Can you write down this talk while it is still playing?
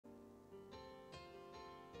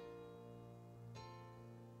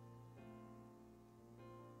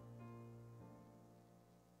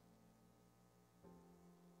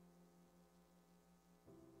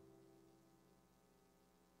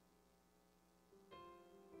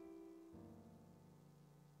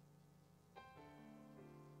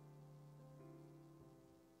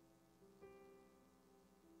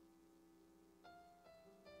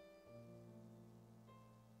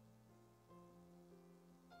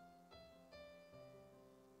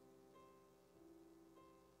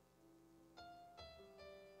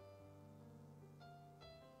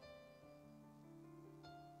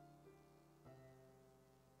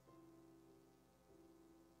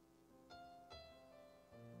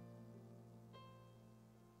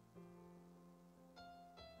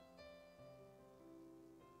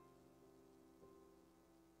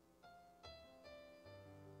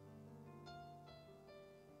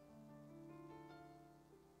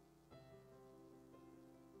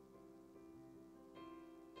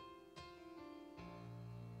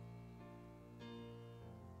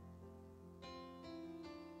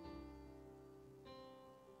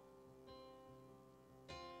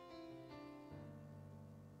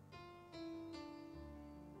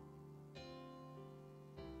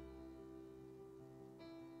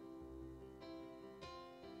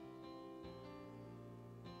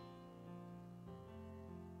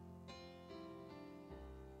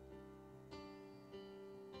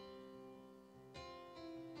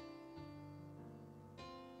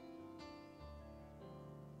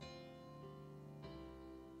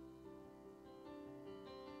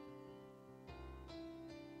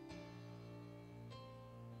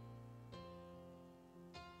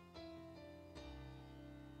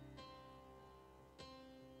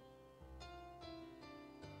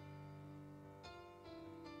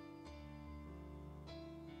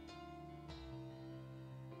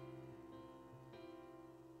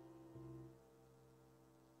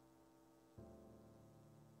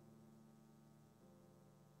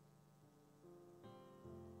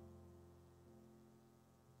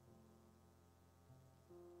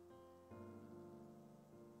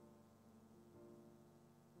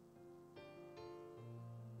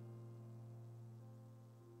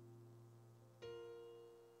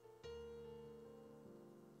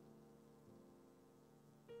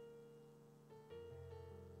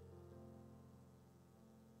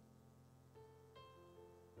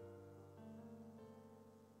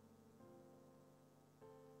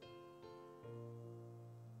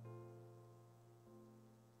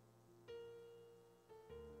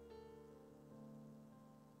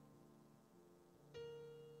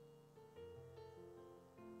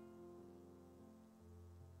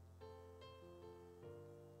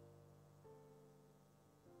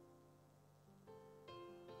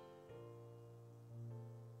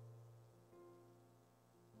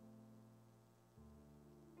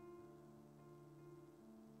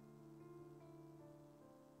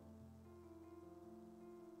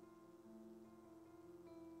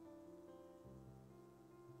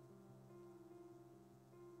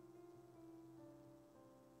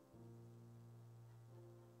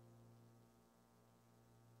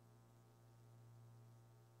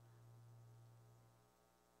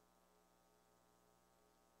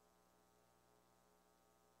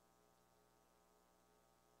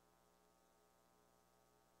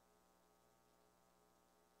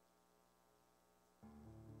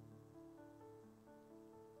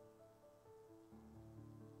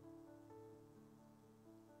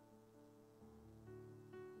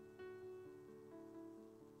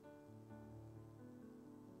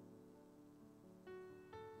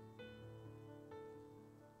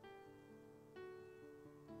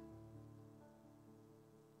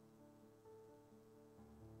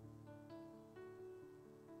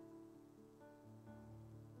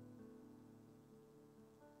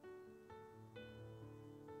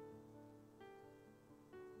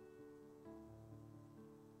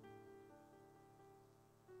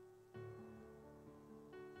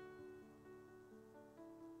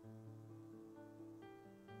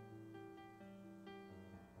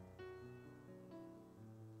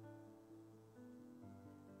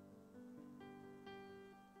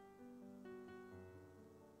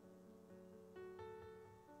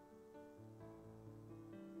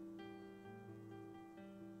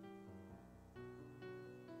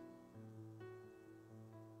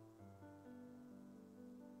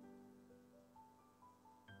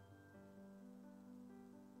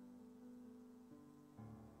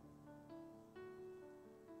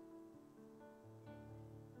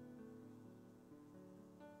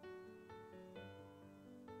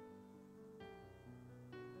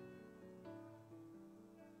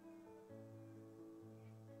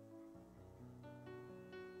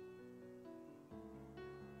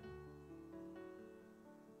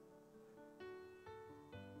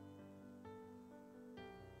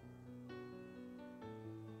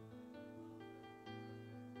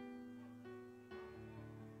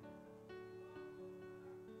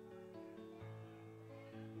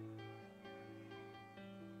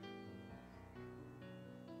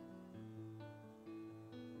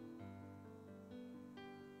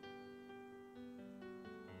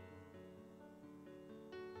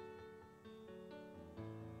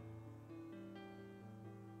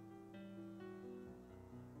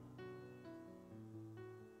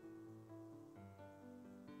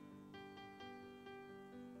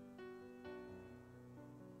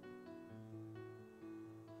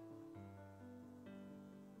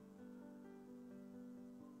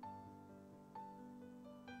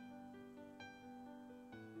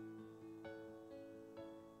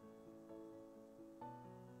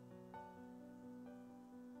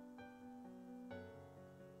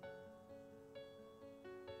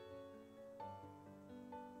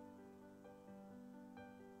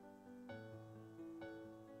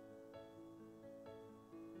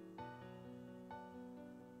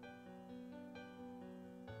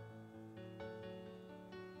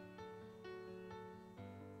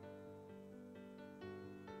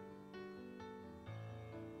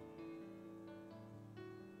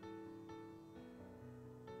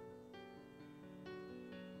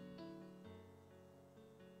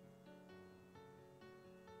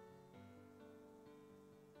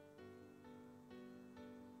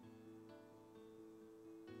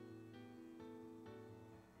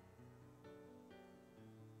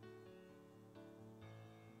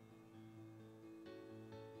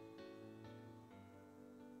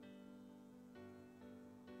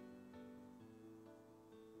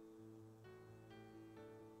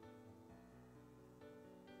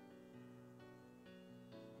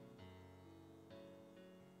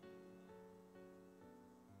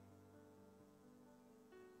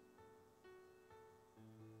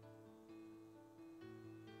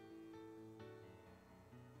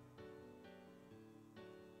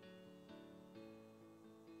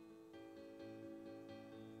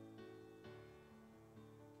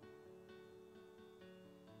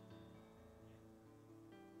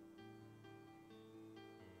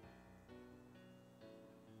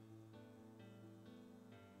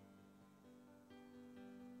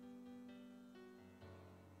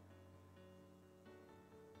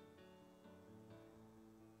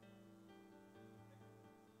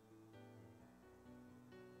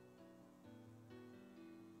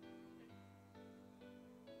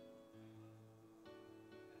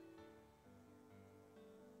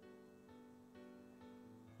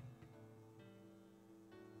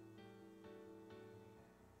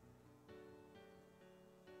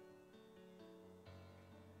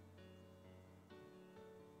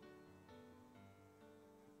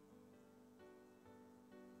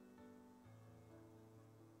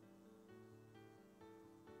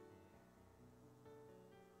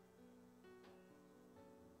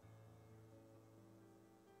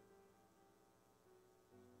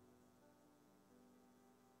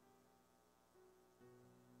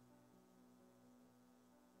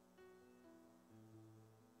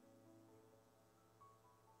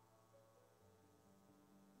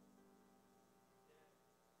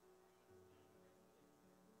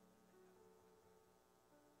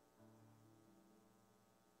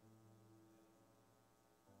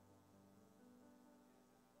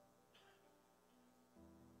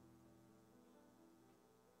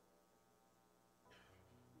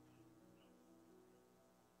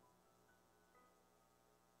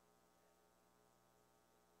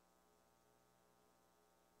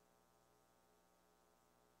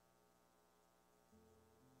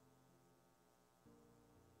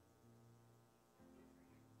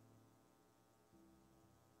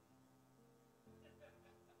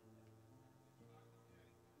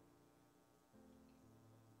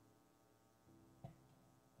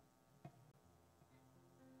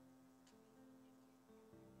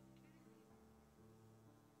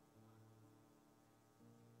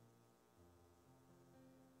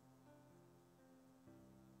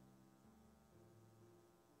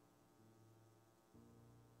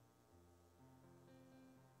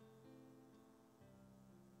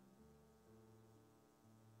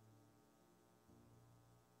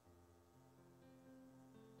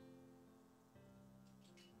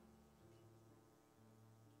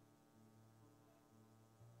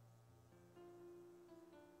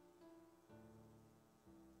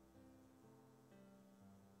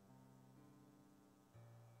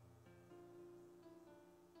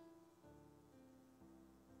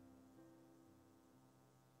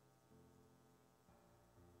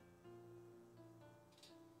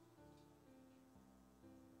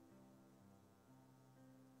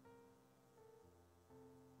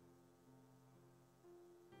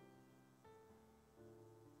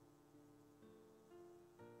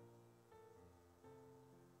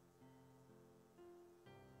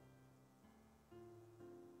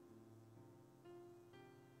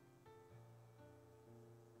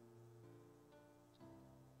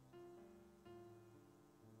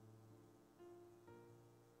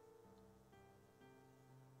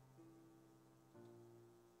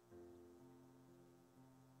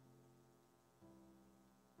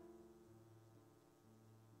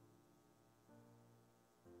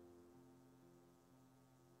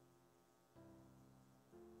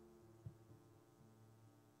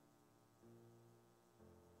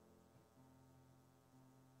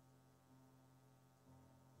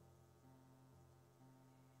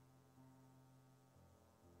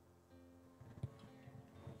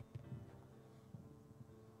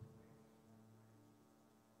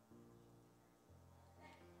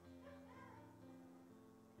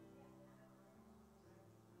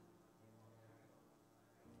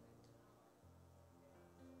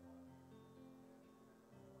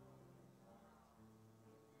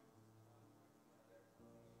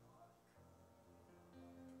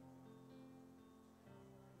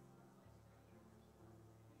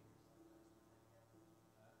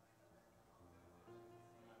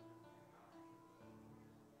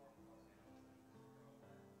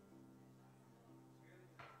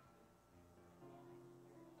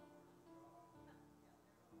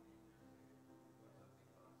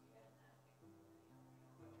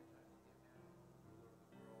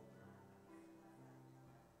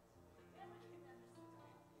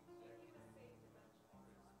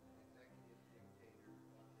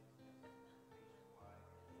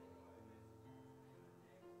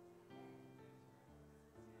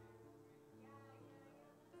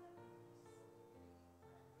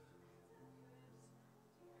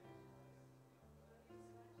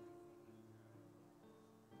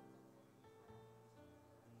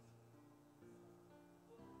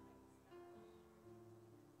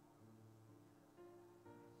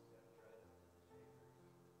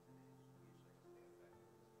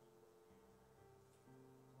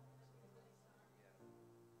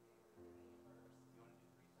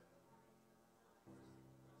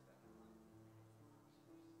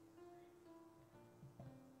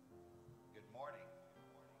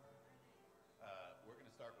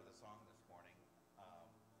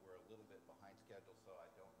schedule, so I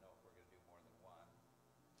don't know if we're going to do more than one.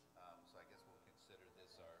 So I guess we'll consider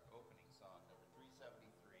this our opening song, number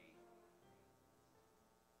 373.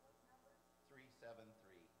 373.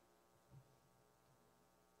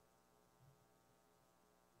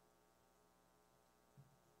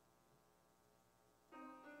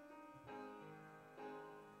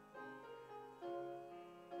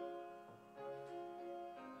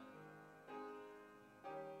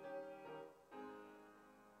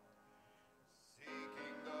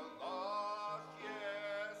 Seeking the lost,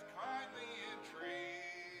 yes, kindly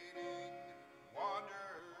entreating,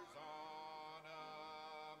 wanders on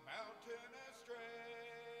a mountain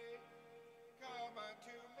astray. Come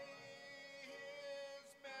unto me, his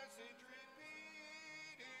message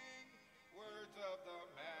repeating, words of the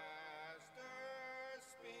Master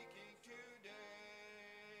speaking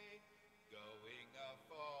today. Going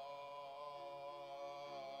afar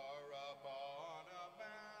up on a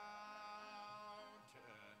mountain,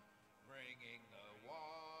 bringing the wander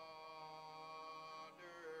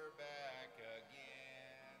back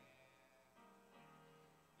again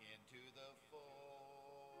into the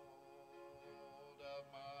fold of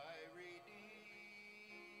my Redeemer,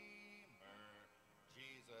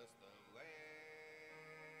 Jesus the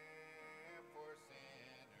Lamb for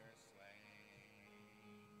sinners slain.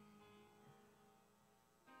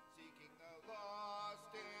 Seeking the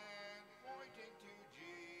lost and pointing to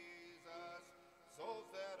Jesus, souls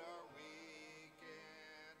that are weak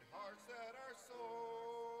and hearts that are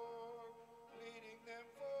sore, leading them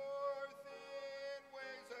forth in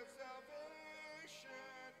ways of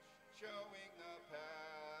salvation, showing the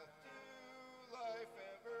path to life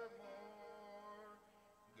evermore.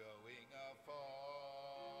 Going afar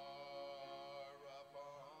up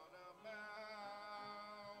on a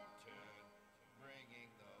mountain, bringing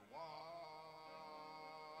the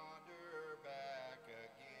wander back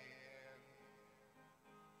again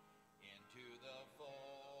into the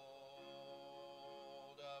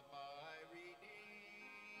fold of my Redeemer,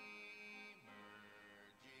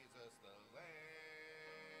 Jesus the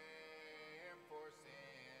Lamb for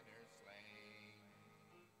sinners slain.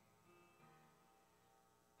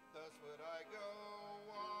 Thus would I go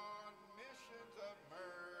on missions of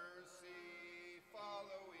mercy,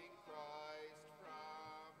 following Christ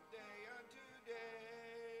from day unto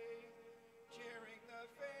day, cheering the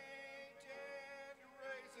faint and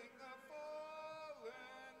raising the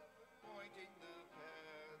fallen, pointing the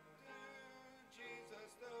path to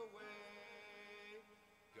Jesus the way.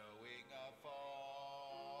 Going afar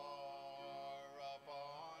up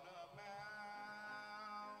on a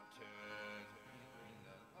mountain,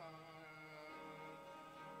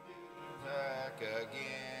 back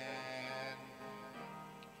again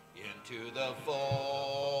into the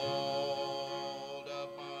fold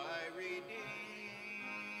of my Redeemer,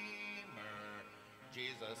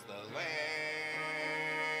 Jesus the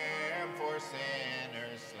Lamb for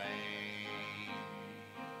sinners slain.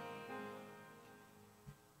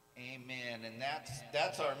 Amen. And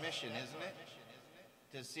that's our mission, isn't it?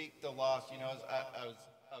 To seek the lost. You know, I was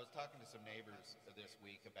talking to some neighbors this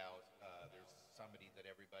week about there's somebody that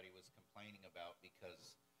everybody was complaining about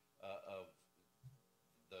because of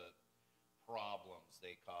the problems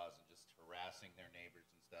they cause and just harassing their neighbors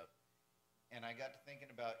and stuff. And I got to thinking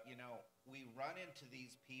about, you know, we run into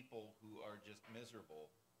these people who are just miserable,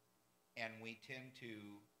 and we tend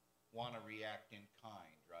to want to react in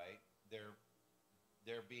kind, right? They're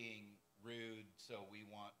being rude, so we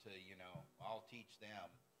want to, you know, I'll teach them.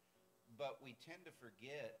 But we tend to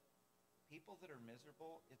forget people that are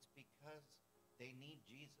miserable, it's because they need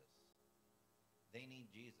Jesus. They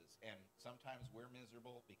need Jesus. And sometimes we're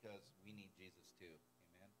miserable because we need Jesus too.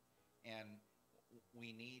 Amen. And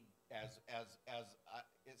we need,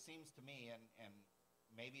 it seems to me, and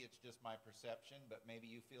maybe it's just my perception, but maybe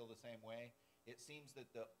you feel the same way. It seems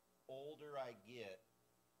that the older I get,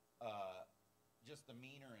 just the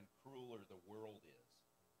meaner and crueler the world is.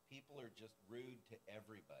 People are just rude to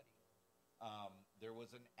everybody. There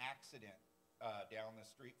was an accident down the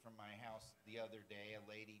street from my house the other day. A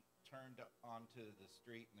lady turned onto the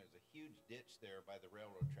street, and there's a huge ditch there by the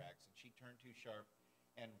railroad tracks, and she turned too sharp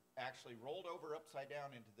and actually rolled over upside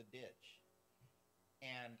down into the ditch.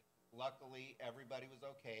 And luckily, everybody was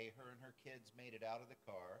okay. Her and her kids made it out of the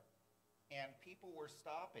car, and people were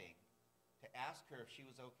stopping to ask her if she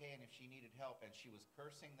was okay and if she needed help, and she was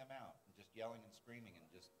cursing them out and just yelling and screaming and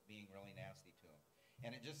just being really nasty to them.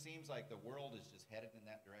 And it just seems like the world is just headed in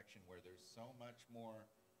that direction where there's so much more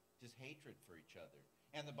just hatred for each other.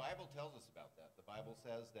 And the Bible tells us about that. The Bible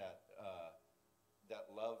says that that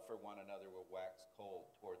love for one another will wax cold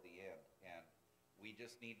toward the end. And we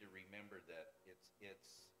just need to remember that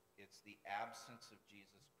it's the absence of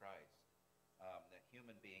Jesus Christ. That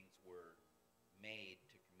human beings were made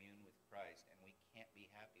to commune with Christ, and we can't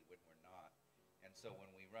be happy when we're not. And so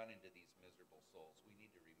when we run into these miserable souls, we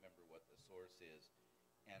need to remember what the source is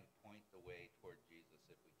and point the way toward Jesus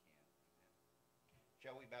if we can. Amen.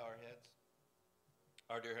 Shall we bow our heads?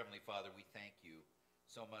 Our dear Heavenly Father, we thank you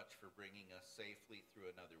so much for bringing us safely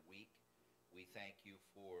through another week. We thank you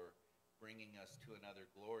for bringing us to another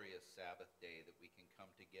glorious Sabbath day that we can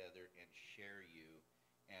come together and share you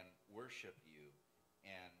and worship you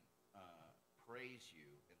and praise you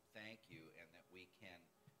and thank you, and that we can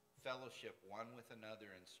fellowship one with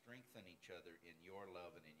another and strengthen each other in your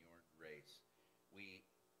love and in your grace. We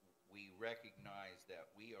recognize that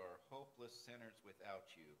we are hopeless sinners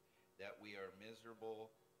without you, that we are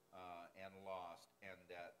miserable and lost, and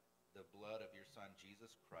that the blood of your Son,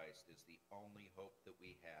 Jesus Christ, is the only hope that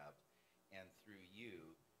we have. And through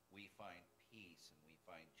you, we find peace and we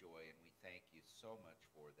find joy, and we thank you so much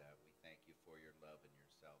for that. We thank you for your love and your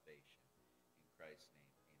salvation. In Christ's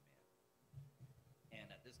name, amen. And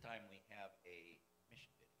at this time, we have a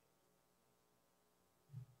mission video.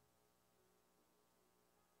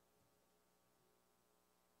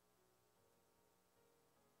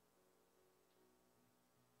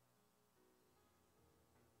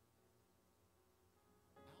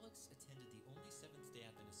 Alex attended the only Seventh-day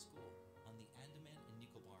Adventist school on the Andaman and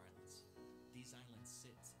Nicobar Islands. These islands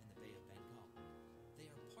sit in the Bay of Bengal. They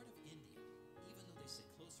are part of India, even though they sit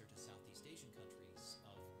closer to Southeast Asian countries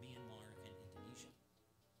of Myanmar and Indonesia.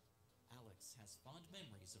 Alex has fond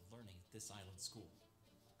memories of learning at this island school.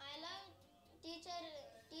 I love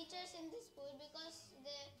teachers in this school because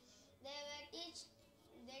they teach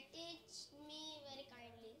me very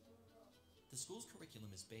kindly. The school's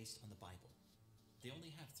curriculum is based on the Bible. They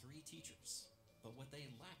only have 3 teachers, but what they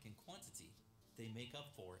lack in quantity, they make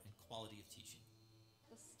up for in quality of teaching.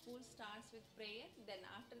 The school starts with prayer, then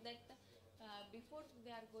after that, before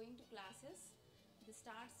they are going to classes, they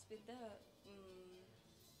starts with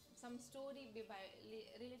some story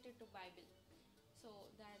related to Bible. So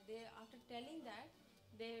that they, after telling that,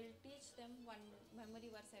 they will teach them one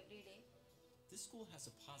memory verse every day. This school has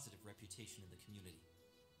a positive reputation in the community.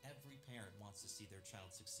 Every parent wants to see their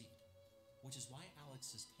child succeed, which is why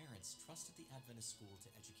Alex's parents trusted the Adventist school to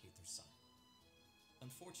educate their son.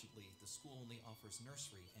 Unfortunately, the school only offers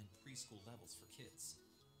nursery and preschool levels for kids.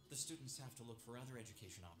 The students have to look for other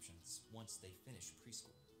education options once they finish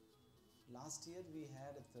preschool. Last year we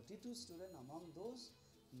had 32 students. Among those,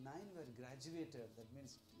 9 were graduated. That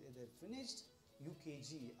means they finished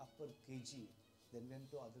UKG, upper KG, then went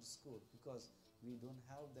to other school because we don't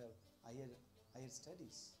have the higher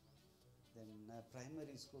studies. Then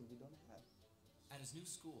primary school we don't have. At his new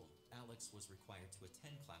school, Alex was required to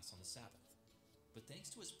attend class on the Sabbath. But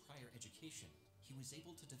thanks to his prior education, he was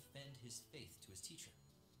able to defend his faith to his teacher.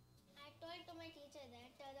 I told to my teacher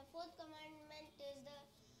that the 4th commandment is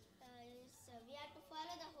we have to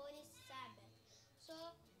follow the holy Sabbath. So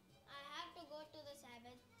I have to go to the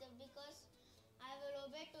Sabbath because I will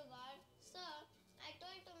obey to God. So I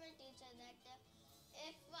told to my teacher that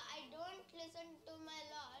if I don't listen to my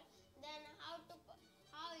Lord, then how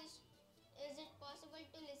is it possible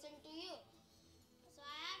to listen to you? So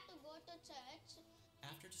I have to go to church.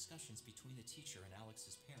 After discussions between the teacher and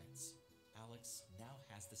Alex's parents, Alex now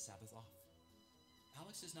has the Sabbath off.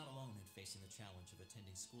 Alex is not alone in facing the challenge of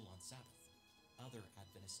attending school on Sabbath. Other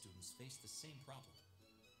Adventist students face the same problem.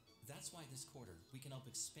 That's why this quarter we can help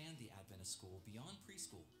expand the Adventist school beyond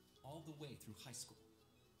preschool all the way through high school.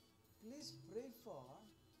 Please pray for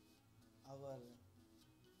our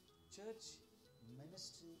church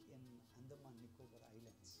ministry in Andaman Nicobar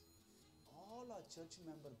Islands. All our church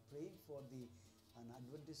members praying for an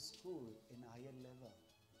Adventist school in higher level,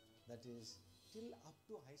 that is till up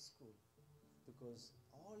to high school, because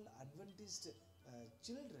all Adventist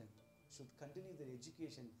children should continue their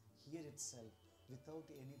education here itself without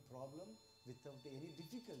any problem, without any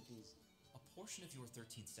difficulties. A portion of your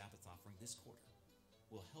 13th Sabbath offering this quarter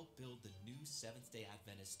will help build the new Seventh-day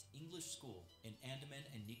Adventist English school in Andaman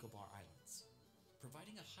and Nicobar Islands,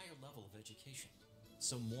 providing a higher level of education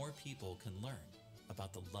so more people can learn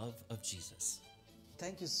about the love of Jesus.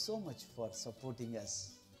 Thank you so much for supporting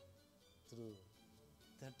us through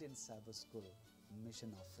 13th Sabbath School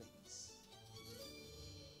mission offerings.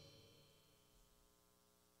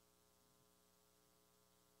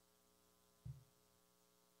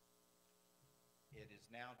 It is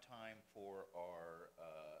now time for our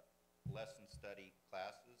lesson study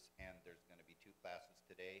classes, and there's going to be 2 classes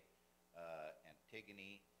today.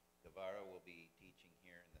 Antigone Guevara will be teaching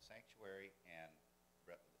here in the sanctuary, and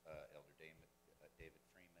Elder David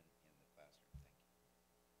Freeman in the classroom. Thank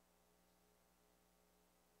you.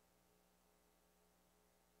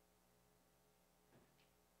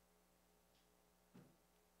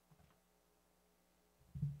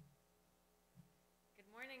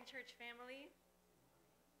 morning, church family.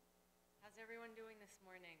 How's everyone doing this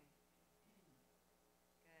morning?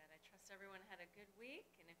 Good. I trust everyone had a good week,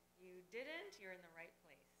 and if you didn't, you're in the right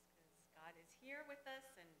place, because God is here with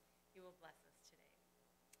us, and He will bless us today.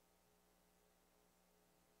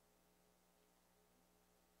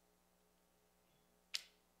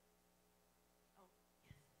 Oh,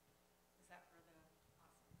 yes. Is that for the awesome?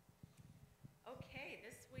 Okay,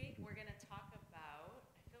 this week we're going to talk about,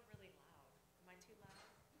 I feel really loud. Am I too loud?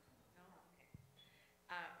 No? Okay.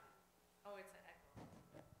 It's an echo.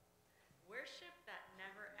 Worship that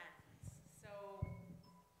never ends. So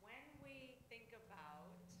when we think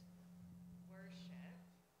about worship,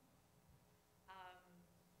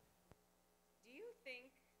 do you think,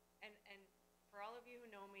 and for all of you who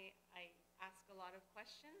know me, I ask a lot of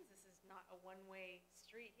questions. This is not a one-way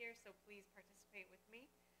street here, so please participate with me.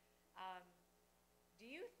 Do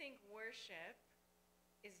you think worship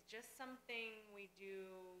is just something we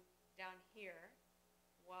do down here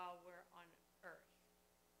while we're on earth?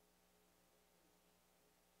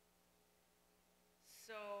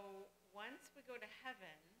 So once we go to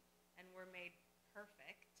heaven and we're made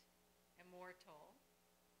perfect, immortal,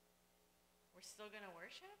 we're still going to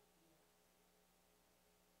worship?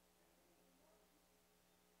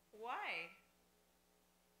 Why?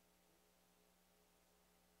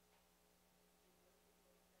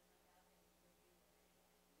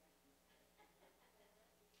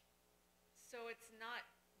 So it's not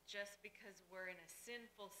just because we're in a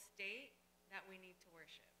sinful state that we need to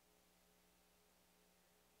worship.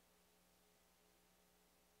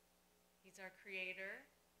 He's our creator.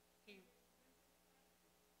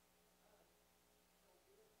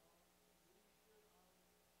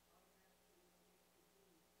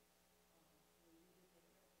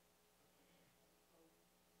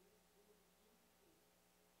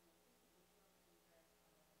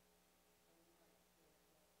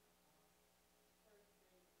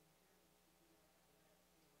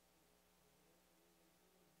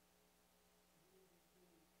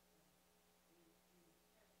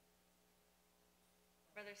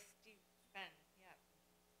 Brother Steve, Ben, yeah.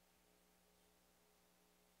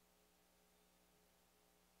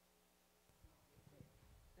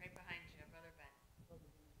 Right behind you, Brother Ben.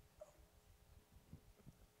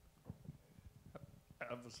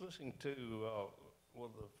 I was listening to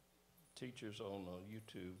one of the teachers on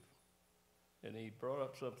YouTube, and he brought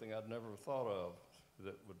up something I'd never thought of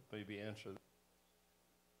that would maybe answer.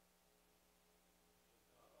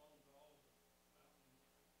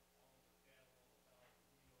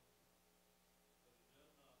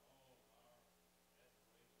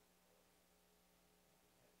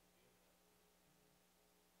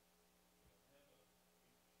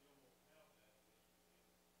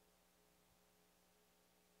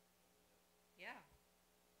 Yeah.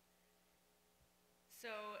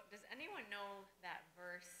 So does anyone know that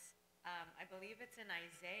verse? I believe it's in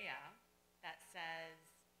Isaiah that says,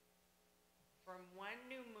 from one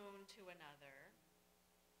new moon to another,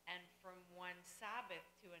 and from one Sabbath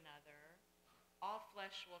to another, all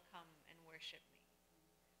flesh will come and worship me.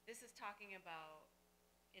 This is talking about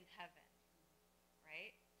in heaven,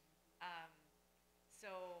 right?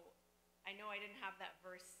 So I know I didn't have that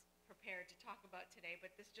verse prepared to talk about today,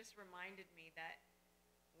 but this just reminded me that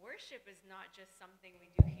worship is not just something we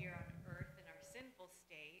do here on earth in our sinful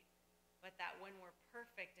state, but that when we're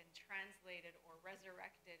perfect and translated or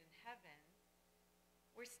resurrected in heaven,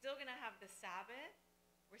 we're still going to have the Sabbath.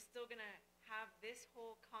 We're still going to have this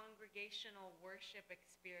whole congregational worship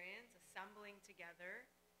experience, assembling together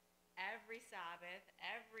every Sabbath,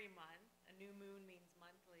 every month. A new moon means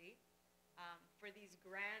monthly, for these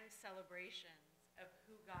grand celebrations of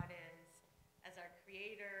who God is as our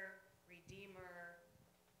creator, redeemer,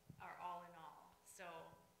 our all in all. So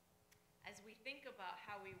as we think about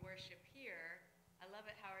how we worship here, I love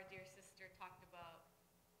it how our dear sister talked about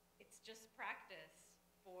it's just practice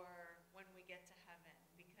for when we get to heaven,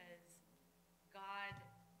 because God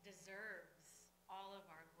deserves all of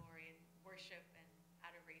our glory and worship and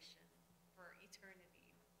adoration for eternity.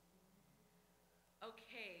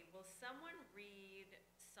 Okay, will someone read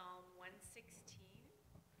Psalm 116,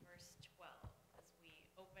 verse 12, as we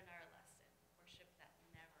open our lesson, worship that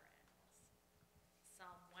never ends.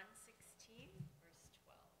 Psalm 116, verse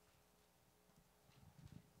 12.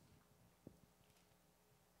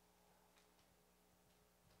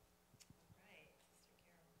 All right,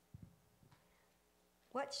 Sister Carol.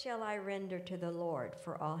 What shall I render to the Lord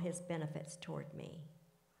for all his benefits toward me?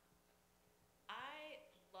 I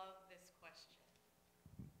love this question.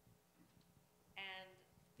 And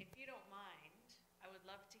if you don't mind, I would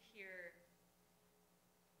love to hear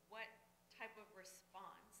what type of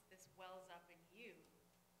response this wells up in you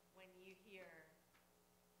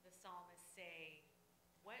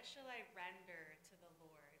what shall I render to the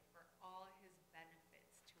Lord for all his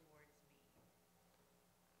benefits towards me?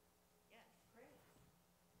 Yes. Praise.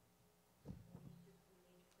 We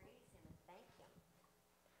need to praise him and thank him.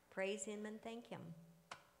 Praise him and thank him.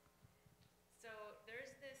 So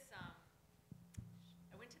there's this,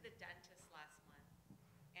 I went to the dentist last month,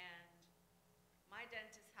 and my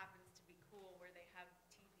dentist happens to be cool where they have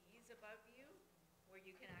TVs above you, where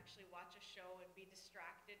you can actually watch a show and be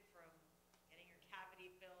distracted from getting your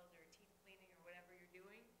cavity filled or teeth cleaning or whatever you're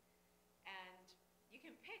doing. And you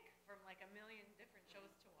can pick from like a million different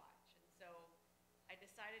shows to watch. And so I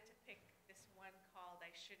decided to pick this one called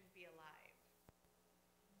I Shouldn't Be Alive.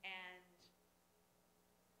 And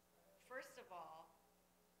first of all,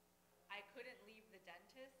 I couldn't leave the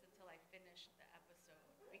dentist until I finished the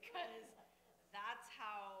episode because that's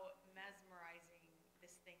how mesmerizing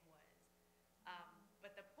this thing was.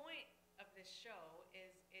 But the point of this show is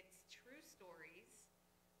it's true stories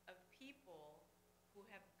of people who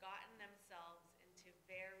have gotten themselves into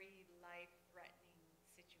very life-threatening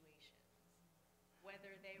situations.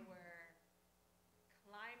 Whether they were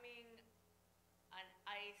climbing an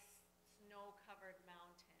ice, snow-covered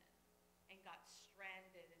mountain and got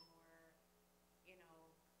stranded and were,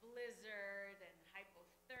 blizzard and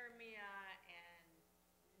hypothermia and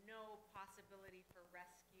no possibility for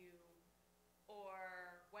rescue,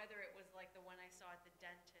 or whether it was like the one I saw at the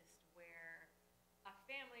dentist where a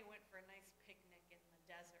family went for a nice picnic in the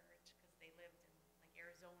desert because they lived in like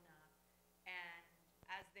Arizona, and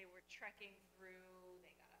as they were trekking through,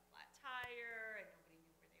 they got a flat tire and nobody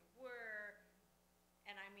knew where they were.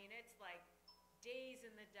 And I mean, it's like days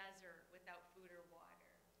in the desert without food or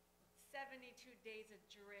water, 72 days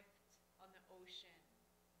adrift on the ocean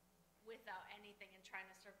without anything and trying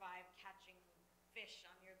to survive catching fish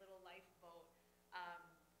on your little lifeboat.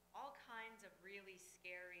 All kinds of really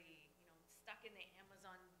scary, stuck in the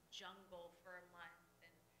Amazon jungle for a month,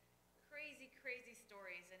 and crazy, crazy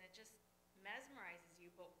stories, and it just mesmerizes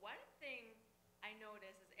you. But one thing I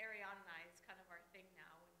notice is Ariana and I, it's kind of our thing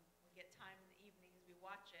now when we get time in the evenings, we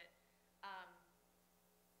watch it.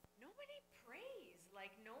 Nobody prays,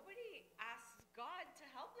 like nobody asks God to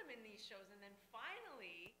help them in these shows. And then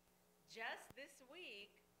finally, just this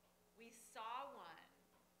week, we saw one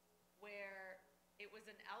where it was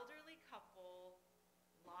an elderly couple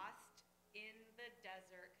lost in the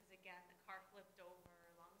desert because, again, the car flipped over,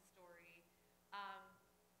 long story.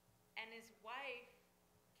 And his wife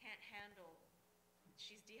can't handle.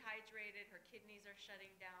 She's dehydrated, her kidneys are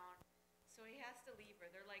shutting down, so he has to leave her.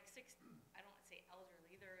 They're like I don't want to say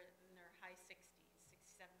elderly, they're in their high 60s,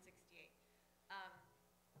 67, 68.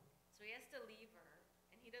 So he has to leave her,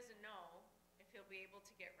 and he doesn't know if he'll be able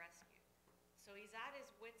to get rescued. So he's at his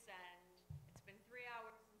wit's end. It's been 3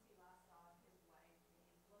 hours since he last saw his wife,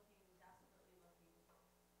 and he's desperately looking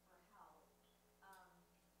for help.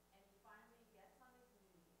 And he finally gets on his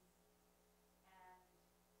knees and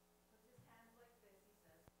puts his hands like this. He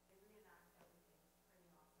says, they reenact everything. It's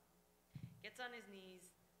pretty awesome. Gets on his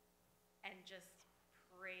knees and just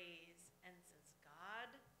prays and says, God,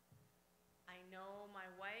 I know my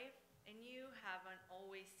wife and you haven't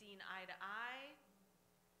always seen eye to eye,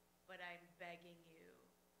 but I'm begging you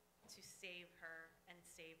to save her and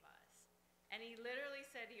save us. And he literally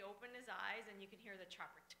said he opened his eyes and you could hear the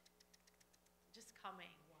chopper just coming.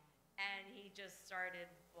 And he just started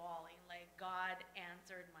bawling, like, God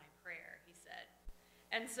answered my prayer, he said.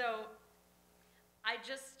 And so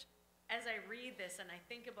as I read this and I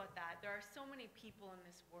think about that, there are so many people in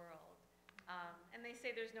this world. And they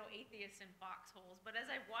say there's no atheists in foxholes, but as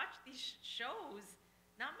I watch these shows,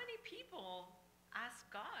 not many people ask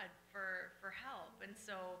God for help. And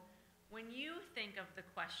so when you think of the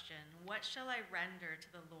question, what shall I render to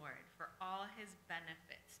the Lord for all his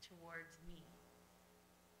benefits towards me?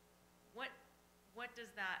 What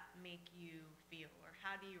does that make you feel, or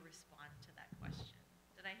how do you respond to that question?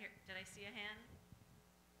 Did I see a hand?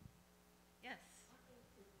 Yes.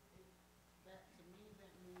 That to me,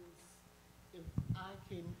 that means if I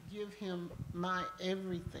can give him my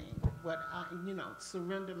everything, what I,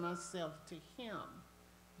 surrender myself to him,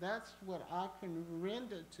 that's what I can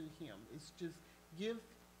render to him, is just give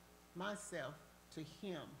myself to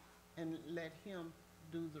him and let him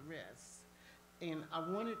do the rest. And I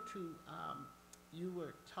wanted to, you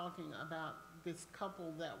were talking about this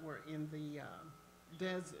couple that were in the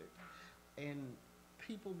desert, and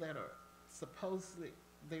people that are supposedly,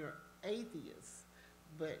 they're atheists,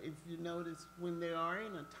 but if you notice, when they are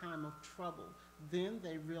in a time of trouble, then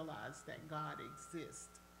they realize that God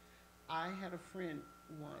exists. I had a friend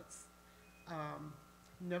once,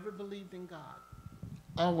 never believed in God.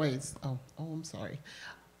 Always, I'm sorry.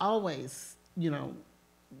 Always,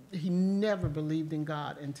 he never believed in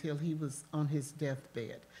God until he was on his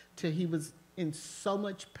deathbed, till he was in so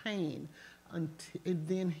much pain, and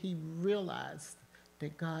then he realized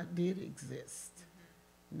that God did exist.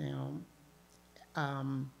 Now,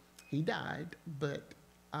 he died, but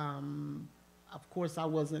of course I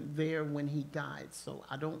wasn't there when he died, so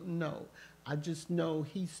I don't know. I just know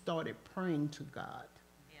he started praying to God,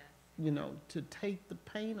 Yes. To take the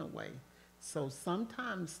pain away. So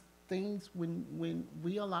sometimes things, when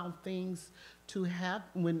we allow things to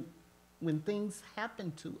happen, when things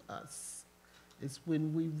happen to us, is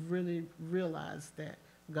when we really realize that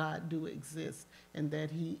God do exist and that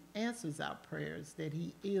he answers our prayers, that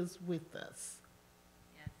he is with us.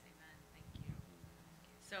 Yes, amen. Thank you.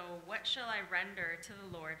 So, what shall I render to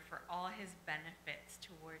the Lord for all his benefits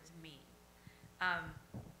towards me?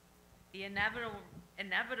 The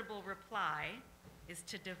inevitable reply is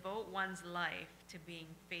to devote one's life to being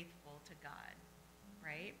faithful to God,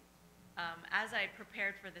 right? As I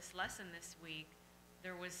prepared for this lesson this week,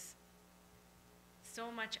 there was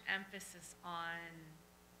so much emphasis on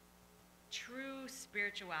true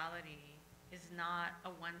spirituality is not a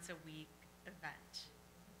once a week event,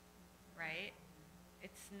 right?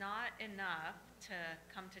 It's not enough to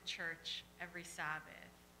come to church every Sabbath,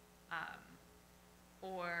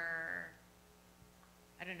 or,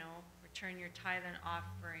 I don't know, return your tithe and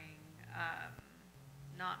offering,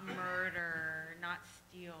 not murder, not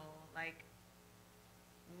steal. Like,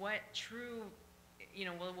 what true,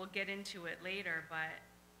 we'll get into it later, but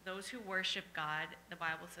those who worship God, the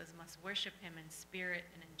Bible says, must worship him in spirit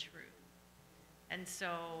and in truth. And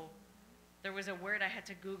so there was a word I had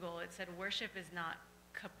to Google. It said worship is not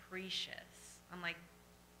capricious. I'm like,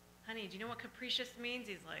 honey, do you know what capricious means?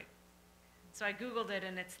 He's like, so I Googled it,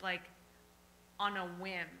 and it's like on a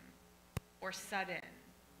whim or sudden.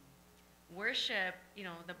 Worship,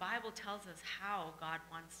 the Bible tells us how God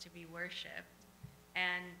wants to be worshiped.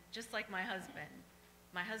 And just like my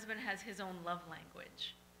husband has his own love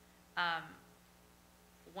language.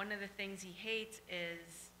 One of the things he hates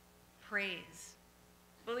is praise.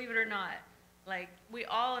 Believe it or not. Like, we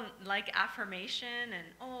all like affirmation and,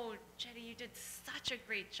 oh, Jetty, you did such a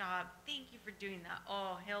great job. Thank you for doing that.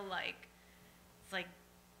 Oh, he'll it's like,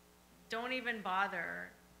 don't even bother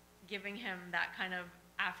giving him that kind of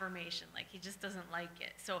affirmation. Like, he just doesn't like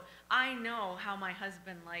it. So I know how my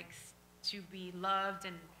husband likes to be loved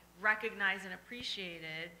and recognized and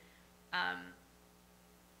appreciated.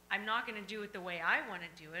 I'm not going to do it the way I want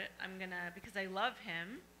to do it. I'm going to, because I love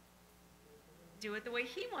him, do it the way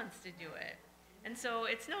he wants to do it. And so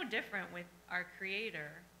it's no different with our Creator,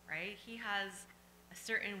 right? He has a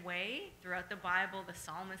certain way. Throughout the Bible, the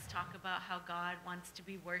psalmists talk about how God wants to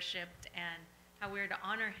be worshipped and how we're to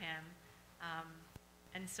honor him.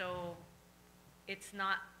 And so it's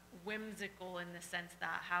not whimsical in the sense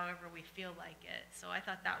that however we feel like it. So I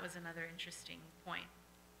thought that was another interesting point.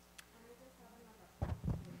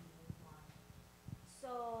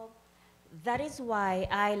 So that is why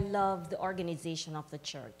I love the organization of the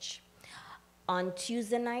church. On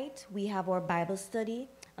Tuesday night, we have our Bible study,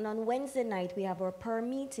 and on Wednesday night, we have our prayer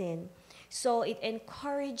meeting. So it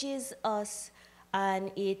encourages us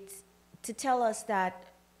and to tell us that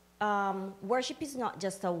worship is not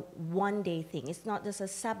just a one-day thing. It's not just a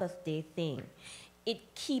Sabbath day thing.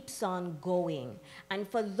 It keeps on going. And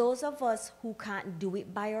for those of us who can't do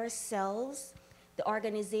it by ourselves, the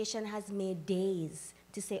organization has made days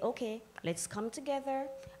to say, okay, let's come together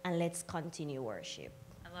and let's continue worship.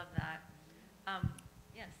 I love that.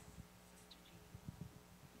 Yes, Sister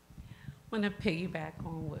G. I want to piggyback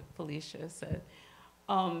on what Felicia said.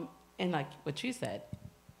 And like what you said,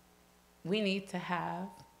 we need to have,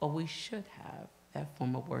 or we should have, that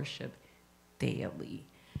form of worship daily.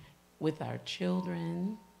 With our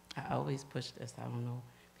children, I always push this, I don't know,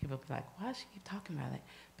 people be like, why does she keep talking about it?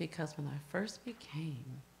 Because when I first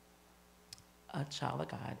became a child of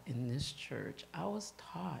God in this church, I was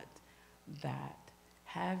taught that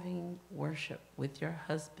having worship with your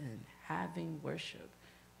husband, having worship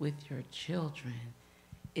with your children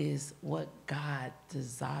is what God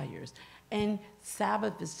desires. And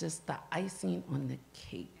Sabbath is just the icing on the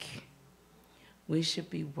cake. We should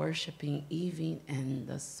be worshiping even in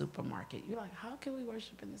the supermarket. You're like, how can we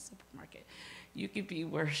worship in the supermarket? You could be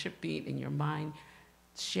worshiping in your mind,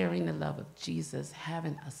 sharing the love of Jesus,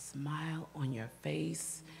 having a smile on your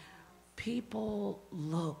face. People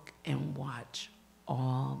look and watch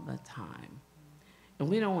all the time. And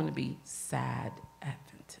we don't want to be sad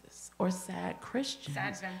Adventists or sad Christians.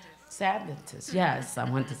 Sad Adventists. Sad Adventists, yes. I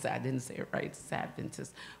wanted to say, I didn't say it right, sad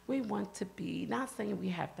Adventists. We want to be, not saying we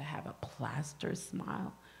have to have a plaster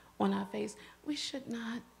smile on our face. We should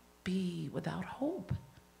not be without hope.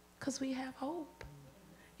 because we have hope.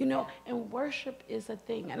 You know, and worship is a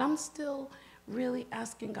thing. And I'm still really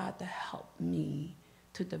asking God to help me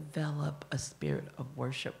to develop a spirit of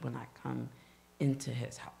worship when I come into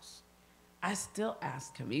his house. I still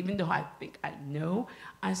ask him, even though I think I know,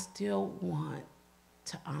 I still want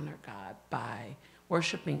to honor God by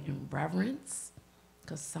worshiping in reverence,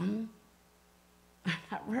 because some are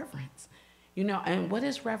not reverence. You know, and what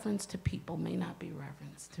is reverence to people may not be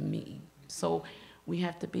reverence to me. So we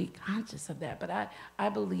have to be conscious of that. But I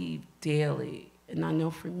believe daily, and I know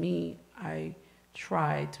for me, I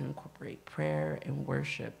try to incorporate prayer and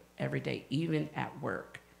worship every day, even at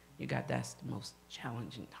work. That's the most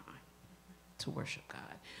challenging time to worship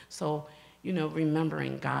God. So, you know,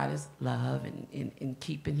 remembering God is love and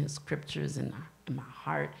keeping his scriptures in my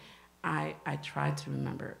heart, I try to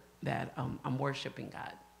remember that I'm worshiping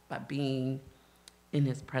God by being in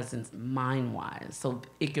his presence mind-wise, so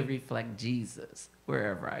it could reflect Jesus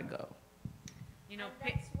wherever I go. You know,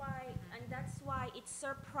 and that's why it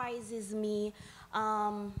surprises me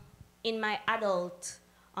in my adult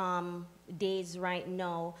days right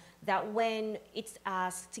now, that when it's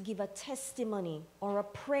asked to give a testimony or a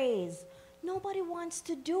praise, nobody wants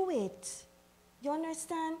to do it. You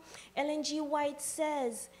understand? Ellen G. White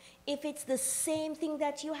says, if it's the same thing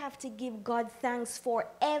that you have to give God thanks for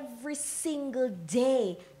every single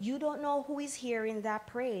day, you don't know who is hearing that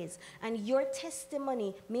praise. And your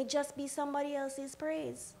testimony may just be somebody else's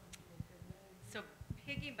praise. So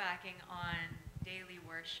piggybacking on daily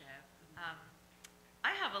worship,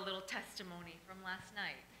 I have a little testimony from last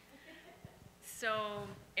night. So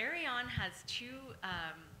Ariane has two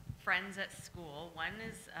friends at school. One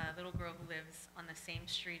is a little girl who lives on the same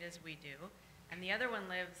street as we do, and the other one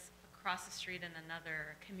lives across the street in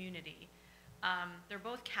another community. They're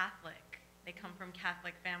both Catholic. They come from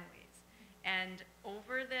Catholic families. And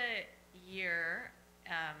over the year,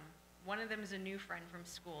 one of them is a new friend from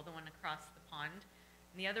school, the one across the pond,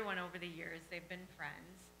 and the other one over the years, they've been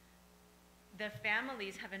friends. The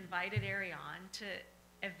families have invited Ariane to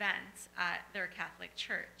events at their Catholic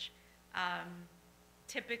church.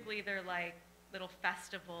 Typically, they're like little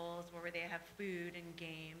festivals where they have food and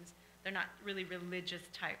games. They're not really religious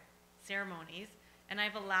type ceremonies. And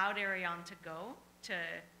I've allowed Ariane to go to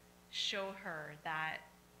show her that,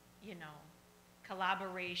 you know,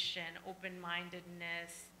 collaboration,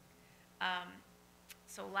 open-mindedness.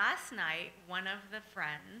 So last night, one of the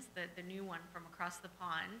friends, the new one from across the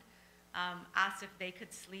pond, asked if they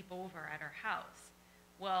could sleep over at her house.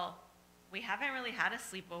 Well, we haven't really had a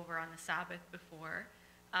sleepover on the Sabbath before,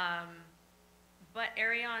 but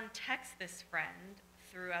Ariane texts this friend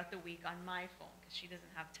throughout the week on my phone because she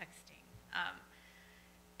doesn't have texting.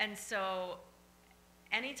 And so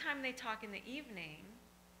anytime they talk in the evening,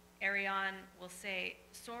 Ariane will say,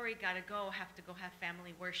 sorry, gotta go, have to go have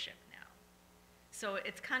family worship now. So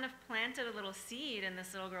it's kind of planted a little seed in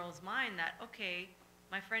this little girl's mind that, okay,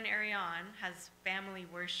 my friend Ariane has family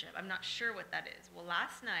worship. I'm not sure what that is. Well,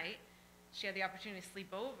 last night, she had the opportunity to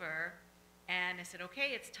sleep over, and I said,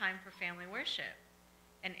 okay, it's time for family worship.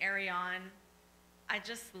 And Ariane, I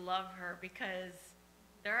just love her because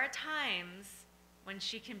there are times when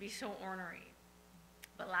she can be so ornery.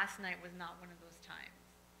 But last night was not one of those times.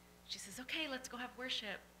 She says, okay, let's go have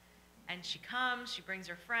worship. And she comes, she brings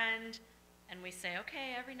her friend, and we say,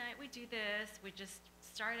 okay, every night we do this. We just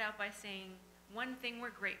start out by saying one thing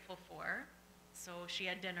we're grateful for. So she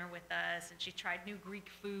had dinner with us, and she tried new Greek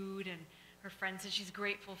food, and her friend said she's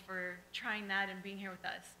grateful for trying that and being here with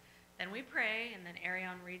us. Then we pray, and then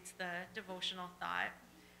Ariane reads the devotional thought.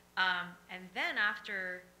 And then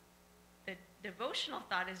after the devotional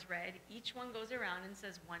thought is read, each one goes around and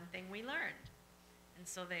says one thing we learned. And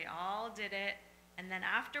so they all did it. And then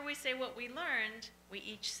after we say what we learned, we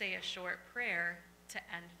each say a short prayer to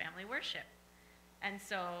end family worship. And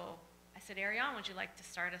so I said, Ariane, would you like to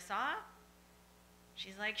start us off?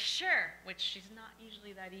 She's like, sure, which she's not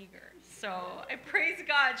usually that eager. So I praise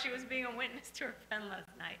God she was being a witness to her friend last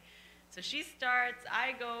night. So she starts,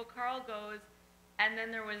 I go, Carl goes, and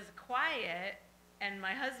then there was quiet, and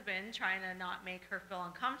my husband, trying to not make her feel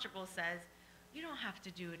uncomfortable, says, you don't have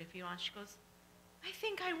to do it if you want. She goes, I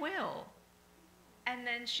think I will. And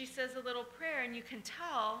then she says a little prayer, and you can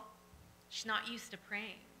tell she's not used to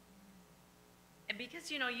praying. And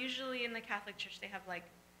because, you know, usually in the Catholic Church they have like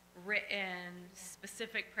written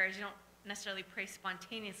specific prayers. You don't necessarily pray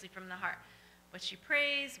spontaneously from the heart. But she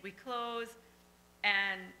prays, we close,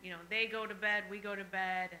 and, you know, they go to bed, we go to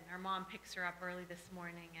bed, and her mom picks her up early this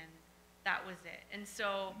morning, and that was it. And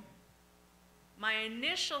so my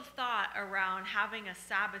initial thought around having a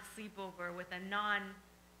Sabbath sleepover with a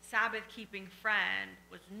Sabbath keeping friend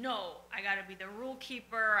was, no, I got to be the rule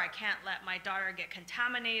keeper. I can't let my daughter get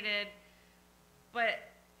contaminated. But,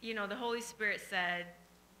 you know, the Holy Spirit said,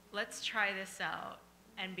 let's try this out.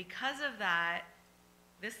 And because of that,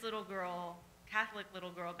 this little girl, Catholic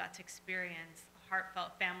little girl, got to experience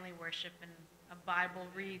heartfelt family worship and a Bible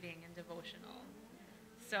reading and devotional.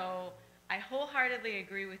 So I wholeheartedly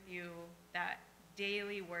agree with you that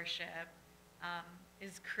daily worship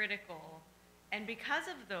is critical. And because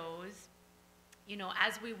of those, you know,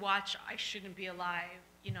 as we watch I Shouldn't Be Alive,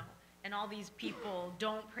 you know, and all these people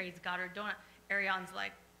don't praise God or don't, Ariane's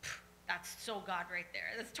like, that's so God right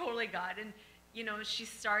there. That's totally God. And, you know, she's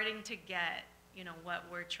starting to get, you know, what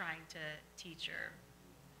we're trying to teach her.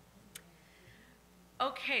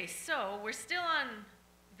 Okay, so we're still on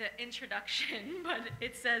the introduction, but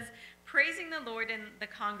it says, praising the Lord in the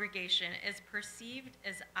congregation is perceived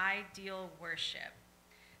as ideal worship.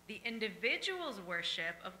 The individual's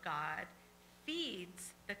worship of God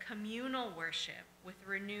feeds the communal worship with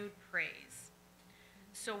renewed praise.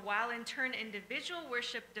 So while in turn individual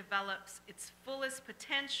worship develops its fullest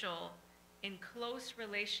potential in close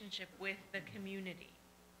relationship with the community.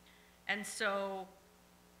 And so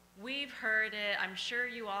we've heard it, I'm sure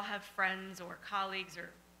you all have friends or colleagues or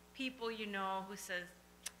people you know who says,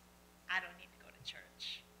 I don't need to go to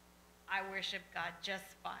church. I worship God just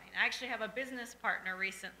fine. I actually have a business partner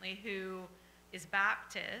recently who is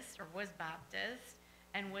Baptist, or was Baptist,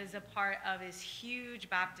 and was a part of his huge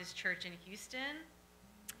Baptist church in Houston.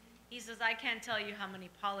 He says, I can't tell you how many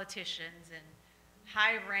politicians and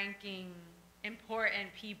high-ranking,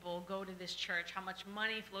 important people go to this church, how much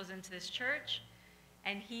money flows into this church.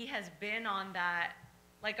 And he has been on that,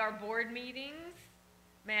 like our board meetings.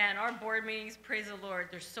 Man, our board meetings, praise the Lord,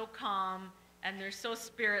 they're so calm and they're so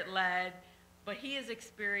spirit-led. But he has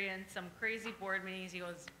experienced some crazy board meetings. He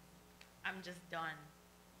goes, I'm just done.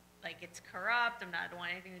 Like, it's corrupt. I don't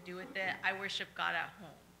want anything to do with it. I worship God at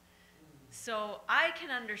home. So I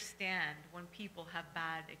can understand when people have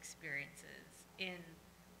bad experiences in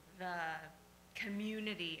the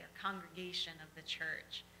community or congregation of the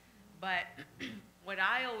church. But what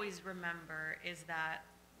I always remember is that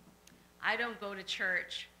I don't go to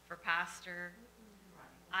church for pastor.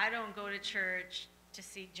 I don't go to church to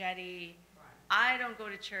see Jetty. I don't go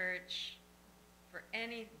to church for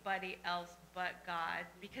anybody else but God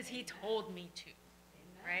because he told me to,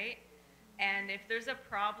 right? And if there's a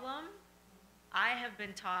problem, I have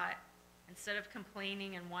been taught, instead of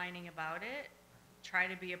complaining and whining about it, try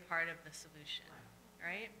to be a part of the solution,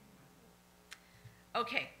 right?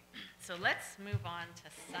 Okay, so let's move on to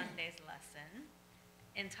Sunday's lesson,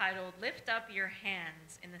 entitled, Lift Up Your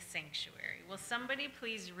Hands in the Sanctuary. Will somebody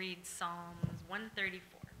please read Psalms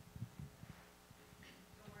 134?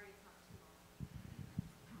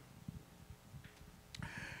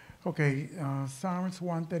 Okay, Psalms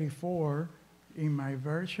 134 in my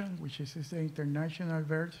version, which is the international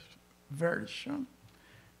version,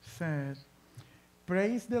 said,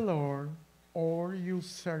 Praise the Lord, all you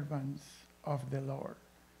servants of the Lord,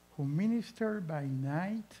 who minister by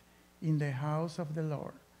night in the house of the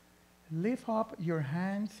Lord. Lift up your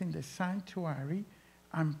hands in the sanctuary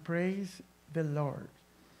and praise the Lord.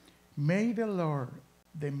 May the Lord,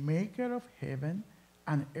 the maker of heaven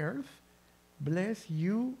and earth, bless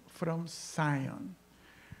you from Zion.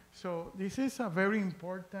 So this is a very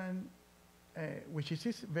important, which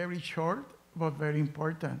is very short, but very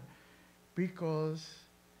important, because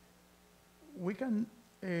we can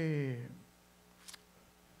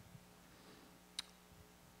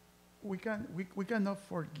we cannot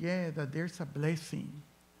forget that there's a blessing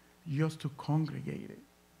just to congregate it,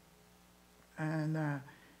 and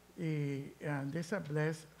there's a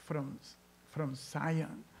bless from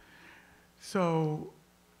Zion. So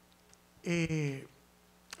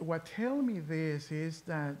what tell me this is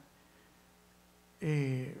that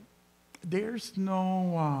there's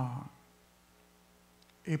no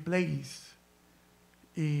a place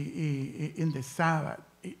in the Sabbath.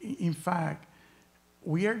 In fact,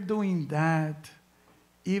 we are doing that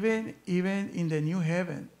even in the new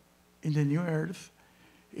heaven, in the new earth,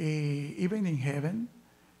 even in heaven,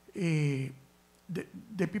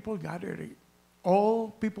 the people gather. All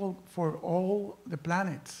people for all the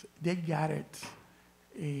planets, they got it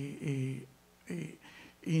in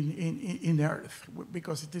earth,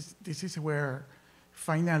 because this is where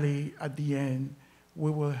finally at the end we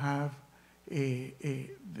will have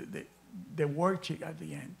the worship at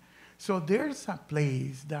the end. So there's a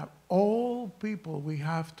place that all people we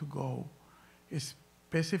have to go,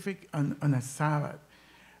 specific on a Sabbath,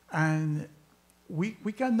 and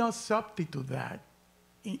we cannot substitute that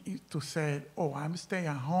to say, oh, I'm staying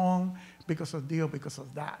at home because of this or because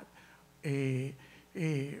of that.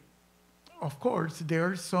 Of course, there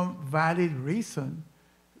are some valid reason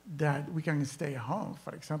that we can stay at home.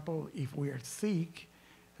 For example, if we are sick,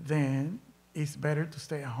 then it's better to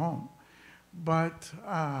stay at home. But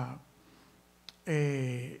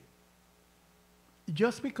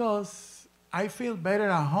just because I feel better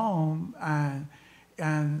at home and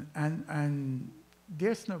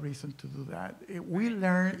there's no reason to do that. We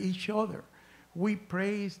learn each other. We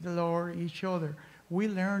praise the Lord each other. We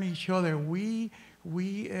learn each other. We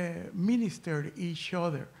minister to each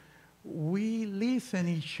other. We listen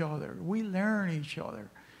each other. We learn each other.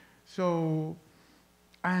 So,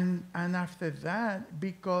 and after that,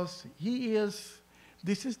 because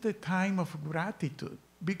this is the time of gratitude.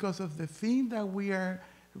 Because of the thing that we are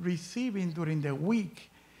receiving during the week,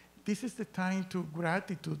 this is the time to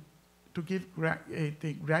give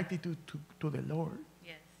the gratitude to the Lord.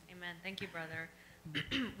 Yes, amen. Thank you, brother.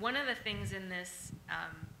 One of the things in this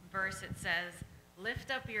verse, it says,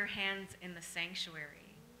 lift up your hands in the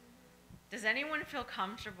sanctuary. Does anyone feel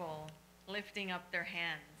comfortable lifting up their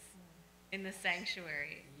hands in the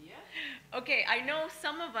sanctuary? Yeah. Okay, I know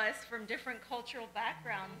some of us from different cultural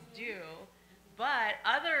backgrounds do, but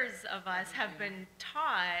others of us have been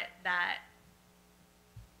taught that,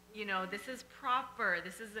 you know, this is proper,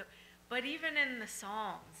 but even in the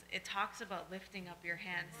Psalms, it talks about lifting up your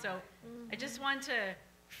hands. So I just want to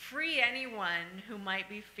free anyone who might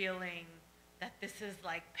be feeling that this is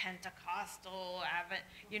like Pentecostal,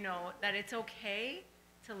 you know, that it's okay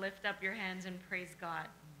to lift up your hands and praise God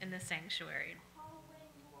in the sanctuary.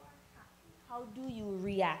 How do you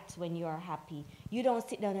react when you are happy? You don't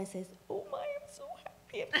sit down and say, oh my, I'm so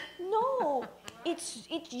happy. No, it's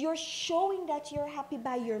you're showing that you're happy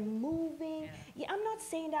by your moving. Yeah, I'm not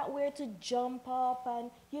saying that we're to jump up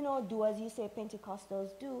and, you know, do as you say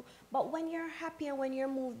Pentecostals do. But when you're happy and when you're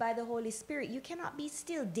moved by the Holy Spirit, you cannot be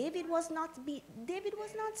still. David was not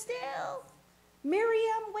still.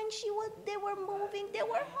 Miriam, when they were moving, they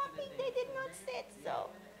were happy. They did not sit. So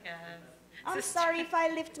Yes. I'm sorry if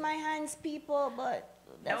I lift my hands, people, but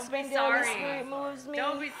that's when the Holy Spirit moves me.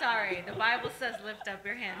 Don't be sorry. The Bible says lift up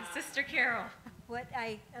your hands. Sister Carol. What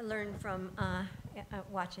I learned from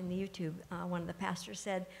watching the YouTube, one of the pastors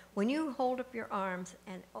said, when you hold up your arms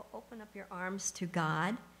and open up your arms to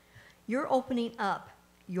God, you're opening up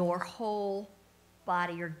your whole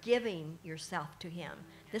body. You're giving yourself to Him.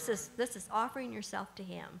 This is offering yourself to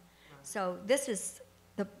Him. So this is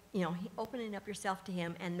opening up yourself to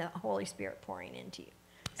Him and the Holy Spirit pouring into you.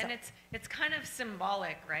 So. And it's kind of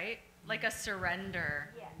symbolic, right? Like a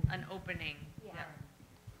surrender, an opening. Yeah.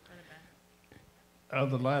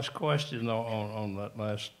 The last question on that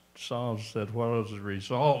last psalm said, what are the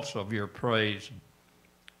results of your praise?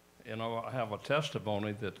 You know, I have a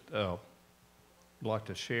testimony that I'd like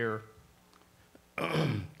to share.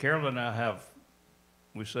 Carol and I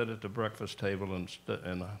we sat at the breakfast table and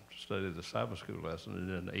studied the Sabbath school lesson, and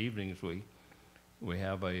in the evenings we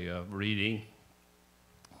have a reading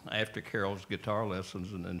after Carol's guitar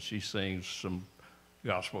lessons, and then she sings some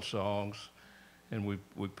gospel songs, and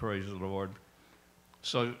we praise the Lord.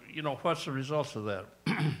 So, you know, what's the results of that?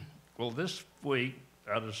 Well, this week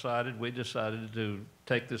we decided to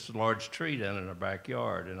take this large tree down in our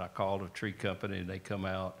backyard, and I called a tree company, and they come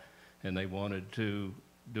out, and they wanted to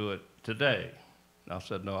do it today. And I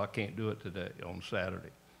said, no, I can't do it today, on Saturday.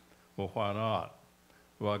 Well, why not?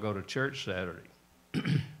 Well, I go to church Saturday.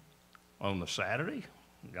 On the Saturday?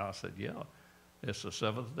 And I said, yeah, it's the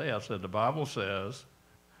seventh day. I said, the Bible says,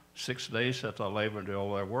 6 days since I labor and do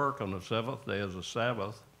all their work, on the seventh day is the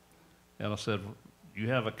Sabbath. And I said, you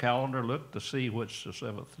have a calendar? Look to see which the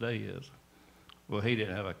seventh day is. Well, he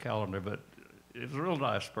didn't have a calendar, but he was a real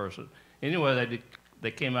nice person. Anyway,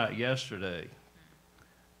 they came out yesterday,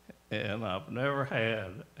 and I've never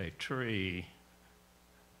had a tree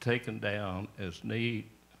taken down as neat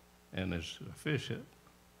and as efficient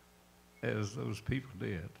as those people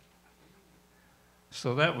did.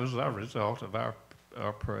 So that was our result of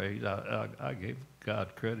our praise. I gave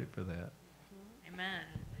God credit for that. Amen.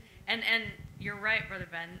 And you're right, Brother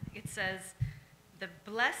Ben. It says the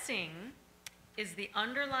blessing is the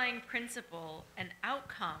underlying principle and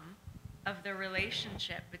outcome of the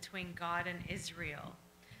relationship between God and Israel.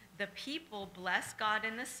 The people bless God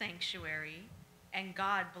in the sanctuary, and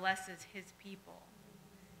God blesses His people.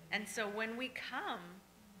 And so when we come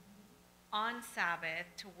on Sabbath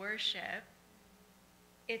to worship,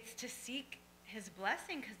 it's to seek His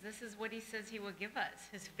blessing, because this is what He says He will give us,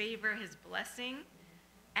 His favor, His blessing.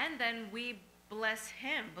 And then we bless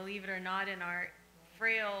Him. Believe it or not, in our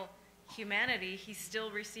frail humanity, He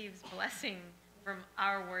still receives blessing from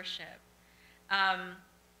our worship.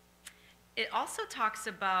 It also talks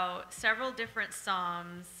about several different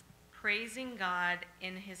psalms praising God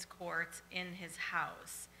in his courts, in his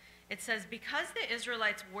house. It says, because the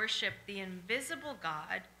Israelites worshiped the invisible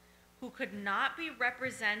God, who could not be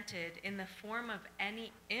represented in the form of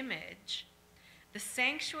any image, the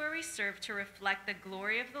sanctuary served to reflect the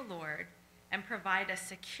glory of the Lord and provide a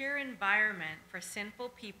secure environment for sinful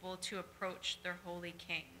people to approach their holy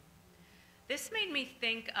king. This made me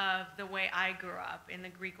think of the way I grew up in the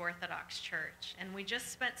Greek Orthodox Church. And we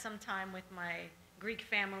just spent some time with my Greek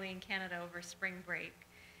family in Canada over spring break.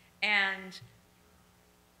 And,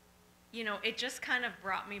 you know, it just kind of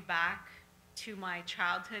brought me back to my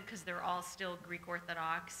childhood because they're all still Greek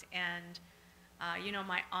Orthodox. And, you know,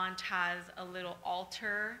 my aunt has a little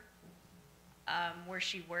altar where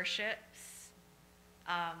she worships.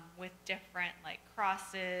 With different like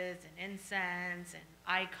crosses and incense and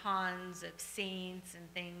icons of saints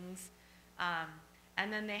and things.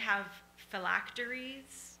 And then they have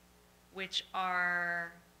phylacteries, which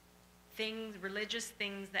are things, religious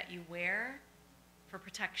things that you wear for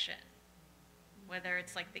protection. Whether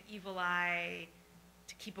it's like the evil eye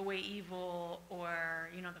to keep away evil, or,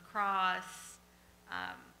 you know, the cross,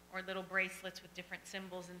 or little bracelets with different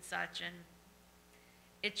symbols and such. And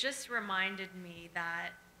it just reminded me that,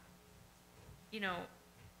 you know,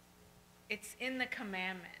 it's in the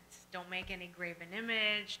commandments. Don't make any graven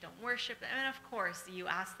image, don't worship them. And of course, you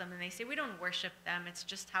ask them and they say, we don't worship them. It's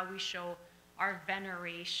just how we show our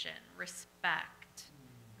veneration, respect,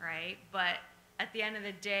 right? But at the end of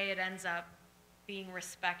the day, it ends up being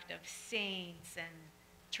respect of saints and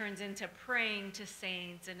turns into praying to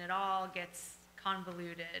saints, and it all gets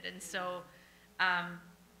convoluted. And so,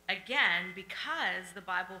 again, because the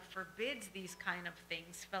Bible forbids these kind of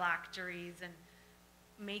things, phylacteries and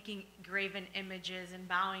making graven images and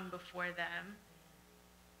bowing before them,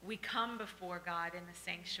 we come before God in the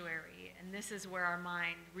sanctuary. And this is where our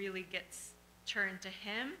mind really gets turned to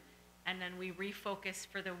him, and then we refocus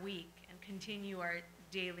for the week and continue our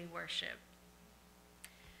daily worship.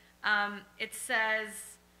 It says,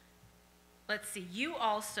 let's see, you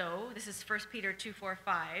also, this is 1 Peter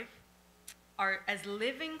 2:4-5, are as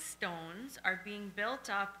living stones, are being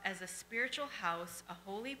built up as a spiritual house, a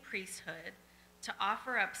holy priesthood, to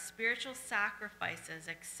offer up spiritual sacrifices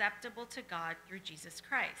acceptable to God through Jesus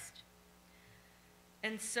Christ.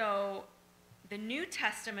 And so the New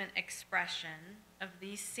Testament expression of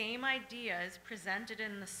these same ideas presented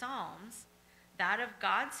in the Psalms, that of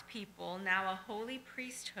God's people, now a holy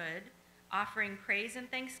priesthood, offering praise and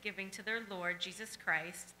thanksgiving to their Lord Jesus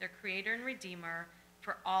Christ, their Creator and Redeemer,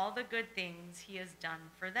 for all the good things he has done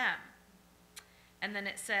for them. And then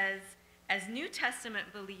it says, as New Testament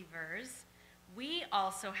believers, we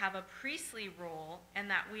also have a priestly role in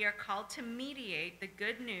that we are called to mediate the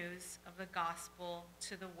good news of the gospel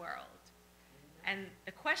to the world. And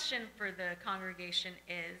the question for the congregation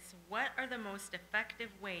is, what are the most effective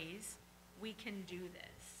ways we can do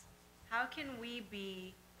this? How can we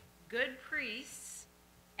be good priests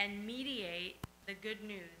and mediate the good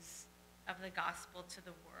news of the gospel to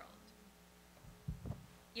the world?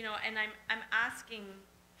 You know, and I'm asking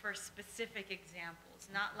for specific examples,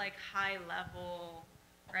 not like high level,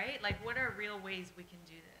 right? Like, what are real ways we can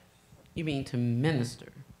do this? You mean to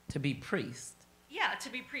minister, to be priest? Yeah, to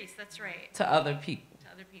be priest, that's right. To other people. To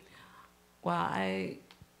other people. Well, I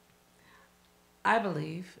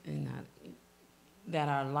believe in that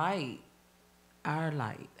our light,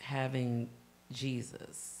 having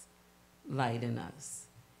Jesus light in us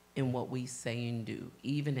in what we say and do,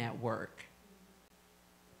 even at work,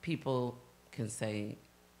 people can say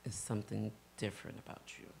is something different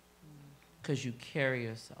about you because you carry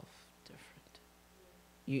yourself different.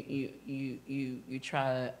 You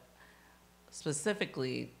try to,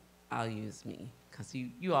 specifically, I'll use me because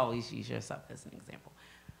you always use yourself as an example.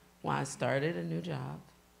 When I started a new job,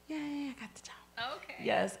 yay, I got the job. Okay.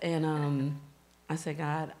 Yes, and I said,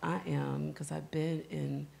 God, because I've been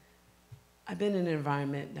in an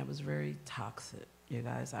environment that was very toxic, you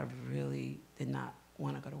guys. I really did not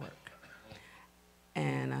want to go to work.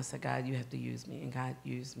 And I said, God, you have to use me. And God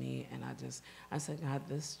used me. And I said, God,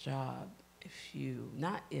 this job,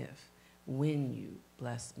 when you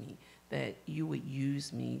bless me, that you would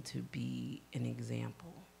use me to be an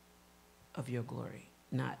example of your glory,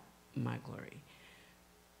 not my glory,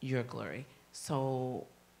 your glory. So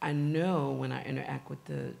I know when I interact with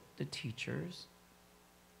the teachers,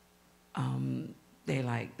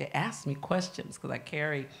 they ask me questions because I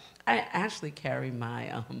actually carry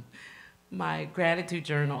my my gratitude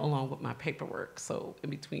journal along with my paperwork. So in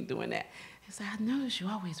between doing that, he said, I notice you're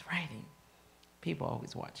always writing. People are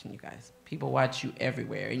always watching you guys. People watch you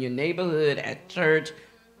everywhere. In your neighborhood, at church,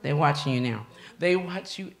 they're watching you now. They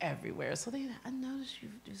watch you everywhere. So I notice you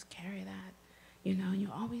just carry that. You know,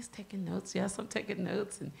 you're always taking notes. Yes, I'm taking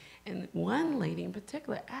notes. And one lady in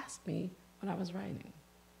particular asked me when I was writing,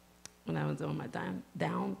 when I was on my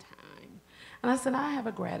downtime. And I said, I have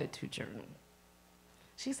a gratitude journal.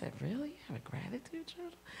 She said, really? You have a gratitude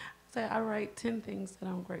journal? I said, I write 10 things that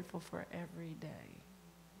I'm grateful for every day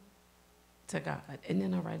to God. And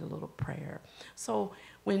then I write a little prayer. So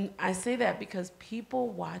when I say that, because people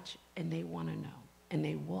watch and they want to know, and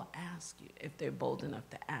they will ask you if they're bold enough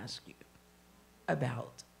to ask you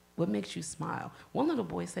about what makes you smile. One little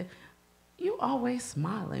boy said, you always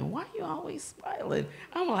smiling. Why are you always smiling?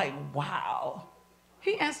 I'm like, wow.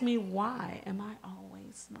 He asked me, why am I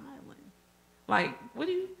always smiling? Like, what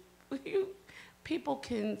do you, people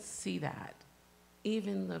can see that.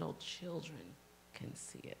 Even little children can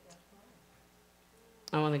see it.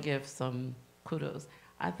 I want to give some kudos.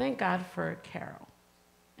 I thank God for Carol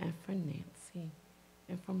and for Nancy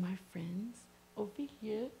and for my friends over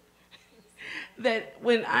here. That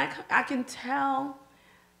when I can tell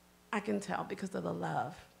because of the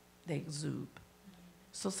love they exude.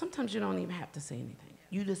 So sometimes you don't even have to say anything.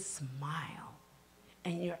 You just smile.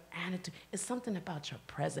 And your attitude, it's something about your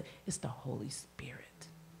presence. It's the Holy Spirit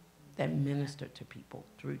that ministered to people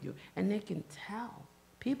through you. And they can tell.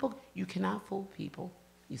 People, you cannot fool people.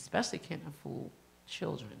 You especially cannot fool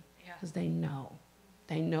children. Because they know.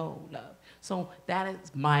 They know love. So that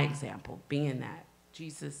is my example, being that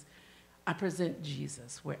Jesus, I present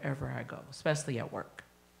Jesus wherever I go, especially at work.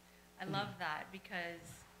 I love that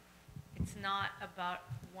because it's not about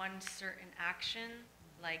one certain action,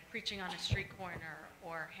 like preaching on a street corner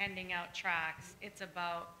or handing out tracts. It's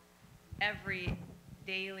about every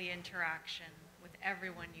daily interaction with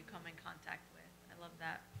everyone you come in contact with. I love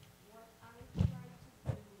that. What I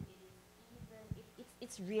try to do is, even if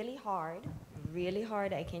it's really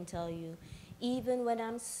hard, I can tell you. Even when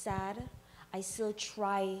I'm sad, I still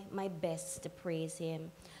try my best to praise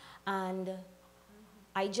him. And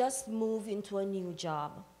I just moved into a new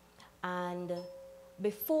job. And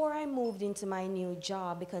before I moved into my new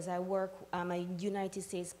job, because I'm a United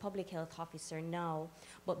States public health officer now,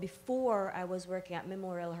 but before I was working at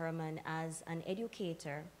Memorial Hermann as an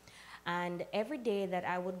educator. And every day that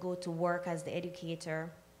I would go to work as the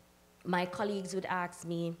educator, my colleagues would ask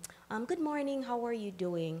me, good morning, how are you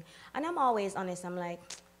doing? And I'm always honest, I'm like,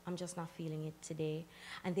 I'm just not feeling it today.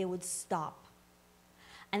 And they would stop.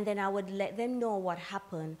 And then I would let them know what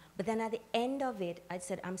happened. But then at the end of it, I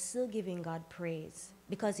said, I'm still giving God praise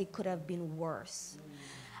because it could have been worse.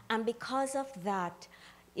 And because of that,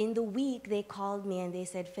 in the week, they called me and they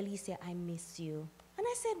said, Felicia, I miss you. And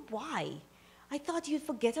I said, why? I thought you'd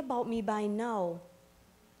forget about me by now.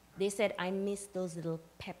 They said, I miss those little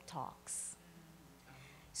pep talks.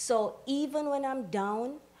 So even when I'm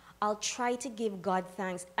down, I'll try to give God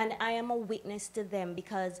thanks. And I am a witness to them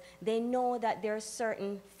because they know that there are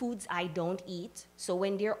certain foods I don't eat. So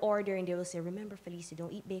when they're ordering, they will say, remember, Felicia,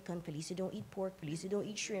 don't eat bacon. Felicia, don't eat pork. Felicia, don't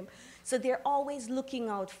eat shrimp. So they're always looking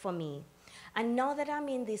out for me. And now that I'm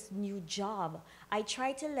in this new job, I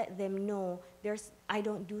try to let them know I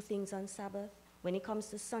don't do things on Sabbath. When it comes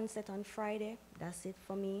to sunset on Friday, that's it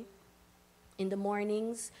for me. In the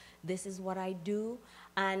mornings, this is what I do.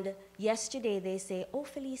 And yesterday they say, oh,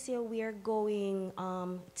 Felicia, we are going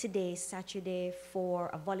today, Saturday, for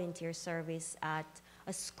a volunteer service at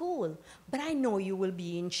a school. But I know you will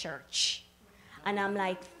be in church. And I'm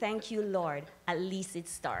like, thank you, Lord. At least it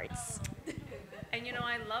starts. And you know,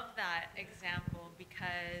 I love that example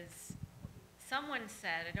because someone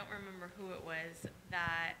said, I don't remember who it was,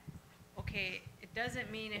 that, okay, it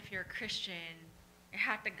doesn't mean if you're a Christian, you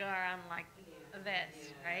have to go around like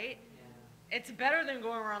this, right? It's better than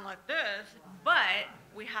going around like this, but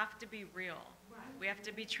we have to be real. We have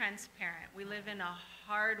to be transparent. We live in a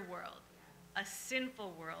hard world, a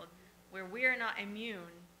sinful world, where we are not immune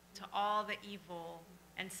to all the evil,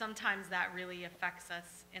 and sometimes that really affects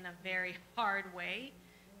us in a very hard way.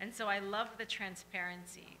 And so I love the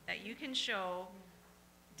transparency that you can show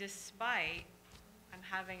despite I'm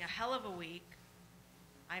having a hell of a week,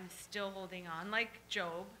 I'm still holding on, like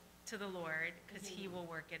Job, to the Lord, because he will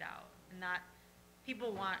work it out. And that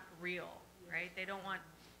people want real, right? They don't want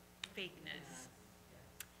fakeness.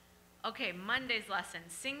 Okay, Monday's lesson,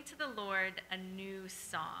 sing to the Lord a new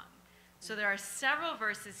song. So there are several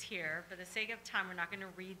verses here. For the sake of time, we're not going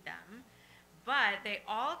to read them. But they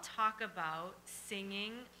all talk about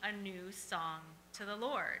singing a new song to the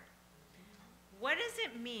Lord. What does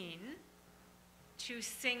it mean to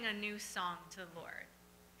sing a new song to the Lord?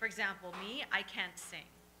 For example, me, I can't sing.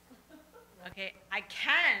 Okay, I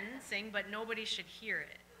can sing, but nobody should hear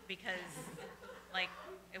it because, like,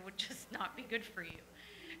 it would just not be good for you.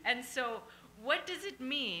 And so, what does it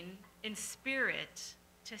mean in spirit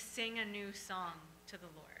to sing a new song to the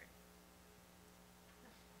Lord?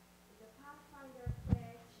 The Pathfinder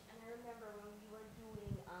pledge, and I remember when we were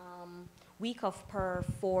doing week of prayer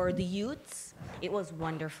for the youths. It was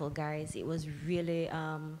wonderful, guys. It was really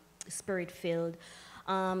spirit filled.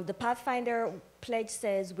 The Pathfinder pledge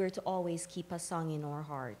says we're to always keep a song in our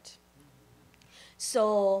heart.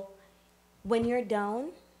 So when you're down,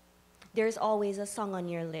 there's always a song on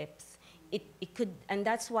your lips. It could, and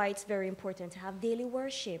that's why it's very important to have daily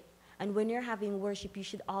worship. And when you're having worship, you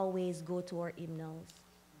should always go to our hymnals.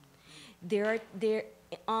 They're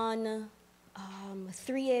on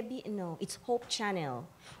 3AB, no, it's Hope Channel.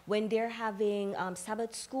 When they're having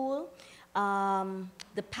Sabbath school,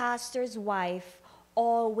 the pastor's wife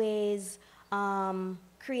always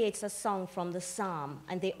creates a song from the psalm,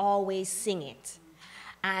 and they always sing it.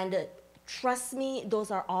 And trust me,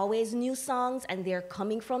 those are always new songs, and they're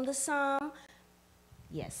coming from the psalm.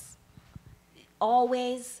 Yes.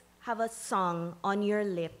 Always have a song on your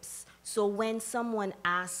lips, so when someone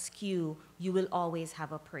asks you, you will always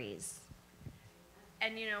have a praise.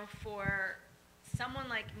 And you know, for someone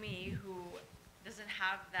like me who doesn't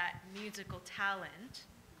have that musical talent,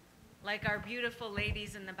 like our beautiful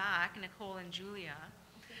ladies in the back, Nicole and Julia,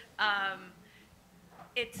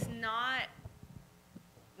 it's not,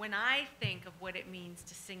 when I think of what it means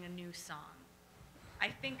to sing a new song, I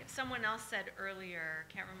think someone else said earlier,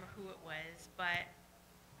 can't remember who it was, but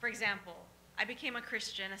for example, I became a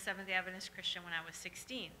Christian, a Seventh-day Adventist Christian when I was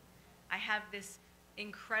 16. I have this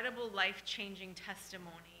incredible life-changing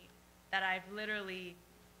testimony that I've literally,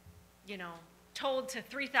 you know, told to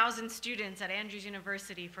 3,000 students at Andrews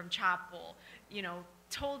University from chapel, you know,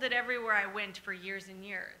 told it everywhere I went for years and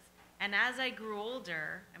years. And as I grew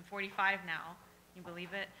older, I'm 45 now, you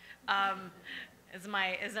believe it?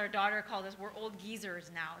 As our daughter called us, we're old geezers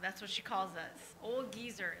now. That's what she calls us, old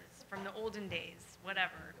geezers from the olden days,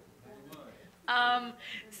 whatever.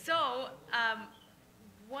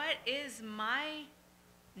 What is my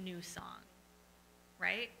new song,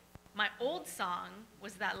 right? My old song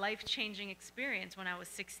was that life-changing experience when I was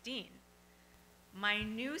 16. My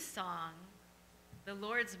new song, the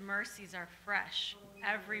Lord's mercies are fresh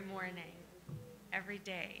every morning, every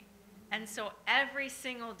day. And so every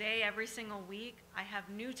single day, every single week, I have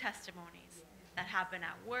new testimonies that happen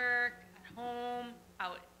at work, at home,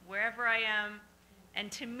 out wherever I am. And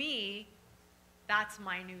to me, that's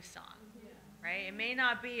my new song, right? It may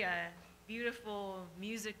not be a beautiful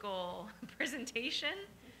musical presentation,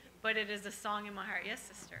 but it is a song in my heart. Yes,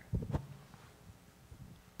 sister.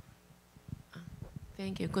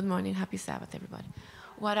 Thank you. Good morning. Happy Sabbath, everybody.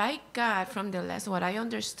 What I got from the lesson, what I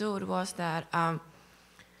understood was that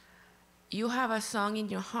you have a song in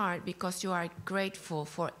your heart because you are grateful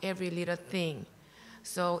for every little thing.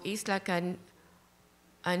 So it's like a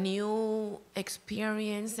new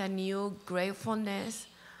experience, a new gratefulness,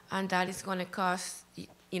 and that is going to cause,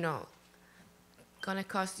 you know, going to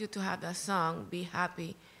cause you to have that song, be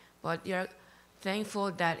happy, but you're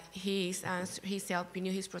thankful that he's helping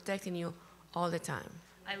you, he's protecting you all the time.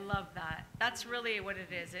 I love that. That's really what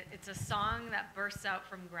it is. It's a song that bursts out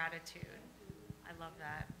from gratitude. I love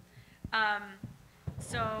that.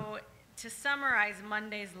 So to summarize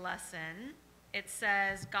Monday's lesson, it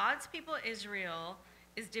says, God's people Israel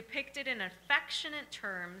is depicted in affectionate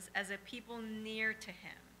terms as a people near to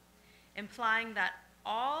him, implying that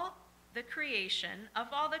of all the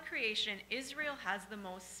creation, Israel has the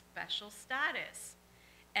most special status,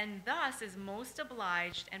 and thus is most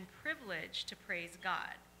obliged and privileged to praise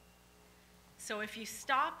God. So if you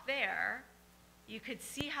stop there, you could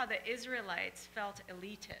see how the Israelites felt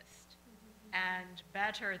elitist and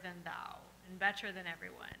better than thou and better than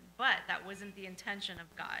everyone, but that wasn't the intention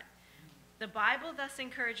of God. The Bible thus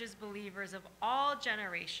encourages believers of all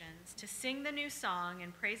generations to sing the new song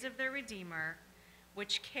in praise of their Redeemer,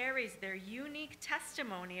 which carries their unique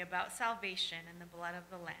testimony about salvation in the blood of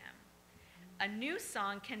the Lamb. A new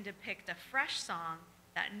song can depict a fresh song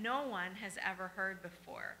that no one has ever heard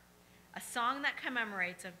before, a song that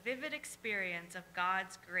commemorates a vivid experience of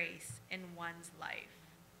God's grace in one's life.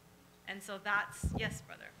 And so that's, yes,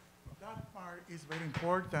 brother. That part is very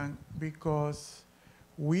important because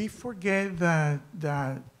we forget that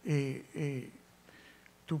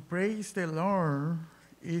to praise the Lord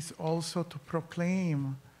is also to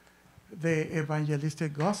proclaim the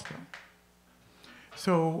evangelistic gospel.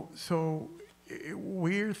 So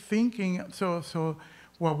we're thinking, so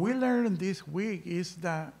what we learned this week is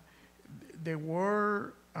that the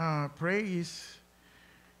word praise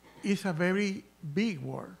is a very big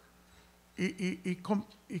word. It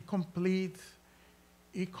completes,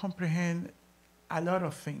 it comprehends a lot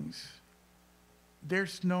of things.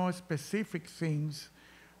 There's no specific things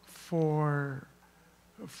for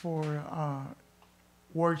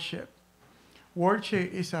worship.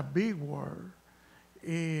 Worship is a big word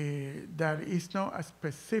that is not a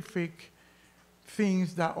specific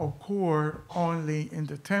things that occur only in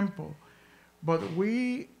the temple, but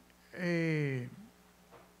we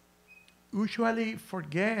usually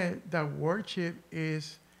forget that worship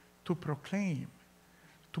is to proclaim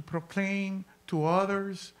to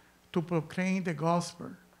others, to proclaim the gospel.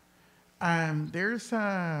 And there's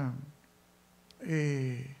a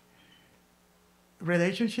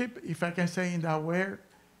relationship, if I can say in that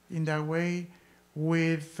way,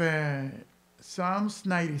 with Psalms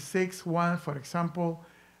 96:1, for example,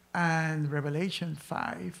 and Revelation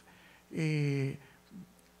 5,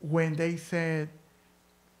 when they said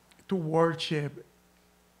to worship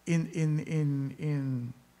in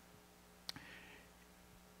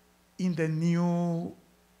the new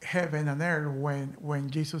heaven and earth when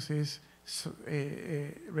Jesus is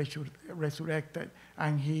resurrected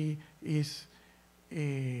and he is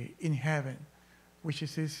in heaven, which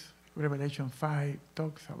is this Revelation 5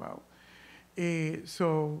 talks about.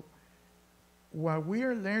 So what we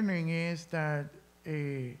are learning is that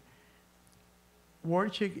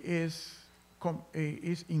worship is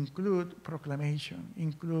include proclamation,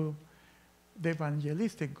 include the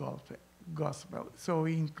evangelistic gospel. So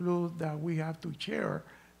it includes that we have to share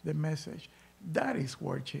the message. That is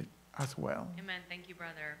worship as well. Amen. Thank you,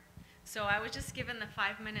 brother. So I was just given the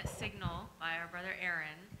 5-minute signal by our brother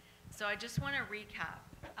Aaron. So I just want to recap.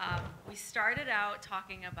 We started out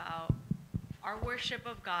talking about our worship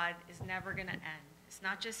of God is never going to end. It's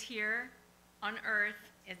not just here on earth.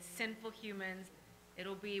 It's sinful humans.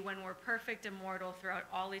 It'll be when we're perfect, immortal throughout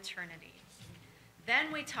all eternity.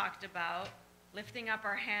 Then we talked about lifting up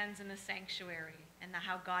our hands in the sanctuary and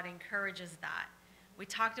how God encourages that. We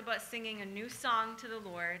talked about singing a new song to the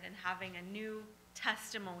Lord and having a new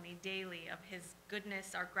testimony daily of his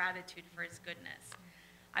goodness, our gratitude for his goodness.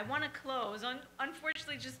 I want to close on,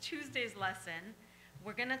 unfortunately, just Tuesday's lesson.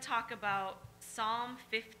 We're going to talk about Psalm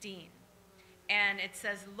 15. And it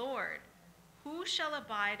says, Lord, who shall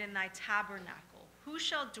abide in thy tabernacle? Who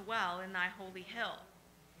shall dwell in thy holy hill?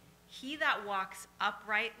 He that walks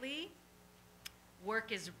uprightly,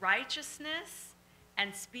 work is righteousness,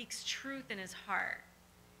 and speaks truth in his heart.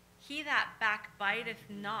 He that backbiteth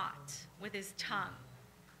not with his tongue,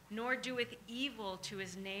 nor doeth evil to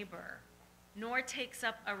his neighbor, nor takes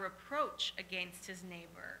up a reproach against his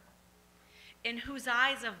neighbor, in whose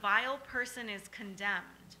eyes a vile person is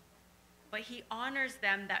condemned, but he honors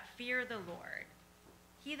them that fear the Lord.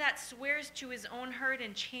 He that swears to his own hurt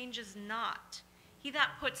and changes not, he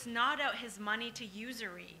that puts not out his money to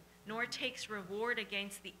usury, nor takes reward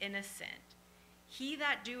against the innocent. He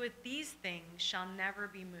that doeth these things shall never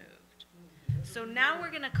be moved. So now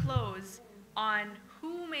we're going to close on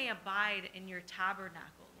who may abide in your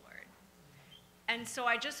tabernacle, Lord. And so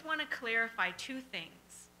I just want to clarify two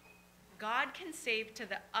things. God can save to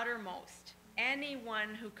the uttermost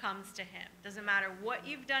anyone who comes to him. Doesn't matter what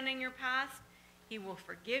you've done in your past, he will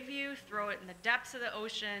forgive you, throw it in the depths of the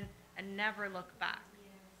ocean, and never look back.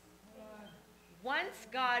 Once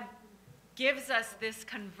God gives us this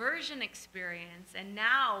conversion experience, and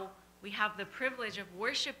now we have the privilege of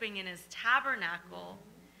worshiping in his tabernacle,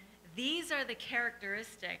 these are the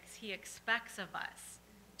characteristics he expects of us: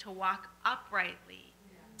 to walk uprightly,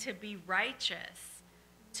 to be righteous,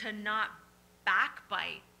 to not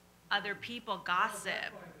backbite other people,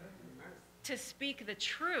 gossip, to speak the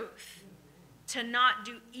truth, to not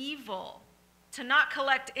do evil, to not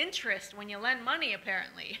collect interest when you lend money,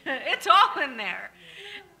 apparently. It's all in there.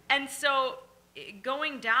 And so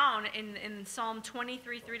going down in Psalm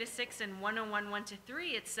 23, 3-6 and 101,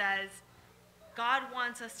 1-3, it says, God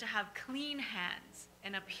wants us to have clean hands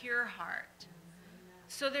and a pure heart.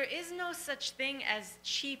 So there is no such thing as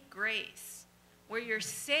cheap grace, where you're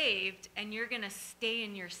saved and you're going to stay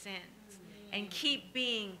in your sins and keep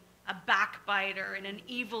being a backbiter and an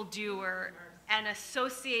evildoer and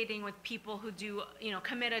associating with people who do,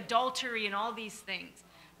 commit adultery and all these things.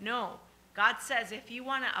 No. God says, if you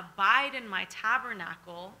want to abide in my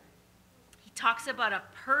tabernacle, he talks about a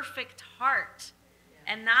perfect heart.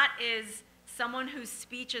 And that is someone whose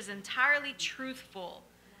speech is entirely truthful,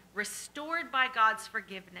 restored by God's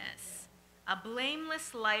forgiveness. A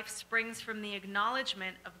blameless life springs from the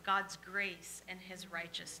acknowledgement of God's grace and his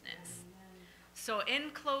righteousness. So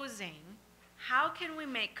in closing, how can we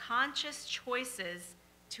make conscious choices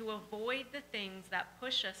to avoid the things that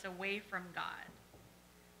push us away from God?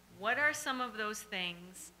 What are some of those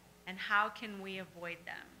things, and how can we avoid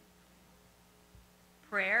them?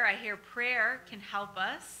 Prayer, I hear prayer can help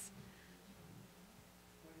us.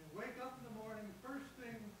 When you wake up in the morning, first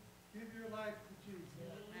thing, give your life to Jesus.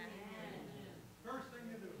 First thing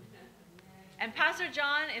you do. And Pastor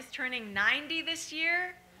John is turning 90 this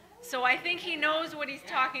year, so I think he knows what he's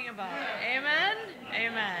talking about. Amen?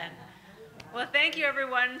 Amen. Well, thank you,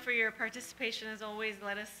 everyone, for your participation. As always,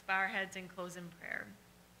 let us bow our heads and close in prayer.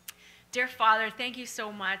 Dear Father, thank you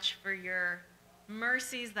so much for your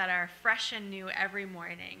mercies that are fresh and new every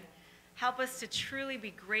morning. Help us to truly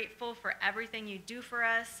be grateful for everything you do for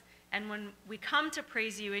us. And when we come to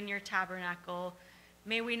praise you in your tabernacle,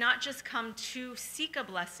 may we not just come to seek a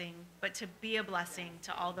blessing, but to be a blessing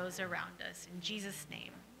to all those around us. In Jesus'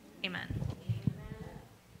 name, amen.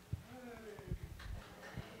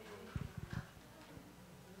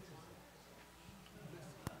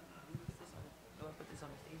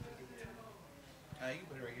 You can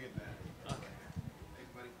put it right here, man. Okay.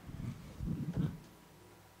 Thanks, buddy.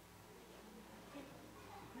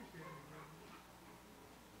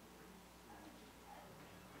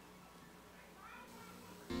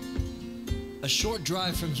 A short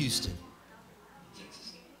drive from Houston.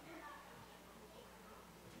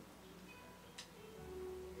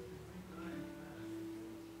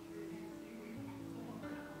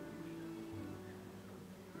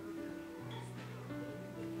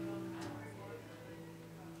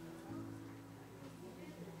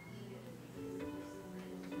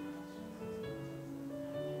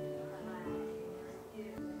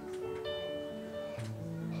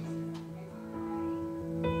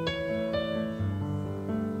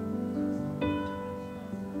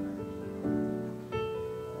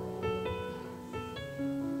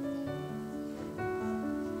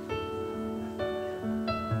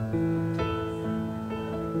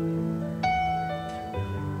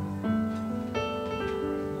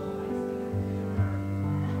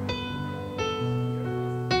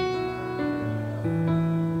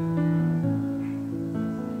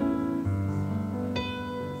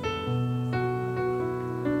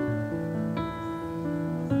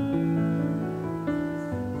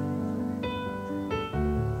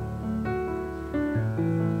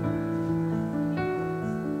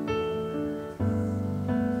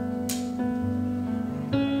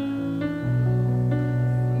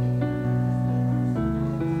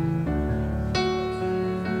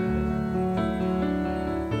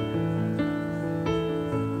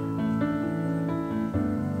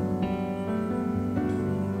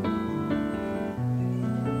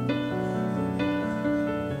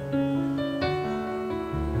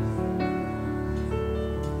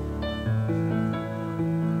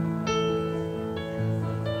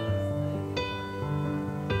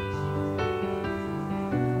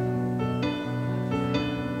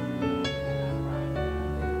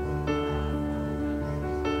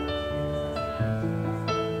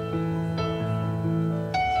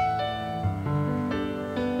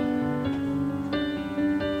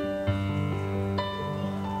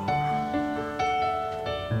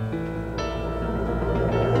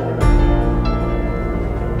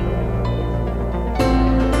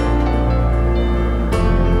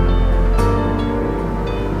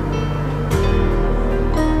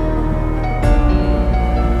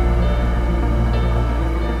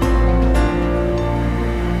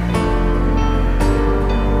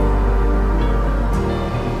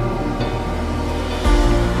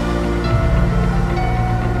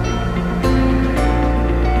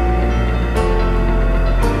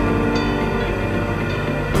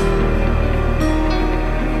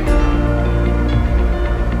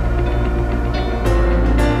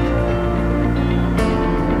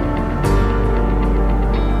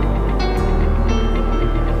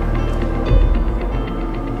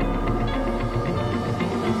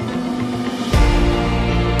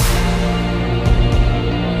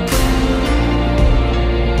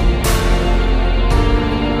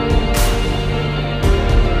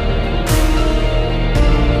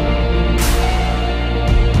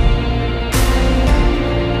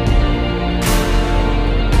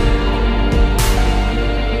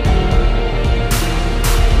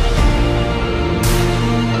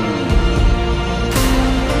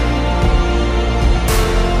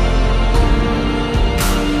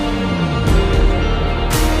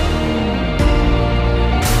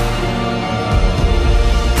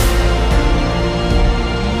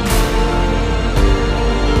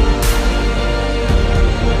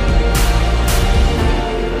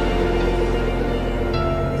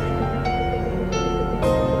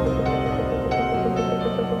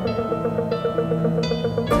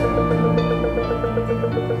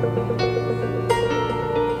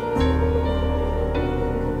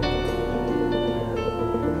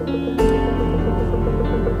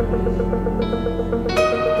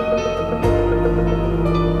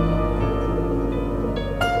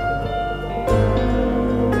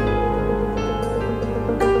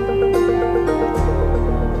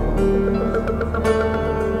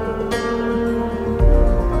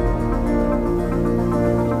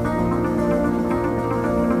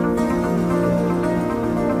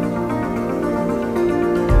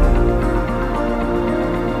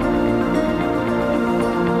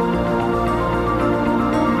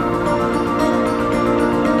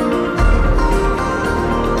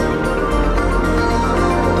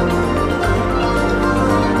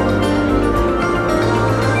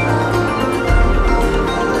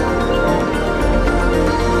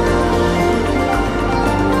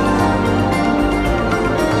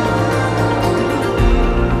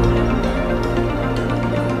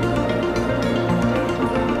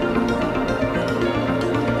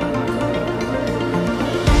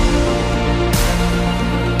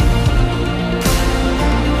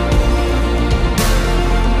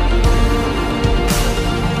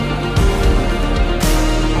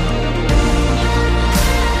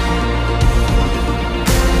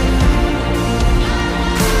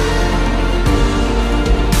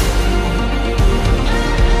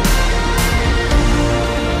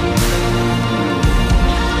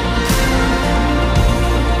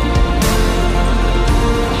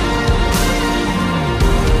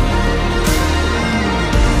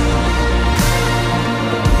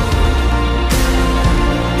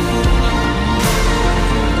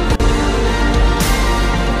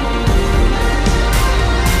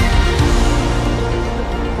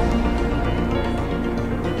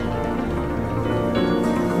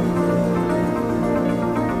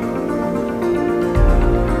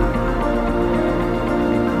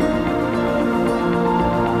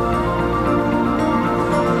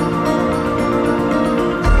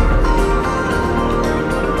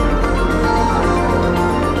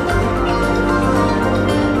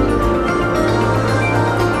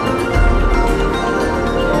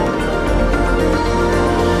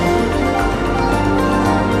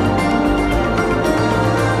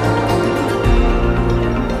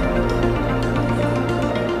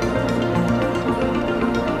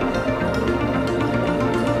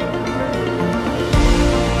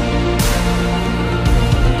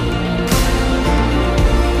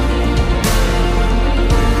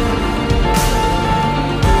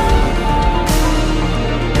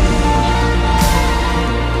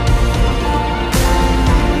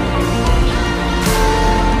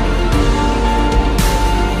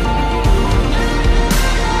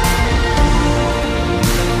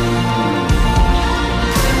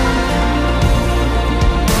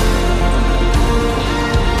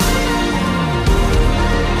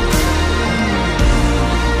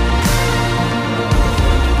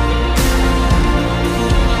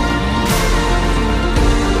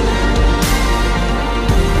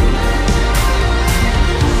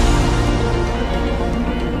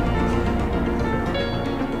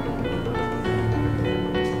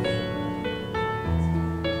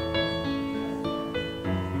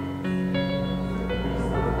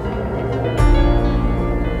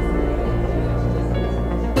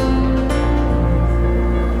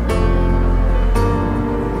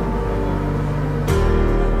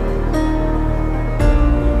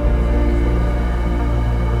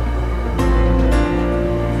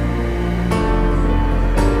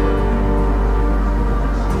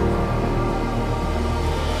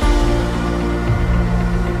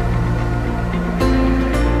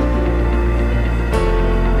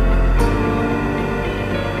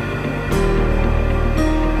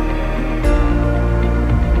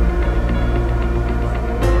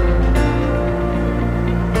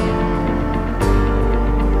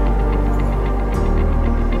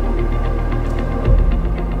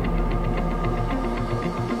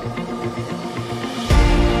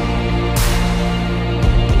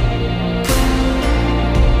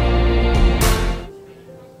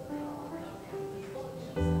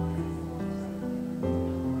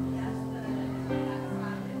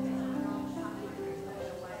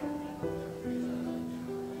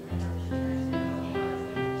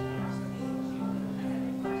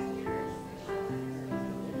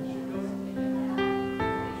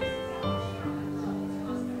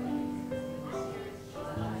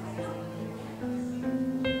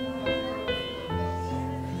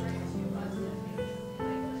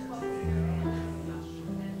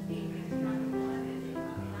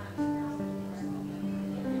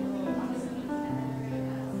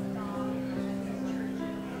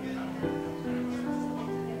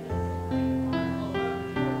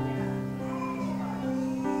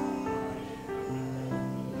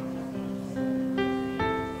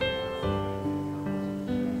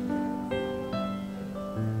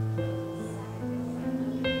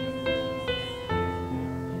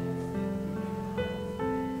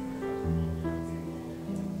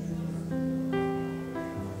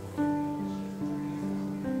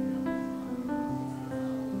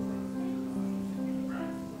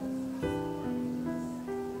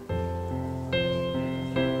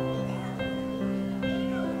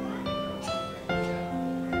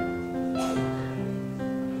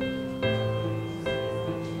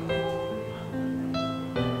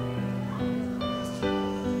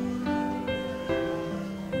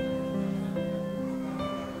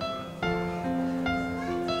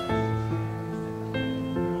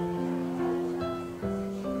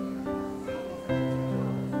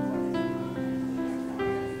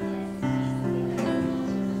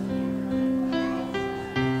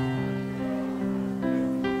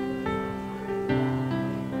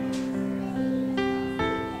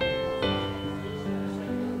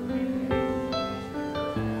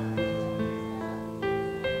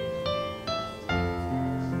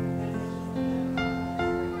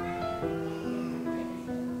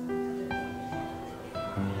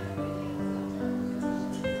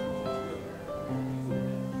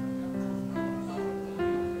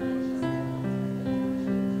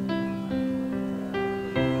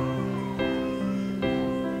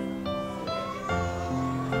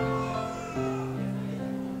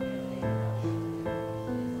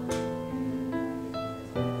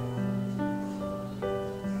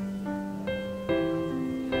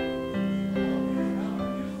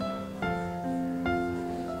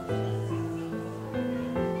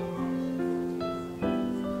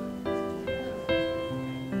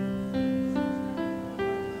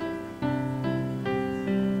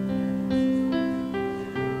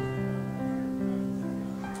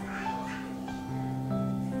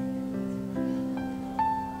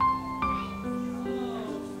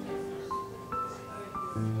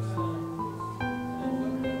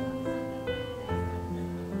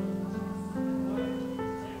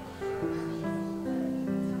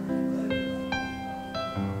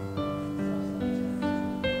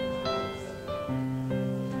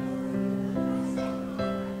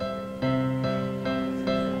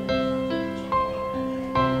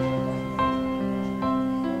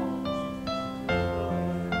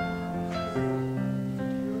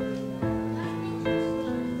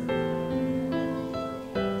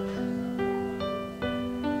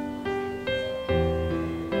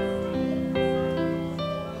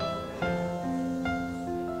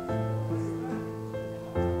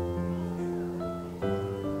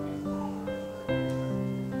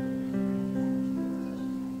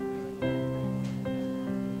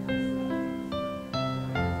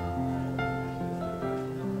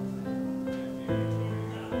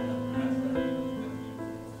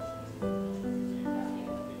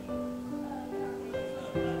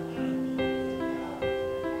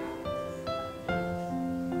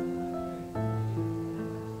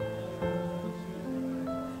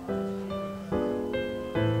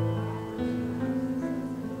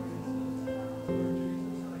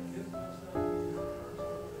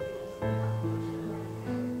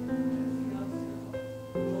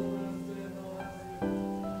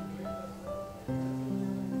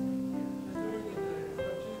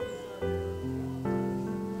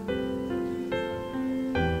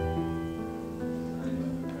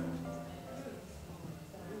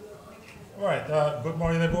 All right, good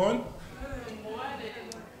morning, everyone.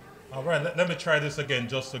 All right, let me try this again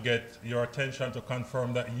just to get your attention to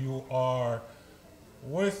confirm that you are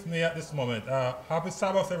with me at this moment. Happy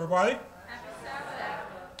Sabbath, everybody. Happy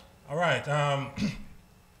Sabbath. All right,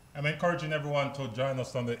 I'm encouraging everyone to join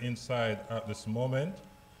us on the inside at this moment.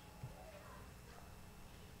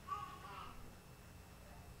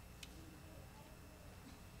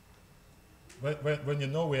 When you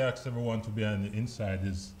know we ask everyone to be on the inside,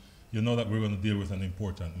 is you know that we're going to deal with an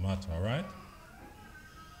important matter, all right?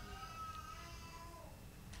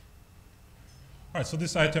 All right, so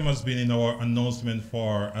this item has been in our announcement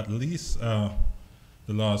for at least the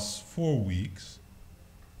last 4 weeks,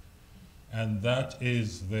 and that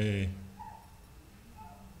is the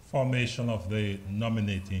formation of the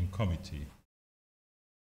nominating committee.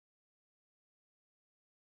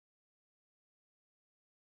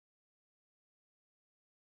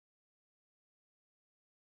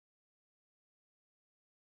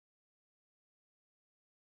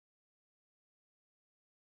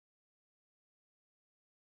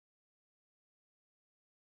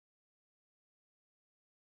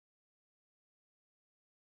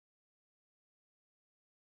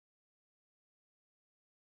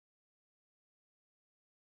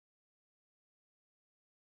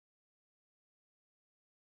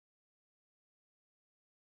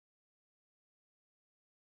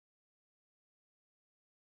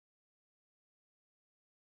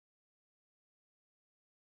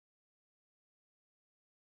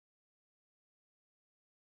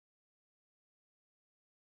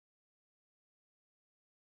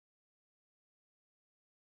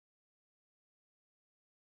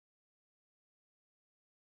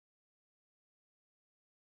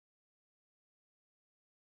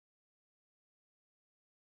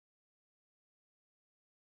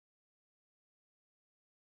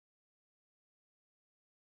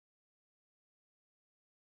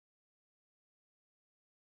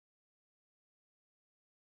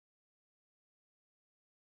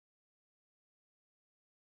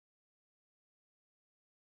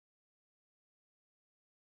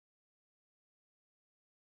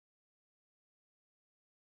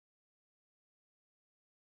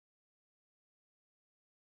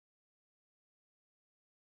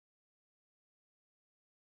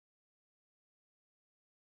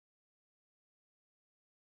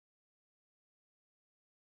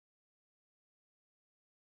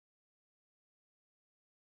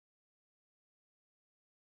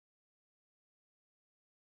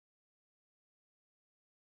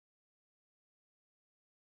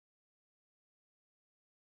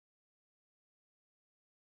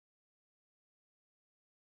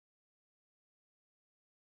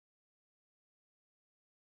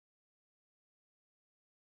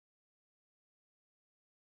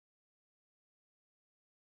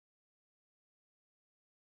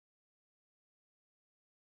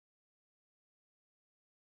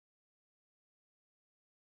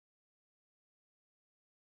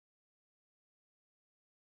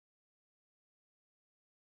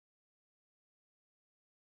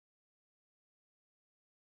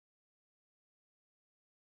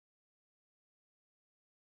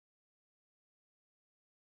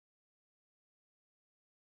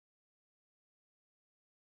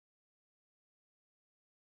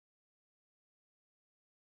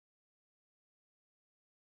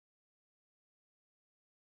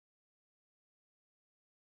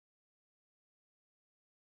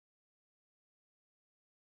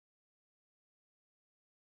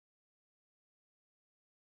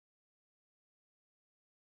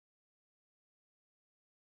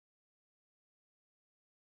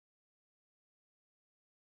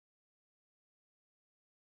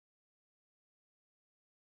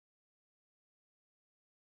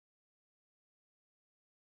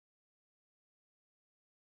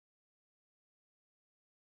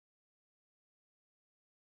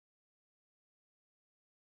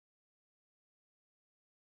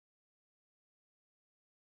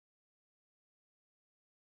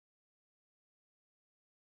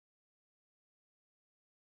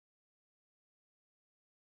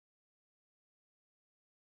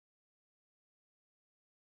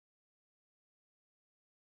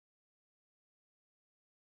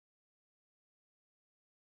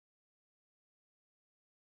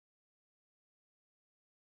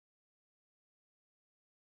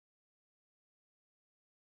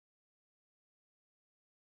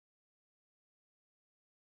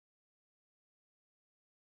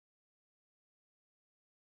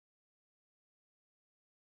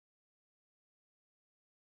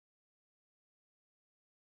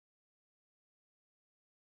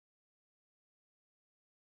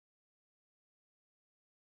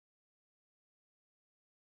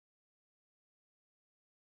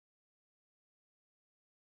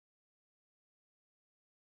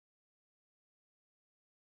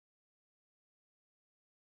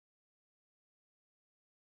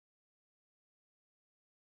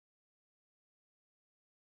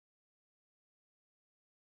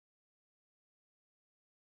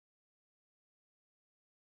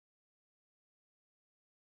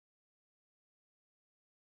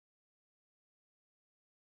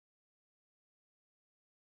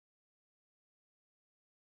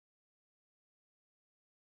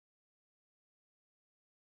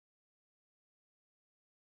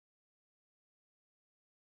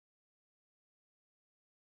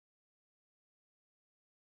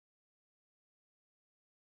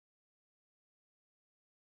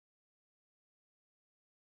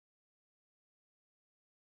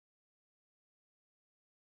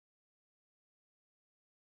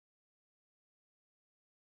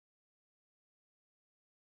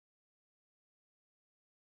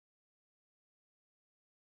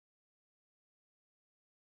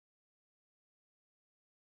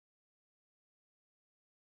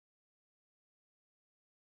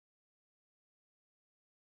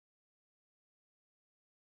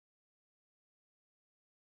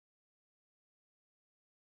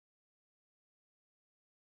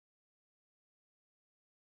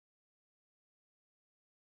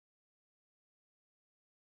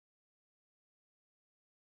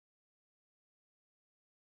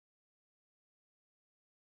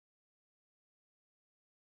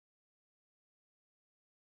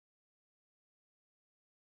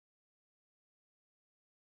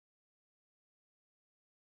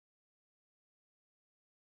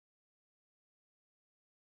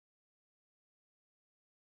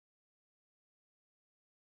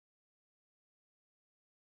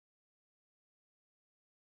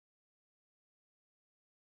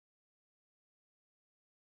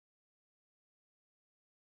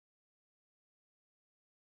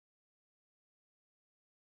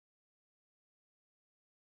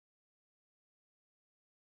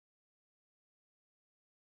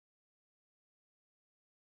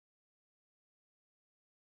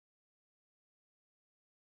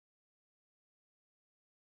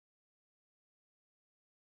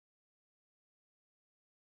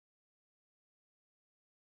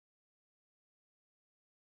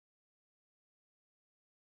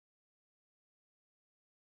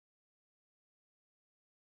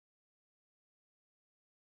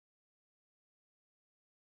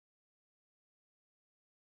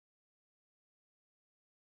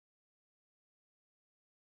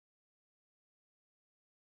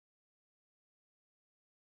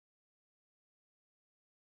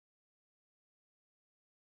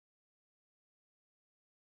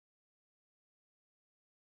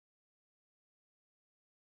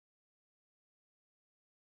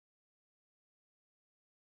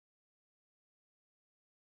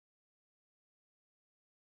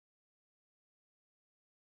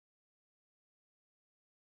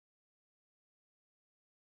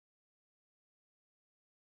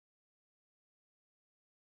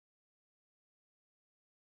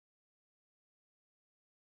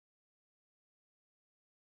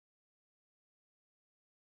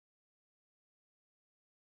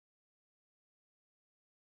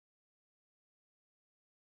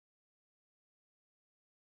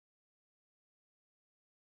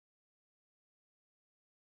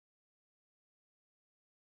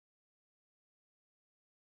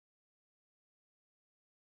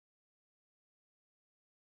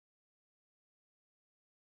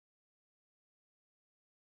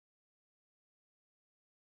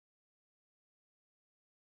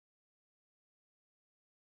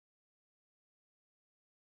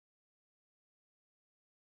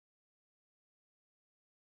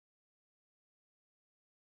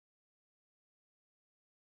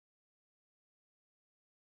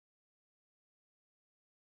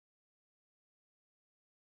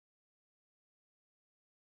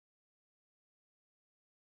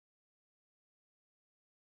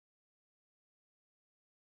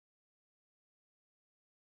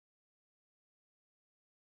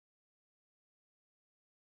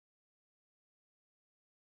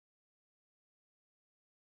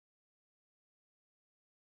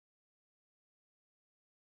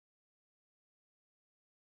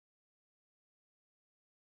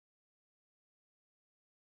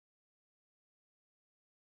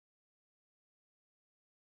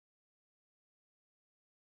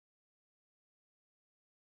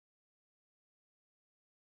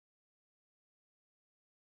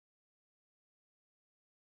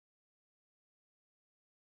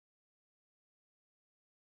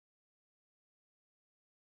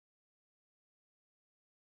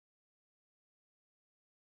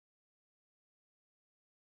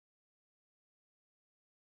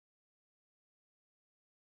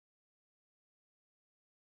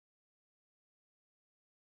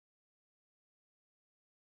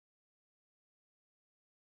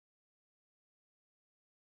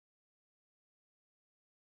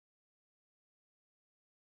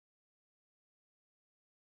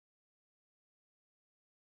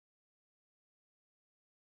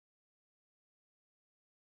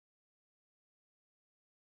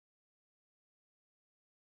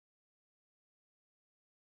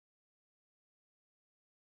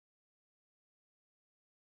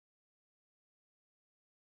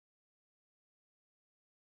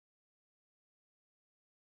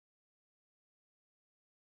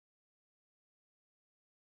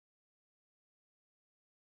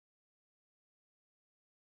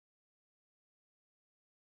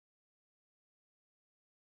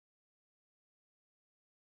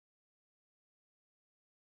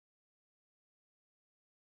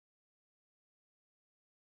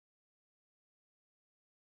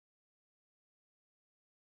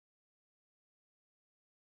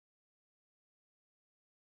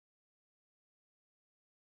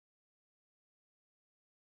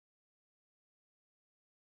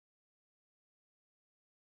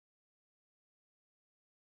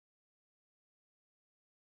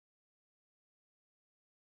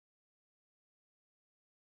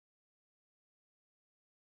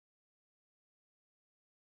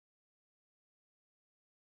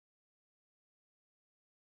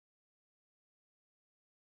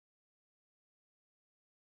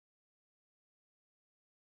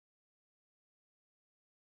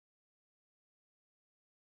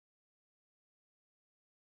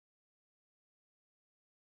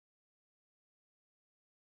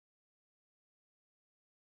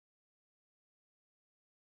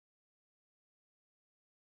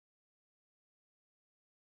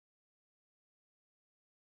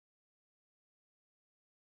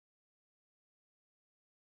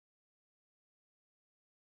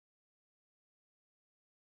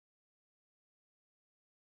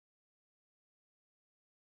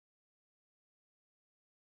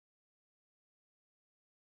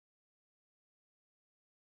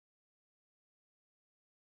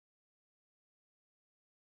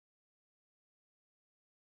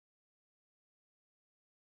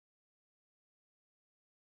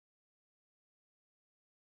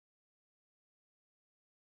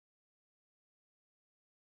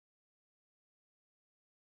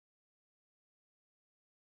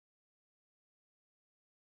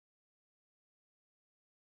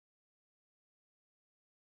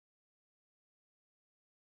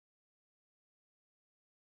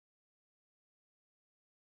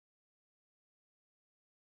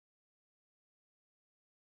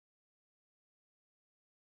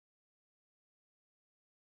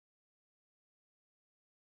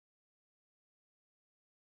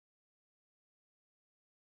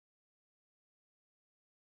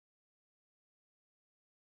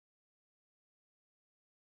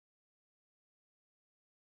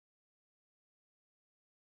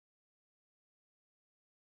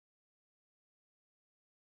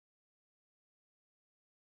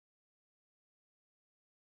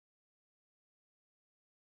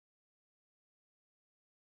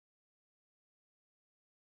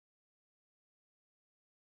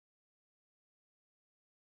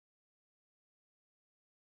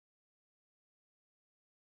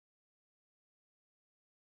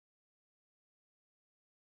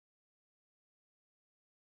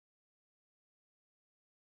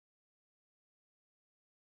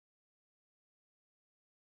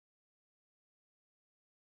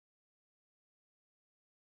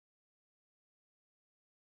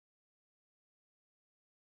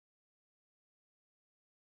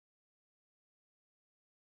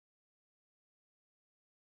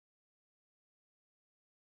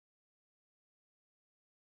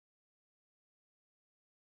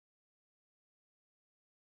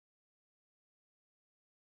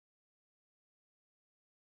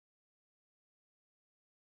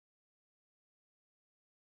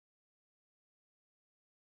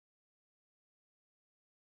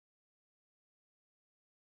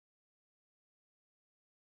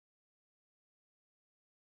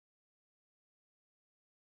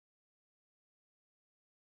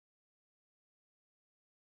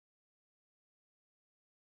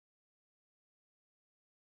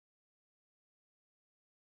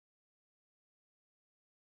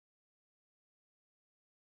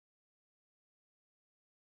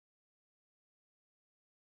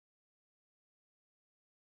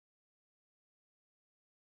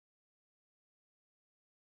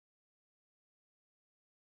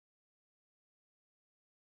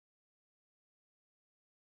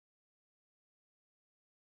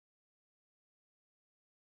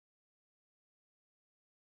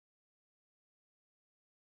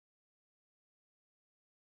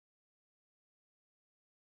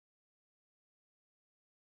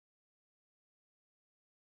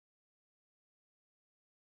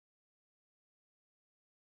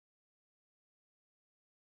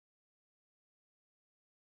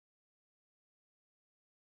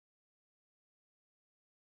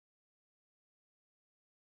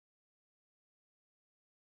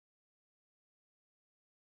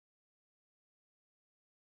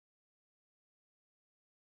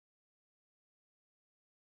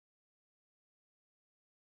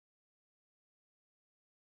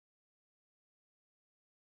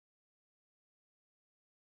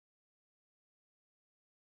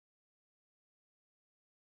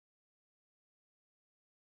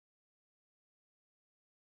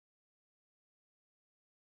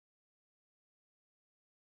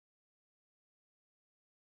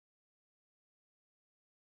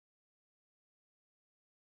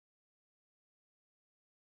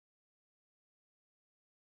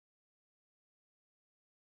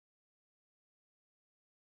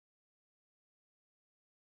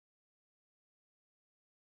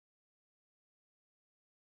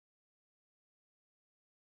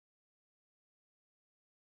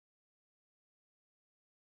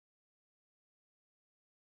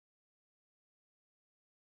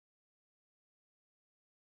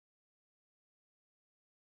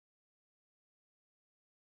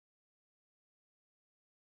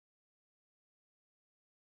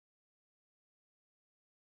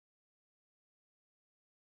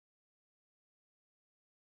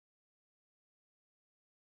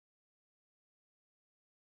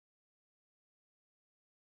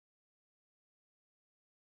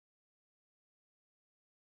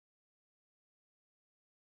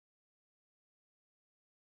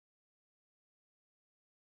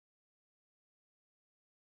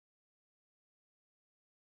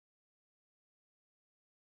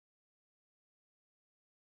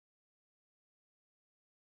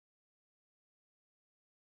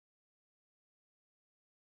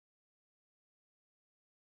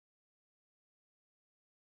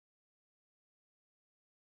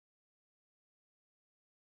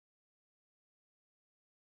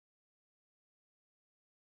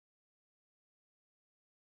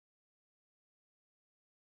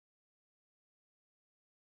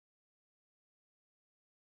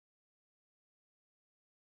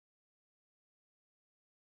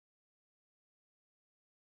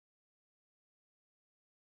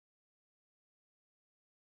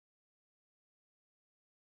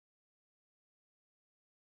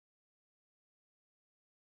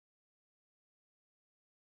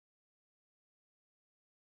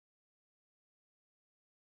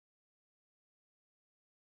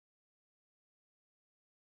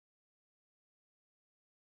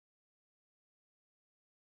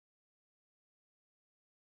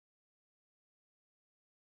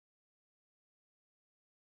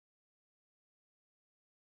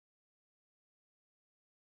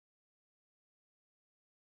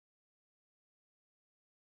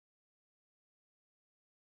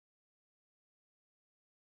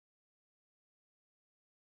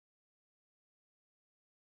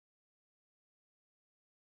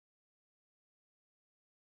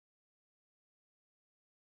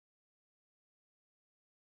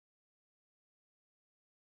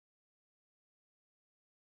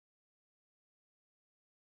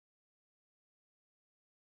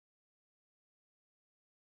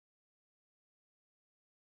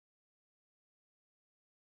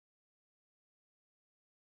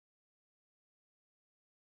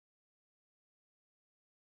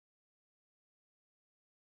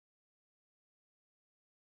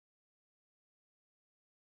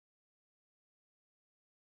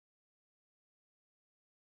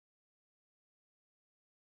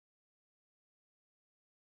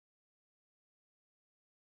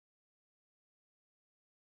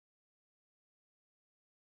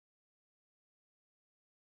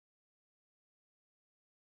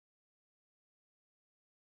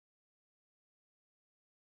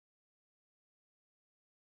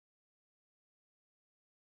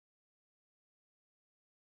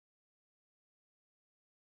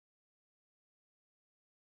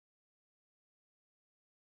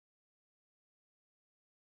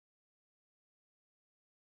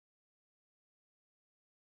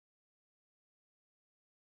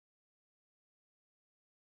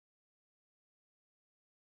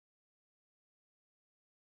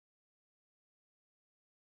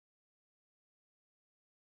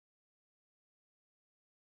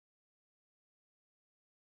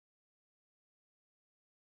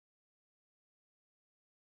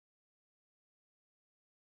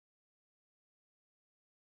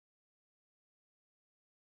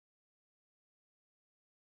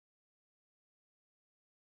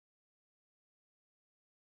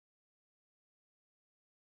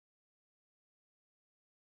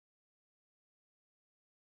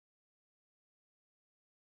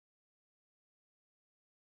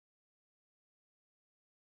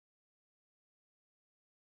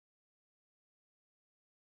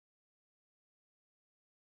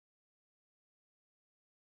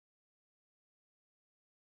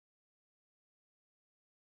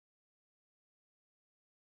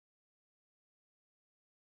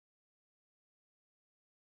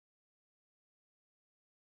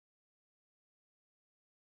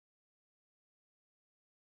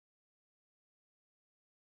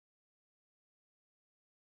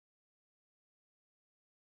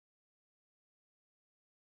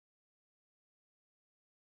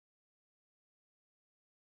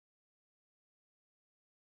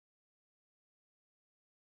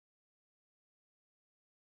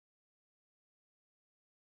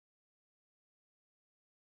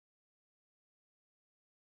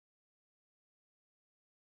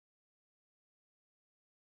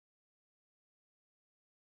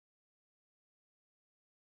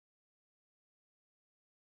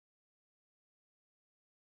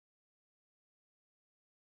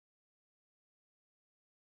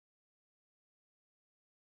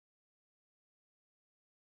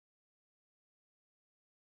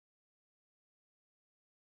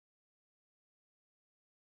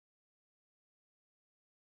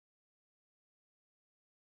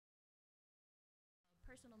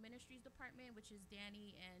 Personal Ministries Department, which is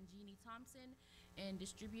Danny and Jeannie Thompson, and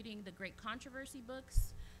distributing the Great Controversy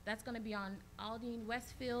books. That's going to be on Aldine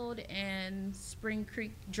Westfield and Spring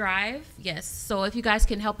Creek Drive. Yes, so if you guys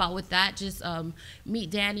can help out with that, just meet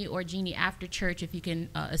Danny or Jeannie after church if you can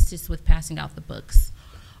assist with passing out the books.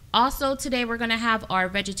 Also, today we're going to have our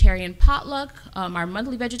vegetarian potluck, our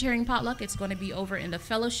monthly vegetarian potluck. It's going to be over in the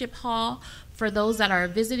fellowship hall. For those that are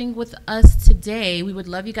visiting with us today, we would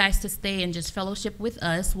love you guys to stay and just fellowship with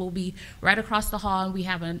us. We'll be right across the hall, and we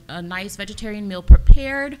have a nice vegetarian meal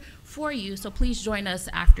prepared for you. So please join us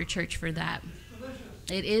after church for that.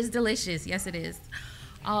 It is delicious. Yes, it is.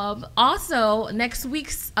 Also, next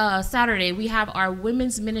week's Saturday, we have our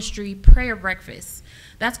women's ministry prayer breakfast.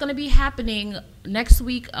 That's going to be happening next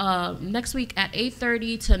week at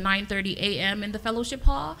 8:30 to 9:30 a.m. in the fellowship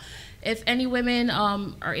hall. If any women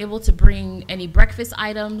are able to bring any breakfast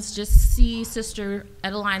items, just see Sister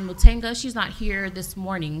Adeline Mutenga. She's not here this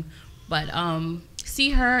morning, but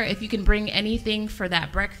see her if you can bring anything for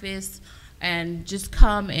that breakfast, and just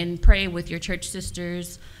come and pray with your church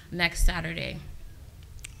sisters next Saturday.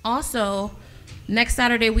 Also, next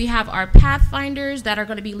Saturday, we have our Pathfinders that are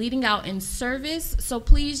going to be leading out in service. So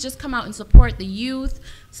please just come out and support the youth,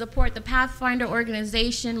 support the Pathfinder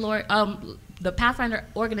organization, the Pathfinder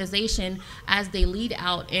organization as they lead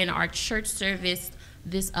out in our church service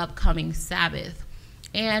this upcoming Sabbath.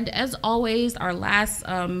 And as always, our last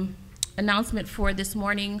announcement for this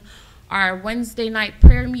morning, our Wednesday night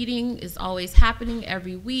prayer meeting is always happening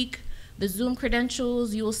every week. The Zoom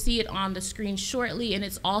credentials, you will see it on the screen shortly, and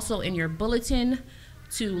it's also in your bulletin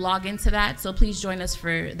to log into that. So please join us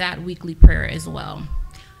for that weekly prayer as well.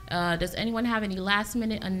 Does anyone have any last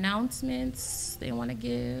minute announcements they want to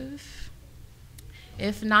give?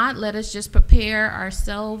 If not, let us just prepare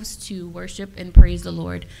ourselves to worship and praise the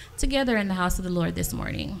Lord together in the house of the Lord this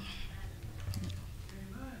morning.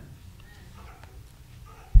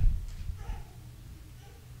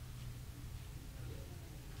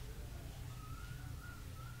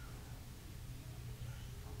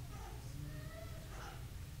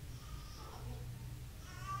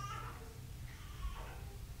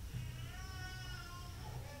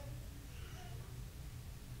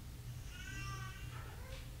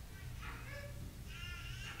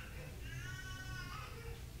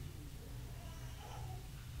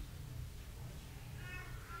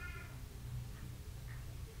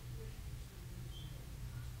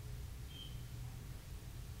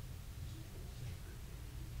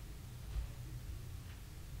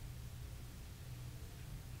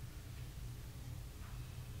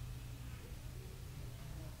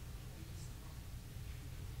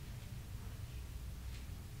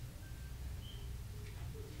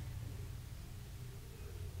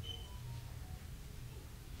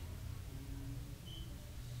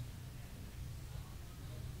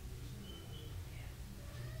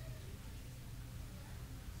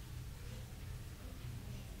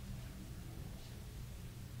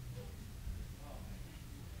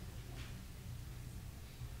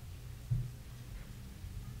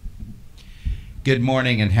 Good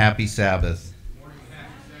morning and happy Sabbath.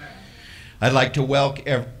 I'd like to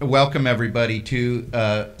welcome everybody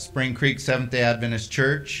to Spring Creek Seventh-day Adventist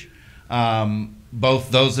Church. Both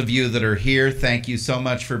those of you that are here, thank you so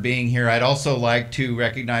much for being here. I'd also like to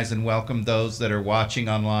recognize and welcome those that are watching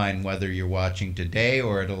online, whether you're watching today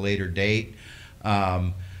or at a later date.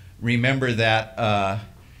 Remember that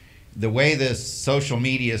the way this social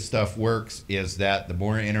media stuff works is that the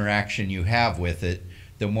more interaction you have with it,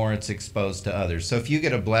 the more it's exposed to others. So if you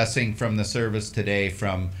get a blessing from the service today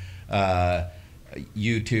from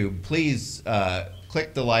YouTube, please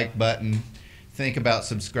click the like button. Think about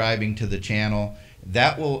subscribing to the channel.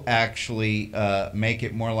 That will actually make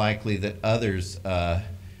it more likely that others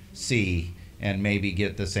see and maybe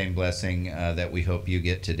get the same blessing that we hope you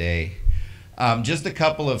get today. Just a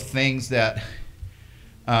couple of things that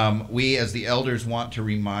we as the elders want to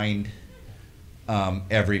remind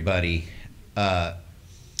everybody.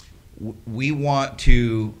 We want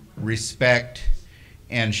to respect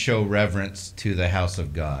and show reverence to the house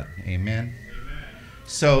of God. Amen?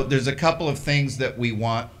 So there's a couple of things that we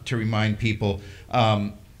want to remind people.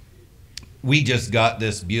 We just got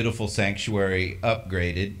this beautiful sanctuary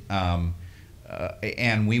upgraded,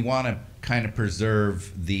 and we want to kind of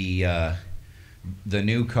preserve the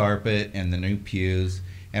new carpet and the new pews.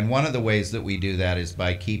 And one of the ways that we do that is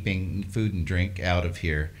by keeping food and drink out of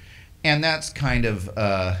here. And that's kind of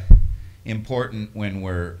important when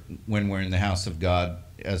we're in the house of God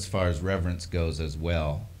as far as reverence goes as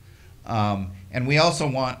well. And we also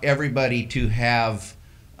want everybody to have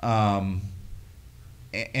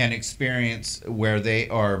an experience where they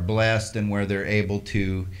are blessed and where they're able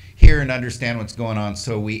to hear and understand what's going on.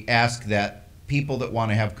 So we ask that people that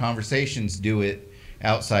want to have conversations do it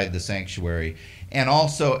outside the sanctuary. And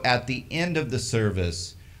also at the end of the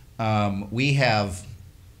service, we have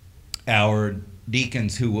our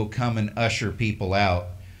deacons who will come and usher people out.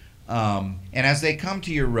 And as they come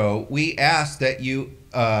to your row, we ask that you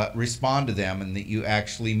respond to them and that you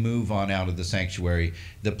actually move on out of the sanctuary.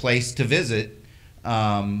 The place to visit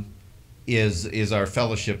is our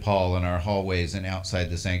fellowship hall and our hallways and outside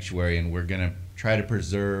the sanctuary, and we're going to try to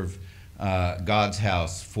preserve God's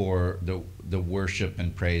house for the worship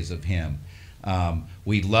and praise of Him.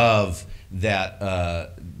 We love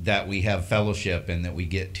that we have fellowship and that we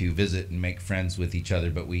get to visit and make friends with each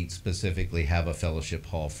other, but we specifically have a fellowship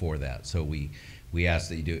hall for that. So we ask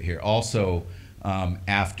that you do it here. Also,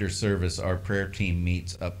 after service, our prayer team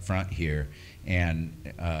meets up front here,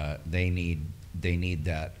 and they need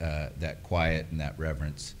that quiet and that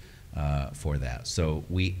reverence for that. So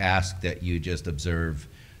we ask that you just observe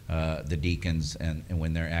the deacons and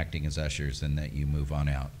when they're acting as ushers, and that you move on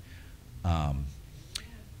out.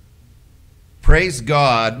 Praise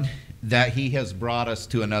God that He has brought us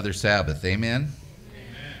to another Sabbath. Amen?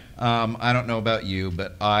 Amen. I don't know about you,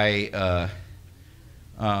 but I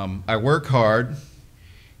work hard,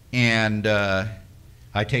 and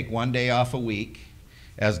I take one day off a week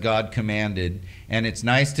as God commanded, and it's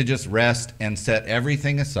nice to just rest and set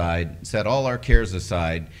everything aside, set all our cares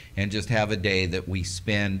aside, and just have a day that we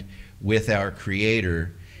spend with our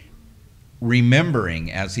Creator,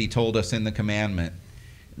 remembering, as He told us in the commandment,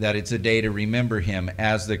 that it's a day to remember Him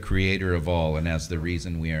as the Creator of all and as the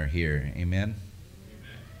reason we are here. Amen?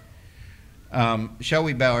 Shall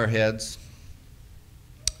we bow our heads?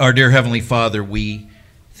 Our dear Heavenly Father, we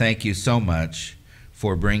thank You so much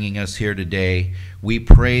for bringing us here today. We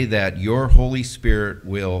pray that Your Holy Spirit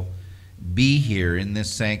will be here in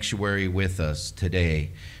this sanctuary with us today.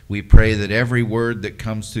 We pray that every word that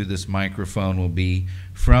comes through this microphone will be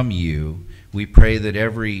from You. We pray that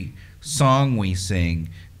every song we sing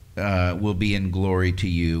will be in glory to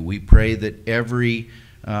You. We pray that every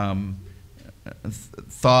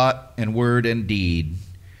thought and word and deed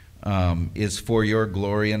is for Your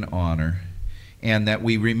glory and honor, and that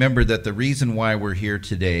we remember that the reason why we're here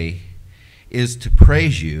today is to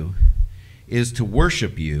praise You, is to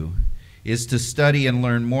worship You, is to study and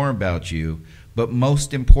learn more about You, but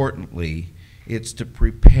most importantly, it's to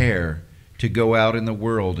prepare to go out in the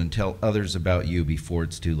world and tell others about You before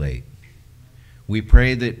it's too late. We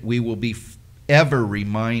pray that we will be ever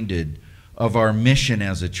reminded of our mission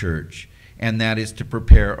as a church, and that is to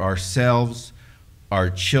prepare ourselves, our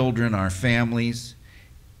children, our families,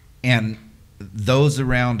 and those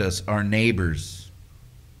around us, our neighbors,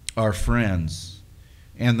 our friends,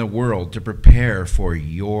 and the world, to prepare for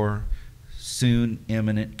Your soon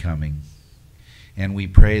imminent coming. And we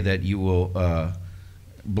pray that You will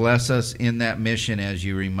bless us in that mission as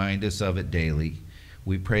You remind us of it daily.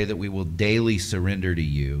 We pray that we will daily surrender to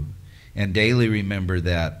You and daily remember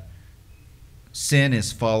that sin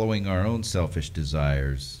is following our own selfish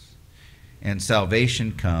desires, and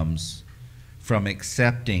salvation comes from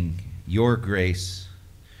accepting Your grace,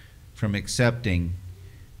 from accepting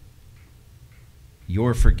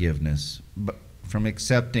Your forgiveness, from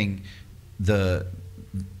accepting the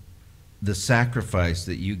sacrifice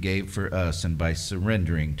that You gave for us, and by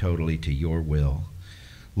surrendering totally to Your will.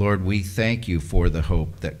 Lord, we thank You for the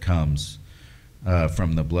hope that comes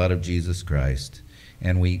from the blood of Jesus Christ,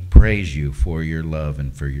 and we praise You for Your love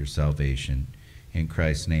and for Your salvation. In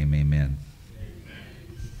Christ's name, amen.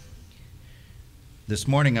 This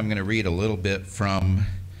morning I'm going to read a little bit from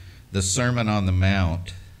the Sermon on the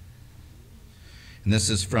Mount. And this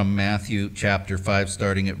is from Matthew chapter 5,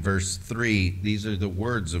 starting at verse 3. These are the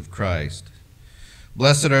words of Christ.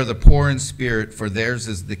 Blessed are the poor in spirit, for theirs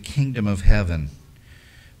is the kingdom of heaven.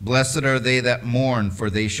 Blessed are they that mourn, for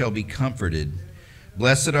they shall be comforted.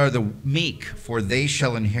 Blessed are the meek, for they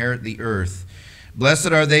shall inherit the earth.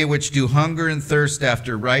 Blessed are they which do hunger and thirst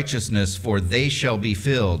after righteousness, for they shall be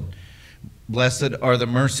filled. Blessed are the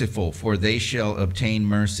merciful, for they shall obtain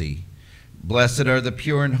mercy. Blessed are the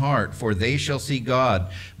pure in heart, for they shall see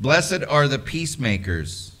God. Blessed are the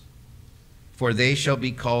peacemakers, for they shall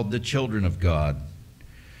be called the children of God.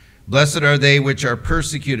 Blessed are they which are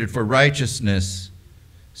persecuted for righteousness'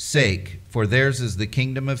 sake, for theirs is the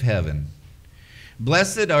kingdom of heaven.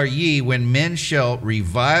 Blessed are ye when men shall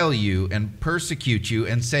revile you and persecute you,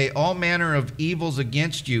 and say all manner of evils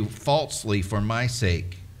against you falsely for my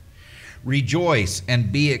sake. Rejoice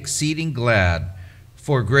and be exceeding glad,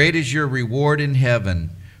 for great is your reward in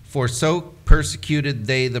heaven. For so persecuted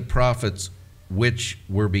they the prophets which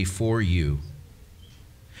were before you.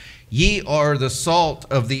 Ye are the salt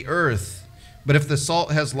of the earth, but if the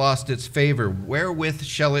salt has lost its favor, wherewith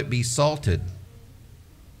shall it be salted?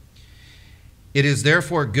 It is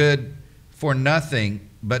therefore good for nothing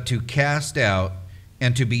but to cast out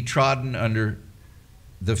and to be trodden under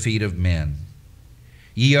the feet of men.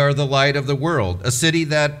 Ye are the light of the world. A city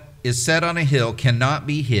that is set on a hill cannot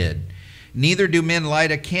be hid. Neither do men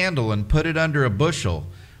light a candle and put it under a bushel,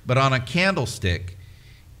 but on a candlestick,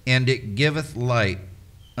 and it giveth light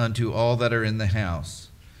unto all that are in the house.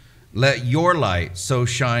 Let your light so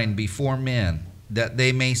shine before men, that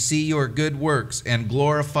they may see your good works and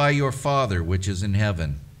glorify your Father which is in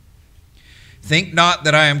heaven. Think not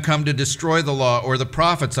that I am come to destroy the law or the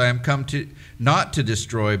prophets. I am come to not to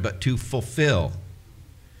destroy, but to fulfill.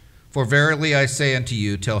 For verily I say unto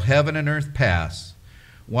you, till heaven and earth pass,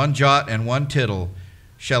 one jot and one tittle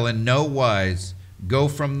shall in no wise go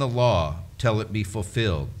from the law till it be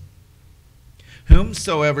fulfilled.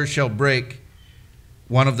 Whomsoever shall break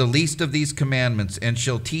one of the least of these commandments and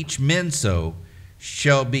shall teach men so,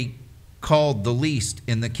 shall be called the least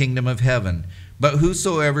in the kingdom of heaven. But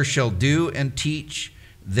whosoever shall do and teach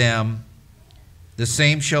them, the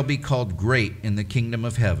same shall be called great in the kingdom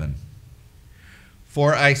of heaven.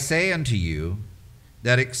 For I say unto you,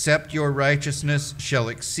 that except your righteousness shall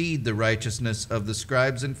exceed the righteousness of the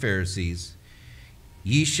scribes and Pharisees,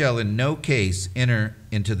 ye shall in no case enter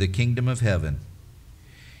into the kingdom of heaven.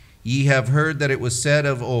 Ye have heard that it was said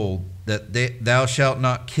of old, that thou shalt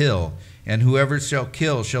not kill, and whoever shall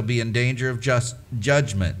kill shall be in danger of just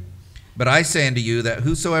judgment. But I say unto you, that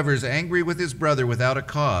whosoever is angry with his brother without a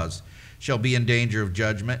cause shall be in danger of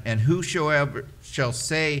judgment, and whosoever shall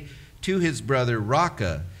say to his brother,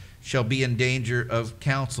 Raca, shall be in danger of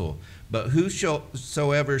counsel. But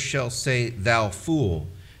whosoever shall say, Thou fool,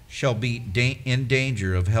 shall be in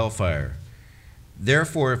danger of hellfire.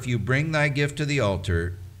 Therefore, if you bring thy gift to the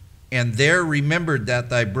altar, and there remembered that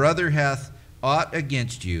thy brother hath aught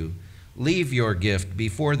against you, leave your gift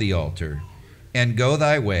before the altar, and go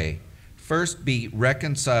thy way. First be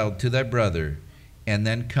reconciled to thy brother, and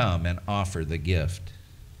then come and offer the gift.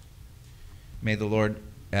 May the Lord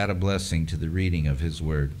add a blessing to the reading of his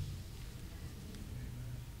word.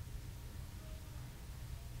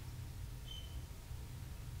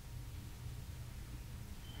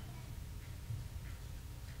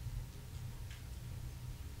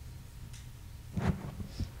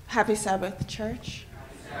 Happy Sabbath, church.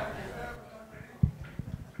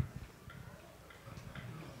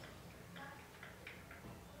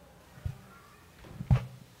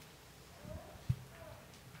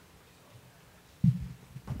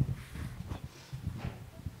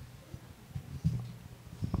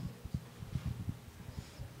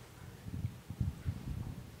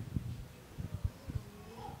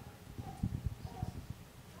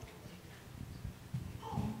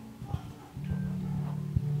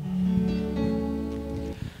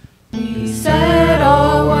 Set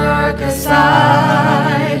all work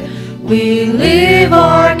aside, we leave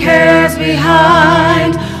our cares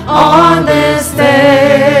behind on this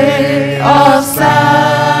day of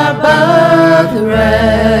Sabbath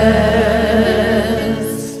rest.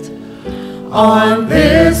 On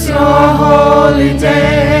this your holy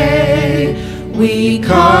day, we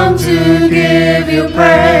come to give you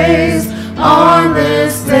praise on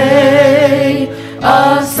this day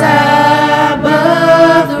of Sabbath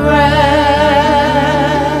rest.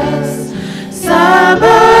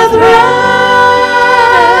 Sabbath rest,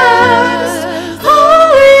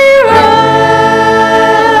 holy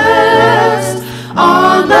rest,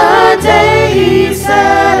 on the day he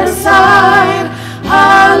set aside,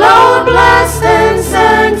 hallowed, blessed, and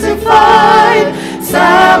sanctified.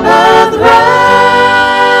 Sabbath rest,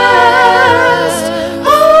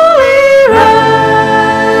 holy rest,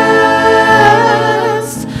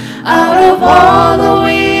 out of all the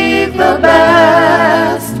week the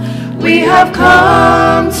best, we have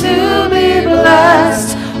come to be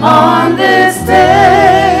blessed on this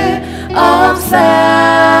day of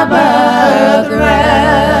Sabbath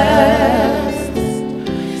rest.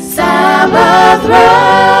 Sabbath rest,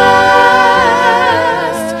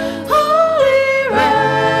 holy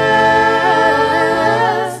rest,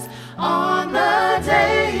 on the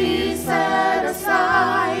day he set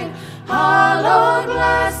aside, hallowed,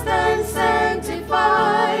 blessed, and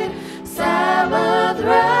sanctified. Sabbath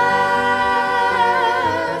rest,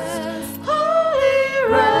 holy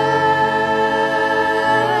rest,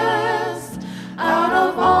 out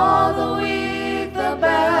of all the week the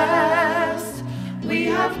best, we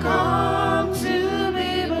have come to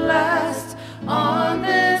be blessed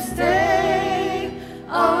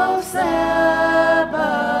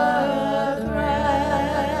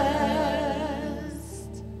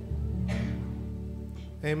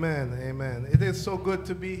Amen. Amen. It is so good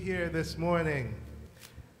to be here this morning,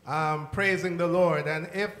 praising the Lord. And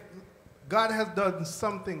if God has done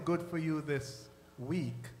something good for you this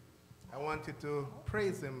week, I want you to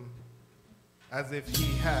praise Him as if He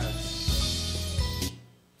has.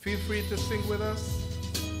 Feel free to sing with us.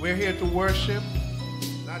 We're here to worship,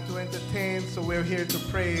 not to entertain, so we're here to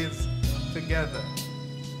praise together.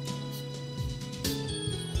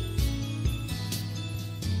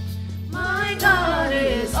 My God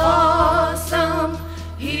is awesome.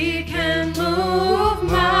 He can move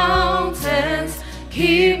mountains,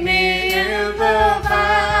 keep me in the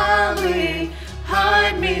valley,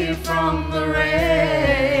 hide me from the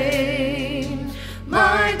rain.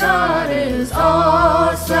 My God is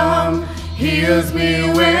awesome. Heals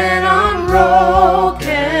me when I'm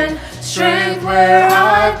broken, strength where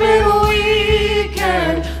I've been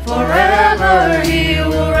weakened, forever He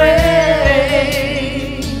will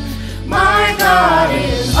reign. My God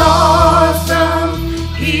is awesome.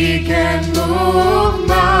 He can move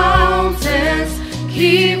mountains,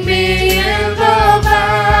 keep me in the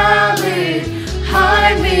valley,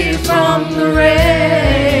 hide me from the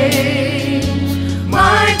rain.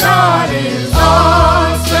 My God is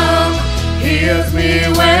awesome. Heals me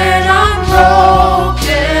when I'm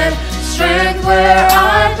broken, strength where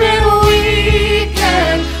I've been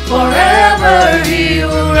weakened, forever He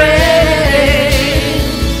will reign.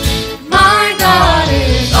 My God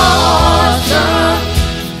is awesome,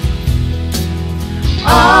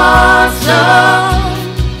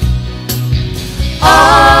 awesome,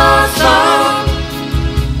 awesome,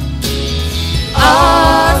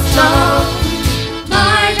 awesome.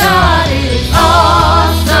 My God is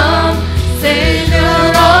awesome, Savior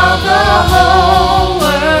of the whole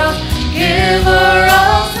world, giver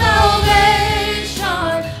of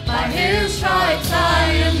salvation. By His stripes I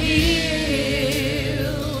am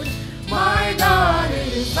healed. My God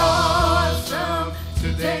is awesome.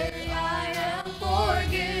 Today I am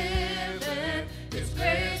forgiven. His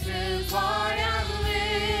grace is why I'm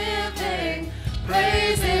living.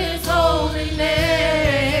 Praise His holy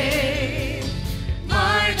name.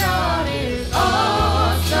 My God is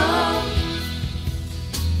awesome.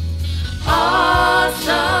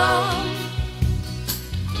 Awesome.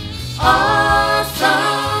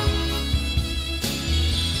 Awesome.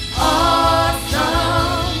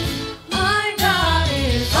 Awesome. My God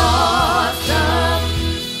is awesome.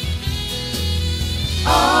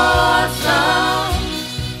 Awesome.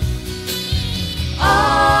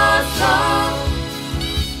 Awesome.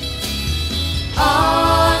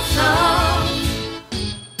 Awesome.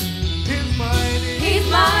 He's mighty.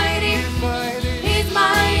 He's mighty. He's mighty. He's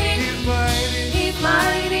mighty. He's mighty. He's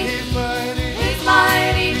mighty. He's mighty. He's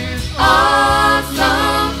mighty.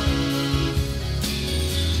 Awesome.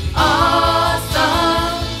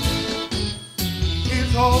 Awesome.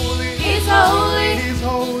 He's holy. He's holy. He's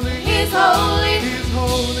holy. He's holy. He's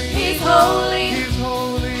holy. He's holy. He's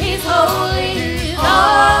holy. He's holy. He's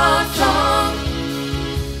awesome.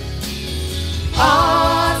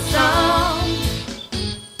 Awesome.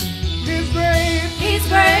 He's great. He's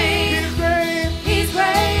great. He's great. He's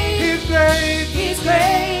great. He's great. He's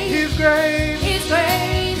great. He's great. He's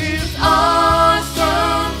great. He's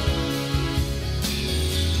awesome.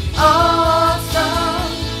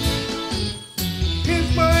 Awesome.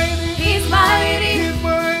 He's mighty. He's mighty. He's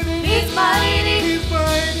mighty. He's mighty. He's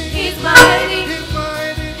mighty. He's mighty. He's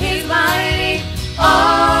mighty. He's mighty.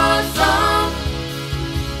 Awesome.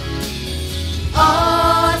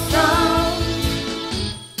 Awesome.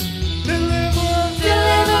 Deliverer.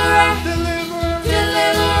 Deliverer. Deliverer.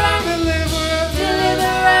 Deliverer. Deliverer.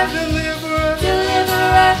 Deliverer. Deliverer.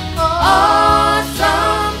 Deliverer.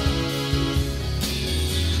 Awesome.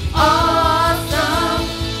 Awesome.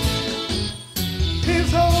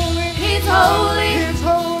 He's holy. He's holy. He's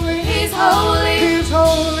holy. He's holy. He's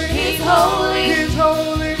holy. He's holy. He's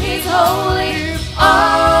holy. He's holy. He's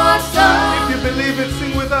Awesome. If you believe it,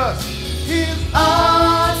 sing with us. He's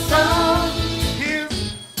Awesome.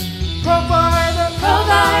 He's provider.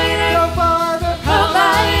 Provider. Provider.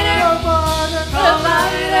 Provider. Provider.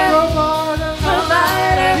 Provider. Provider.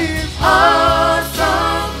 Provider. He's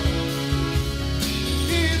Awesome.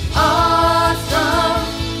 He's Awesome.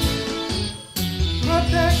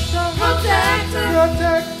 protector. Protector.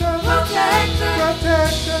 Protector. Protector.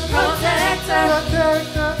 Protector. Protector.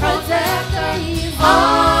 Protector. Protector. He's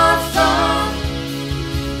awesome.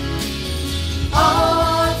 Awesome.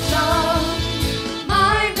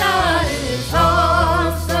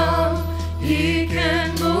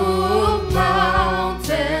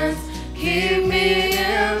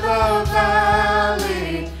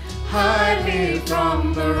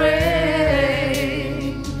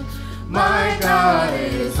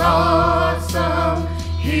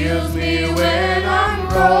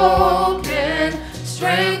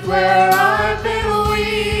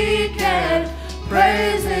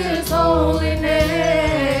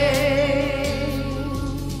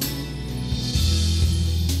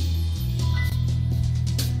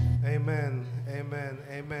 Amen.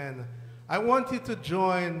 Amen. I want you to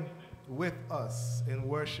join with us in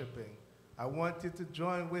worshiping. I want you to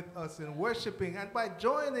join with us in worshiping. And by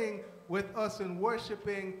joining with us in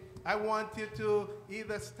worshiping, I want you to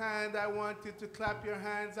either stand, I want you to clap your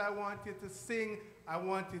hands, I want you to sing, I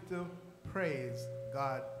want you to praise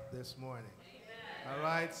God this morning. Amen. All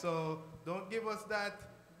right, so don't give us that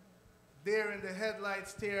deer in the headlights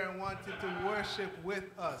stare. I want you to worship with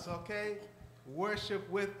us, okay? Worship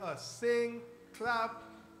with us. Sing, clap,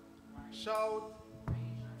 shout,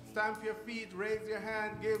 stamp your feet, raise your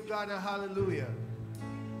hand, give God a hallelujah.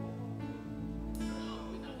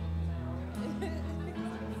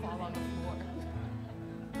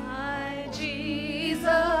 My Jesus,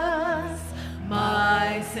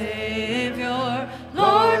 my Savior,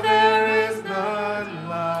 Lord, there is none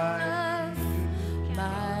like you.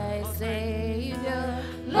 My Savior,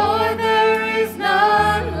 Lord, there is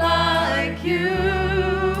none like you.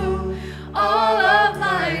 All of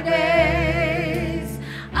my days,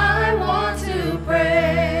 I want to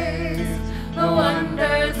praise the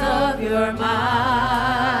wonders of your mighty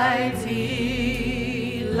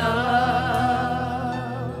love.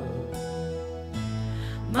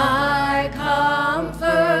 My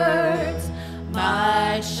comfort,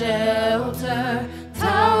 my shelter,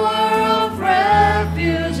 tower of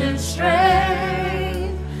refuge and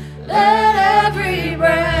strength. Let every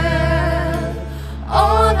breath,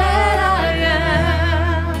 all that I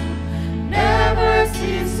am, never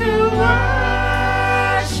cease to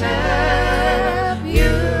worship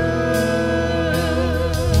you.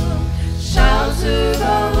 Shout to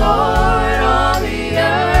the Lord, all the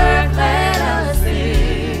earth, let us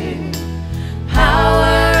sing.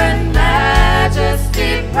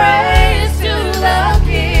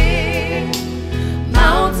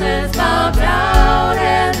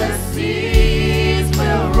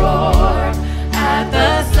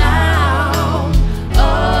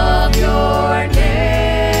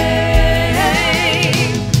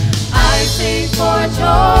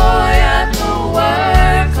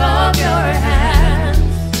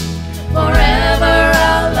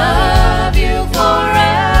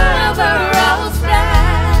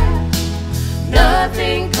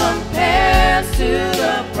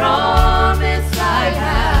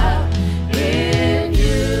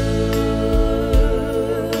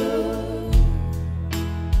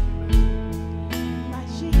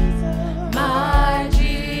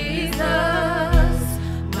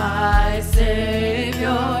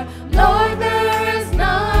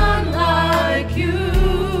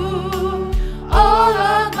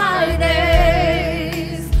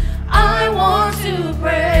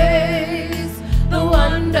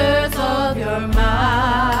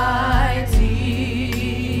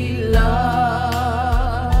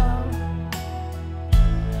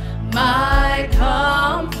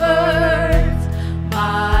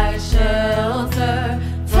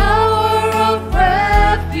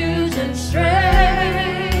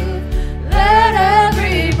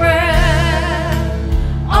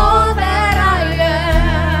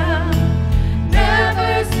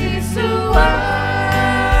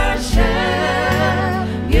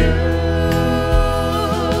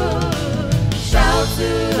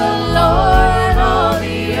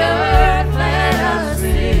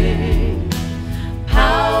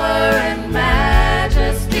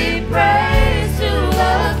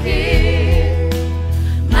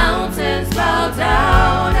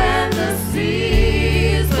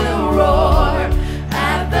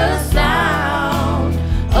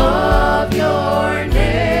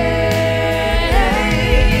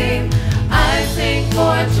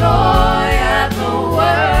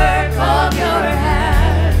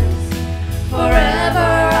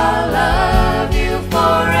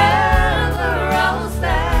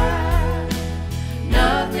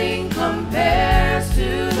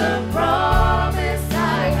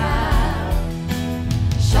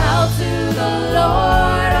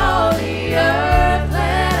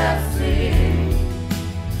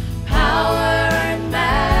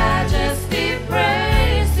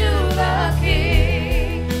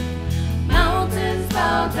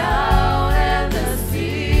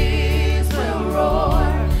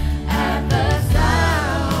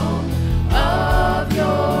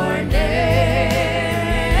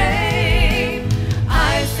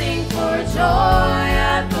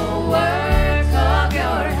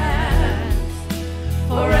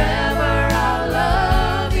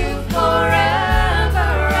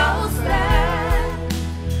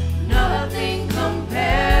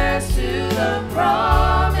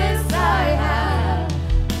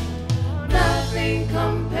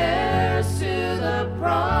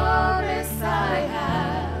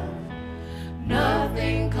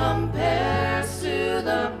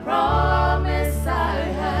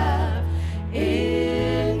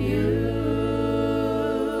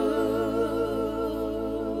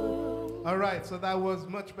 right, so that was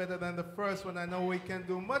much better than the first one. I know we can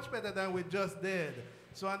do much better than we just did.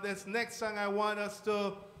 So on this next song, I want us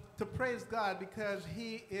to praise God because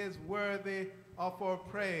he is worthy of our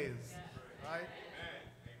praise. Right?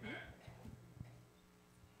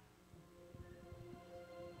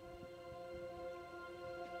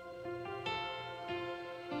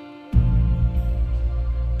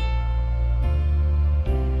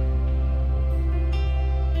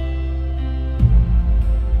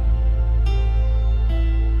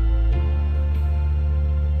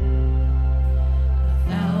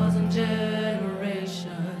 Generations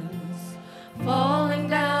falling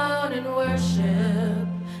down in worship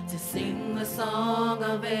to sing the song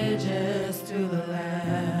of ages to the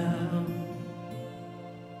Lamb.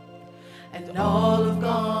 And all who've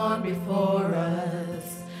gone before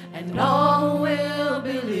us and all who will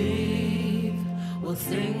believe will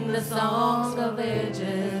sing the songs of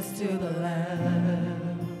ages to the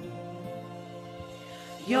Lamb.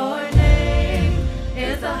 Your name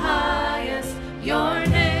is the highest, your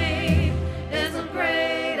name is the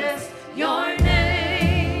greatest, your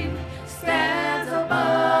name stands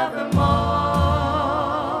above them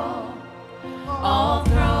all. All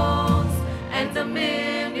thrones and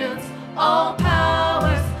dominions, all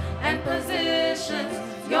powers and positions,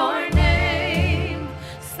 your name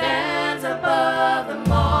stands above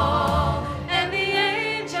them all. And the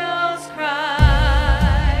angels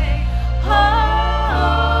cry,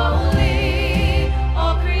 holy,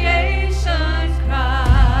 all creation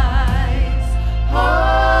cries,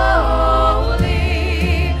 holy,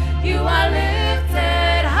 you are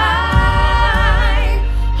lifted high,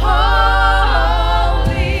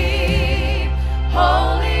 holy,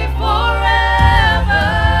 holy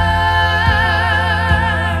forever.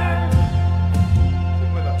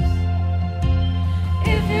 Sing with us.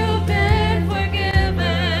 If you've been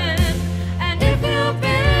forgiven and if you've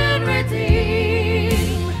been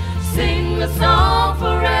redeemed, sing the song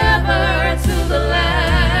forever to the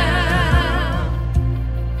Lamb.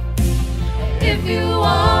 If you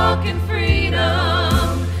walk in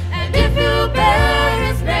freedom and if you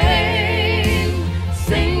bear his name,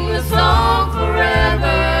 sing the song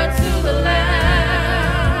forever to the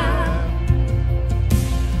Lamb.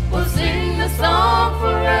 We'll sing the song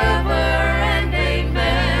forever and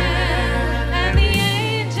amen. And the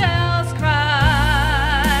angels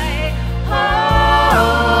cry, holy,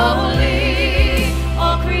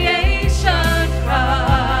 all creation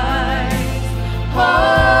cries,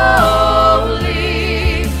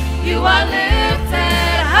 holy, you are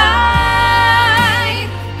lifted high,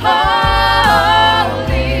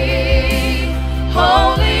 holy,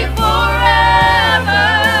 holy forever.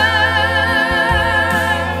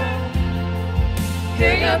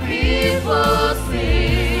 Hear your people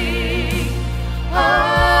sing,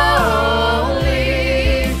 holy,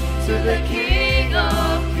 to the King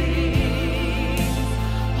of Kings.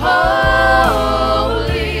 Holy,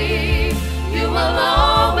 you will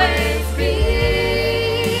always be.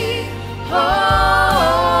 Holy,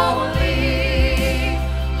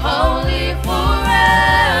 holy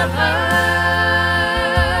forever.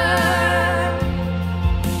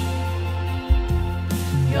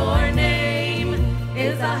 Your name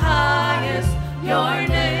is the highest, your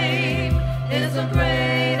name is the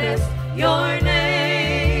greatest, your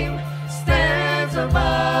name stands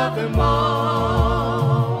above them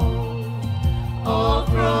all. All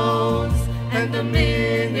thrones and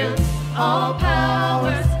dominions, all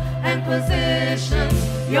powers and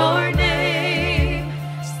positions, your name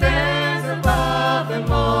stands above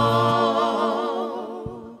them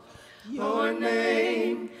all. Your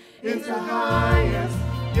name is the highest,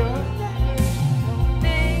 your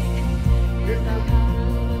name is the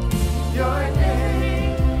highest, your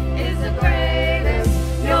name is the greatest,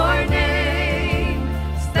 your name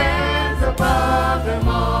stands above them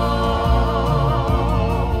all.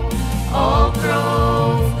 All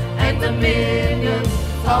thrones and dominions,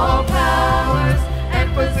 all powers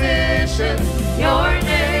and positions, your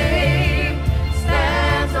name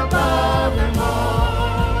stands above them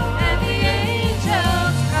all. And the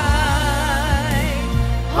angels cry,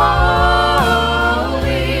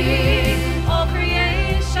 holy, all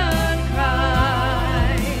creation cries.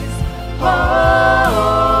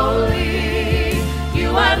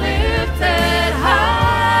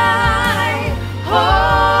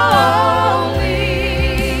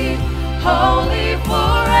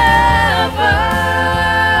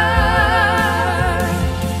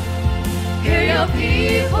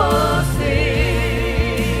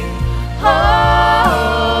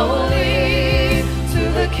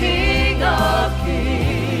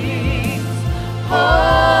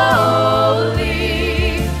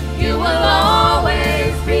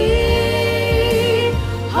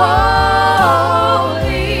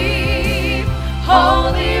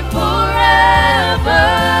 forever.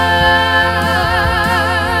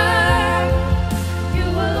 You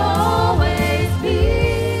will always be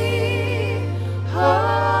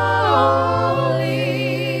holy,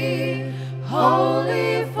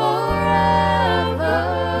 holy forever.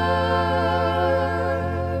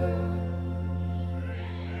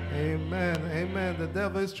 Amen. Amen. The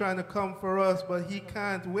devil is trying to come for us, but he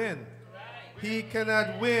can't win. He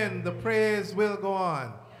cannot win. The praise will go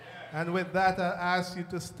on. And with that, I ask you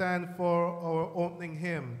to stand for our opening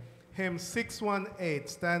hymn. Hymn 618.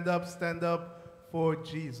 Stand up for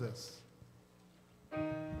Jesus.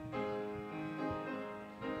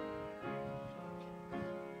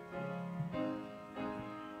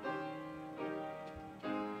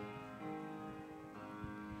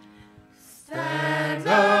 Stand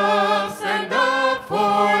up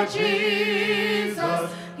for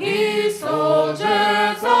Jesus, ye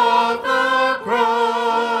soldiers of the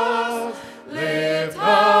cross. Lift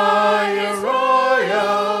high your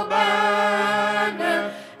royal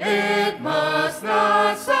banner, it must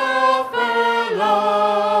not suffer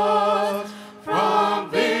loss. From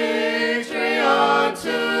victory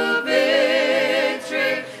unto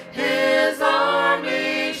victory, his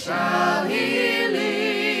army shall he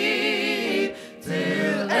lead,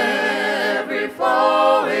 till every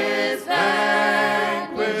foe is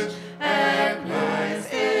vanquished, and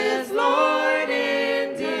Christ is Lord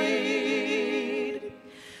indeed.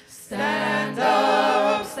 Stand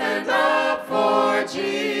up for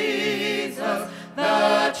Jesus,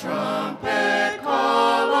 the trumpet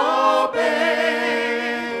call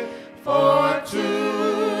obey, for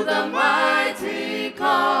to the mighty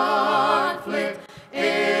conflict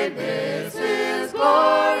in this his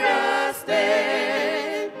glorious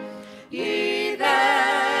day. Ye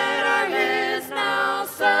that are his now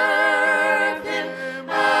serve him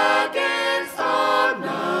against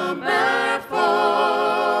unnumbered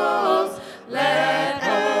foes. Let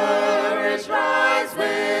courage rise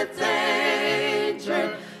with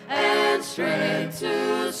danger, and strength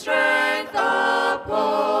to strength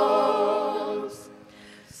oppose.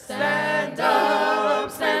 Stand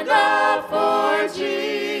up for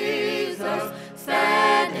Jesus,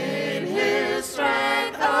 stand in his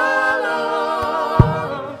strength alone.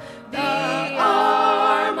 The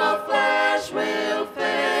arm of flesh will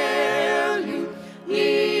fail you,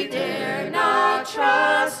 ye dare not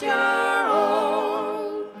trust your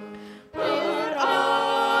own. Put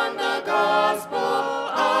on the gospel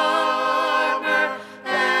armor,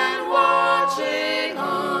 and watching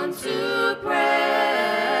unto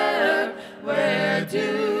prayer, where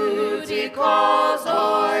duty calls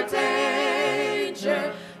or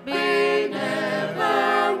danger, be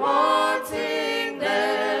never wanting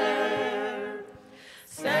there.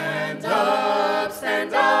 Stand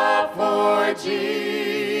up for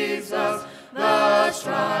Jesus, the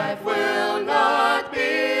strife will not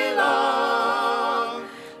be long.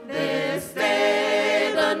 This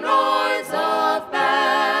day the noise of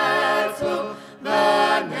battle,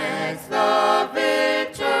 the next the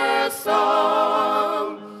victor's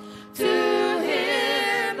song. To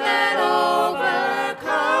him that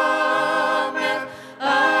overcometh,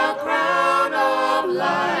 a crown of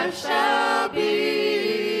life shall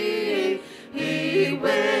be. He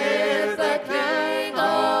with the King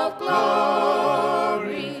of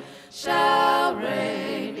glory shall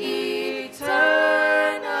reign eternally.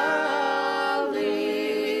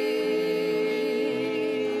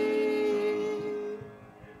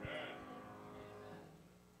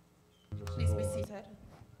 Please be seated.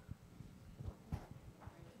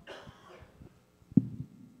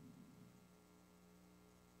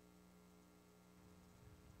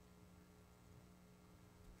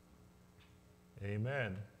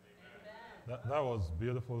 Amen. That was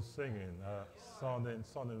beautiful singing,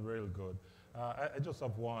 sounding real good. I just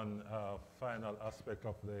have one final aspect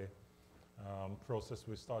of the process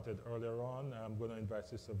we started earlier on. I'm going to invite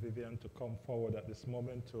Sister Vivian to come forward at this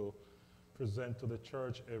moment to present to the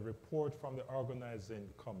church a report from the organizing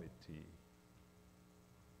committee.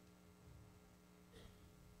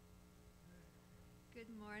 Good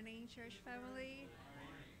morning, church family.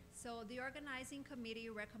 So the organizing committee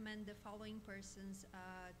recommend the following persons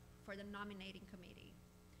for the nominating committee: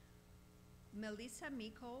 Melissa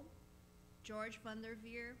Miko, George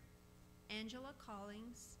Vanderveer, Angela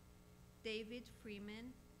Collins, David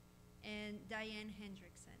Freeman, and Diane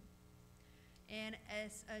Hendrickson. And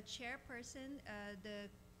as a chairperson, the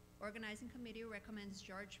organizing committee recommends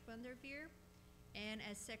George Vanderveer, and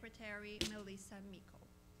as secretary, Melissa Miko.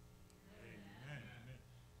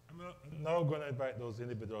 I'm now going to invite those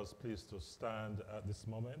individuals, please, to stand at this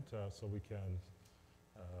moment so we can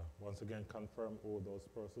once again confirm who those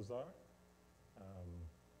persons are.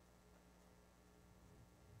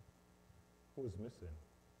 Who's missing?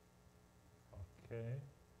 Okay.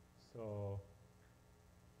 So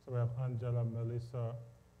we have Angela, Melissa,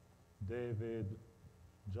 David,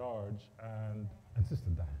 George, and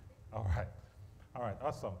Sister Diane. All right. All right,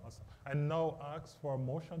 awesome. I now ask for a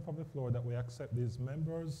motion from the floor that we accept these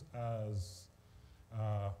members as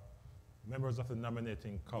members of the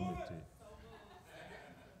nominating committee.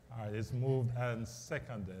 All right, it's moved and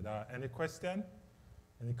seconded. Any question?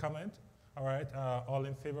 Any comment? All right, all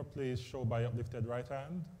in favor, please show by uplifted right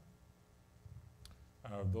hand.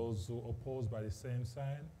 Those who oppose by the same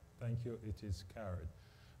sign, thank you, it is carried.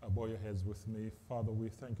 Bow your heads with me. Father, we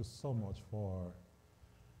thank you so much for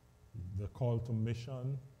the call to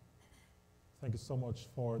mission. Thank you so much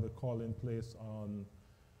for the call in place on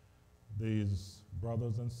these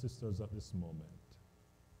brothers and sisters at this moment.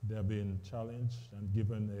 They have been challenged and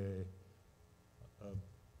given an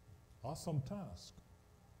awesome task.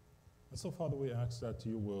 And so, Father, we ask that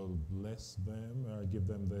you will bless them, give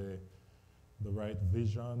them the right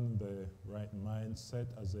vision, the right mindset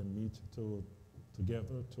as they meet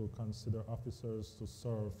together to consider officers to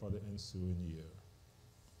serve for the ensuing year.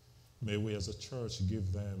 May we as a church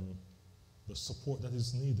give them the support that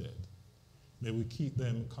is needed. May we keep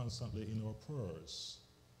them constantly in our prayers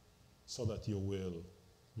so that your will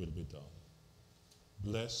be done.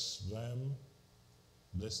 Bless them,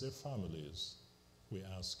 bless their families, we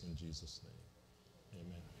ask in Jesus' name.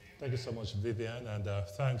 Amen. Thank you so much, Vivian, and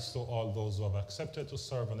thanks to all those who have accepted to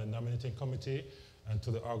serve on the nominating committee and to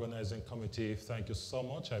the organizing committee. Thank you so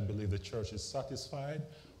much. I believe the church is satisfied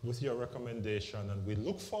with your recommendation, and we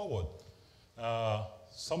look forward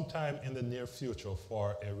sometime in the near future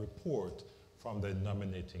for a report from the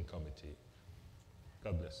nominating committee.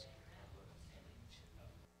 God bless.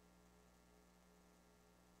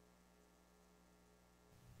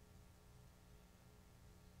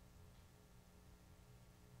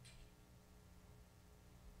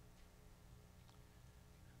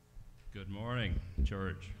 Good morning,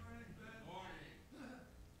 church. Good morning.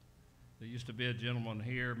 There used to be a gentleman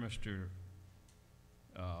here, Mr.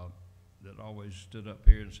 That always stood up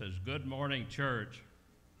here and says, "Good morning, church."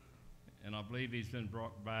 And I believe he's been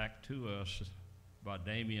brought back to us by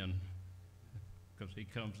Damien, because he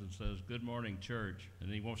comes and says, "Good morning, church,"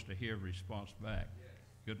 and he wants to hear a response back. Yes.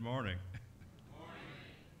 Good morning. Good morning.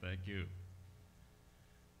 Thank you.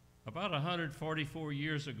 About 144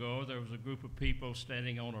 years ago, there was a group of people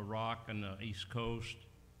standing on a rock on the East Coast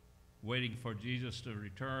waiting for Jesus to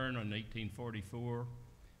return in 1844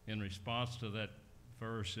 in response to that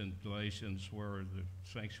verse in Galatians where the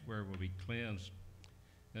sanctuary will be cleansed.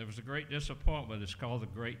 There was a great disappointment. It's called the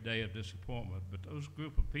Great Day of Disappointment. But those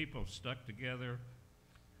group of people stuck together,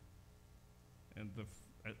 and the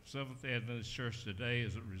Seventh-day Adventist Church today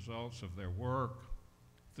is a result of their work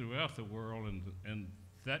throughout the world, and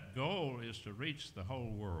that goal is to reach the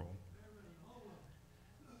whole world.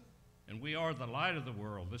 And we are the light of the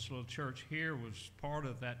world. This little church here was part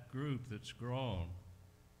of that group that's grown.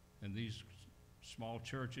 And these small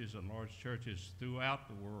churches and large churches throughout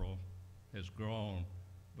the world has grown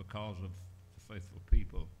because of the faithful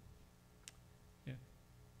people. Yeah.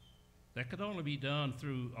 That could only be done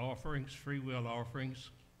through offerings, free will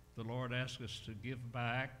offerings. The Lord asks us to give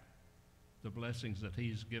back the blessings that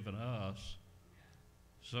he's given us.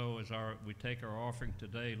 So as we take our offering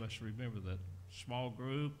today, let's remember that small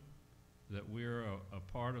group, that we're a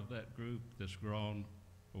part of that group that's grown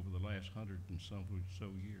over the last 100 and so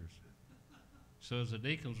years. So as the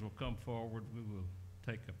deacons will come forward, we will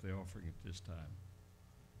take up the offering at this time.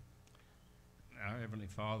 Our Heavenly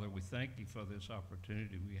Father, we thank you for this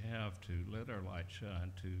opportunity we have to let our light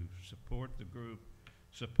shine, to support the group,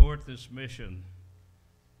 support this mission.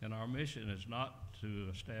 And our mission is not to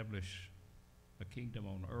establish a kingdom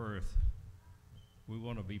on earth. We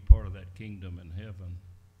want to be part of that kingdom in heaven.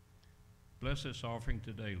 Bless this offering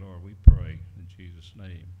today, Lord, we pray. In Jesus'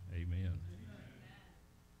 name, amen.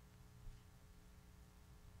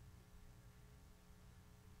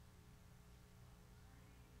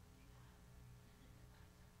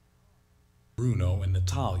 Bruno and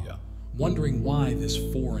Natalia, wondering why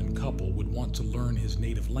this foreign couple would want to learn his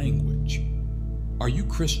native language. "Are you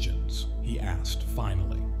Christians?" he asked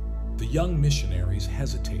finally. The young missionaries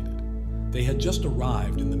hesitated. They had just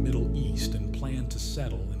arrived in the Middle East and planned to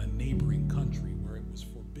settle in a neighboring country where it was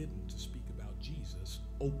forbidden to speak about Jesus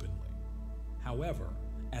openly. However,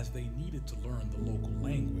 as they needed to learn the local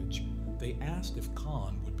language, they asked if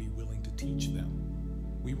Khan would be willing to teach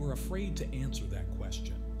them. "We were afraid to answer that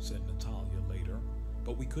question," said Natalia later,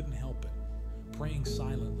 "but we couldn't help it. Praying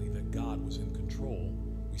silently that God was in control,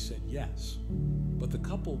 we said yes. But the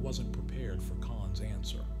couple wasn't prepared for Khan's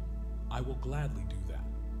answer. 'I will gladly do that.'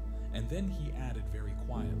 And then he added very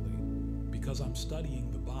quietly, "Because I'm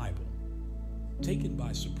studying the Bible." Taken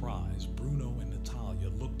by surprise, Bruno and Natalia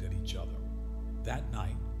looked at each other. That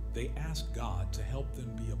night, they asked God to help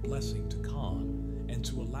them be a blessing to Khan and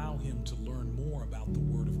to allow him to learn more about the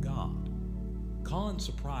Word of God. Khan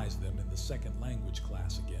surprised them in the second language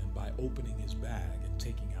class again by opening his bag and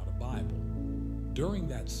taking out a Bible. During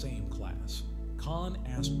that same class, Khan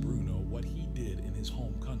asked Bruno what he did in his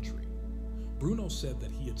home country. Bruno said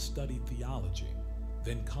that he had studied theology.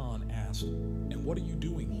 Then Khan asked, "And what are you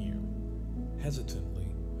doing here?" Hesitantly,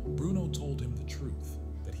 Bruno told him the truth,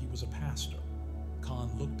 that he was a pastor.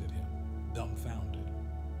 Khan looked at him, dumbfounded.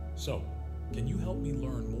 "So, can you help me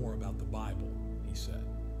learn more about the Bible?" he said.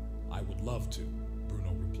 "I would love to,"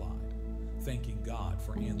 Bruno replied, thanking God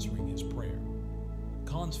for answering his prayer.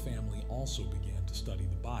 Khan's family also began to study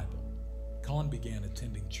the Bible. Khan began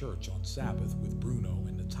attending church on Sabbath with Bruno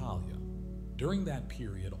and Natalia. During that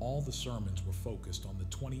period, all the sermons were focused on the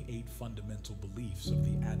 28 fundamental beliefs of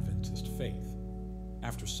the Adventist faith.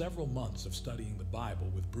 After several months of studying the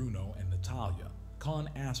Bible with Bruno and Natalia, Khan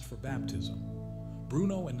asked for baptism.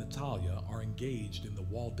 Bruno and Natalia are engaged in the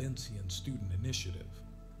Waldensian Student Initiative.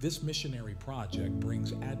 This missionary project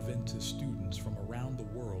brings Adventist students from around the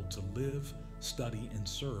world to live, study, and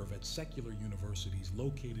serve at secular universities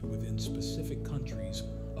located within specific countries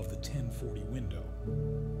of the 1040 window.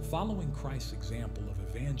 Following Christ's example of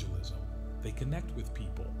evangelism, they connect with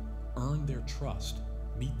people, earn their trust,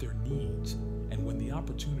 meet their needs, and when the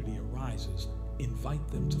opportunity arises, invite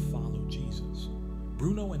them to follow Jesus.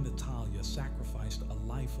 Bruno and Natalia sacrificed a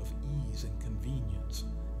life of ease and convenience,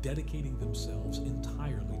 dedicating themselves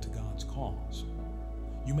entirely to God's cause.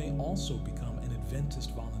 You may also become an Adventist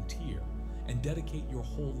volunteer and dedicate your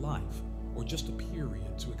whole life, or just a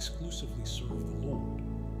period, to exclusively serve the Lord.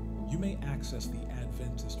 You may access the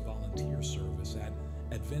Adventist Volunteer Service at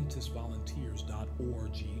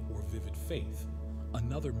adventistvolunteers.org or Vivid Faith,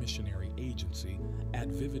 another missionary agency, at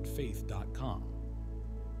vividfaith.com.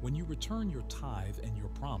 When you return your tithe and your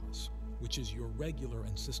promise, which is your regular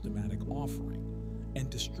and systematic offering, and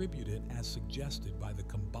distribute it as suggested by the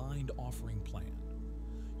combined offering plan,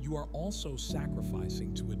 you are also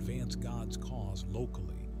sacrificing to advance God's cause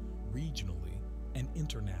locally, regionally, and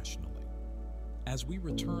internationally. As we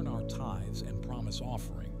return our tithes and promise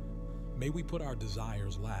offering, may we put our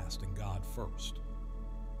desires last and God first.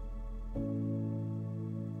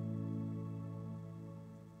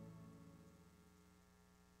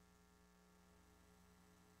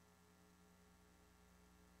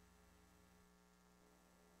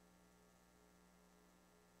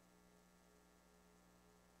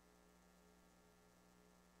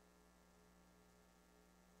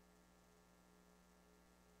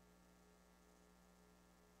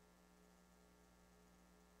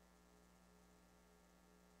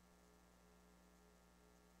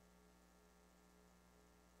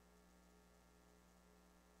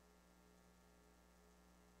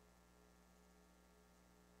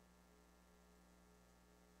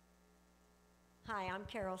 Hi, I'm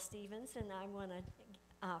Carol Stevens, and I want to,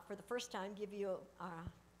 for the first time, give you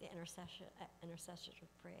the intercessory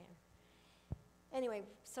prayer. Anyway,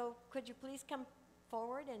 so could you please come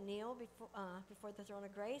forward and kneel before the throne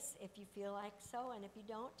of grace if you feel like so, and if you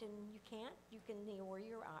don't and you can't, you can kneel where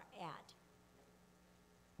you're at.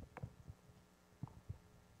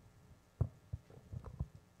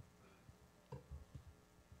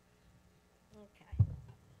 Okay.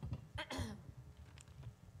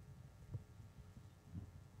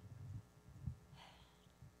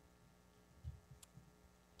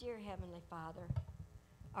 Dear Heavenly Father,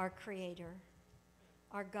 our Creator,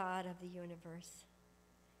 our God of the universe,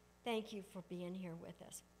 thank you for being here with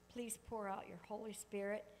us. Please pour out your Holy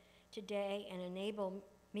Spirit today and enable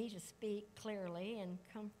me to speak clearly and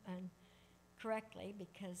correctly,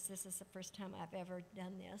 because this is the first time I've ever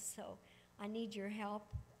done this. So I need your help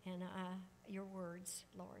and your words,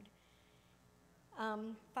 Lord.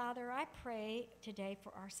 Father, I pray today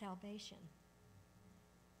for our salvation,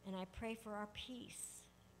 and I pray for our peace.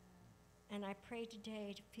 And I pray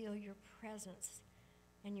today to feel your presence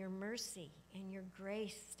and your mercy and your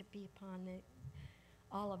grace to be upon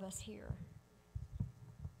all of us here.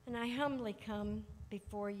 And I humbly come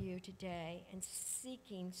before you today and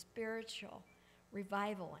seeking spiritual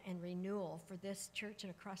revival and renewal for this church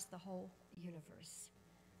and across the whole universe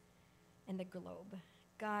and the globe.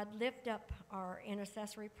 God, lift up our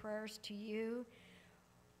intercessory prayers to you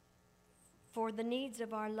for the needs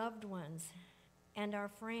of our loved ones and our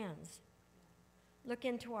friends. Look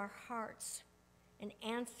into our hearts and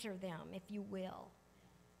answer them, if you will.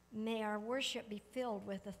 May our worship be filled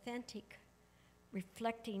with authentic,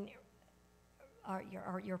 reflecting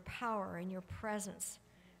your power and your presence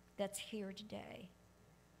that's here today.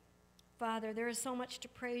 Father, there is so much to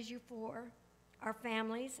praise you for. Our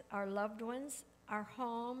families, our loved ones, our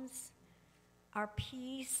homes, our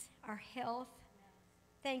peace, our health.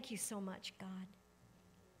 Thank you so much, God.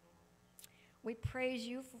 We praise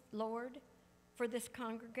you, Lord, for this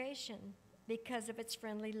congregation because of its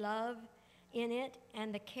friendly love in it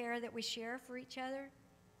and the care that we share for each other.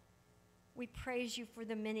 We praise you for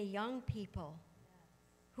the many young people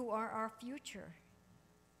who are our future.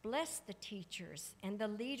 Bless the teachers and the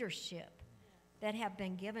leadership that have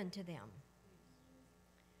been given to them.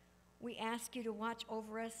 We ask you to watch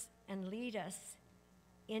over us and lead us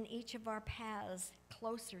in each of our paths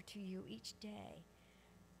closer to you each day.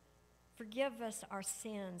 Forgive us our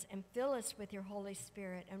sins and fill us with your Holy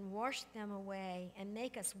Spirit and wash them away and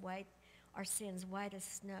make us white, our sins white as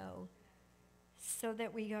snow, so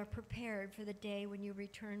that we are prepared for the day when you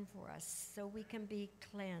return for us, so we can be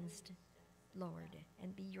cleansed, Lord,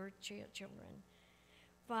 and be your children.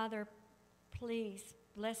 Father, please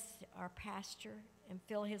bless our pastor and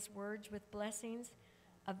fill his words with blessings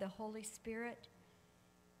of the Holy Spirit,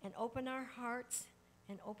 and open our hearts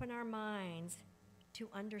and open our minds to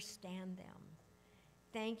understand them.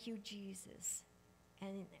 Thank you, Jesus.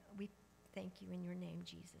 And we thank you in your name,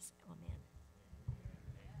 Jesus. Amen.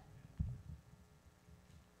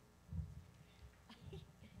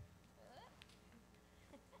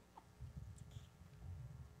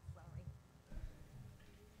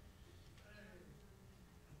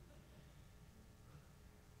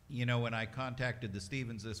 You know, when I contacted the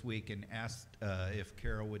Stevens this week and asked if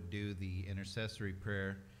Carol would do the intercessory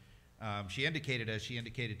prayer, she indicated, as she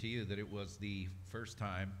indicated to you, that it was the first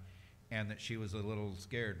time and that she was a little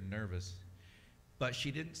scared and nervous. But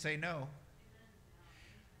she didn't say no.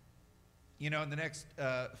 You know, in the next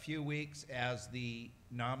few weeks, as the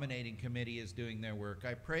nominating committee is doing their work,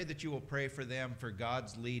 I pray that you will pray for them, for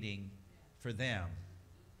God's leading for them.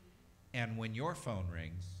 And when your phone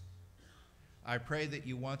rings, I pray that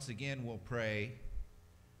you once again will pray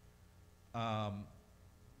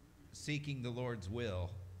seeking the Lord's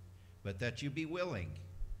will, but that you be willing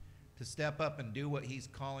to step up and do what he's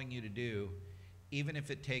calling you to do, even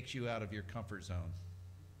if it takes you out of your comfort zone.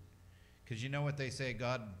 Because you know what they say,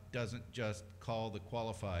 God doesn't just call the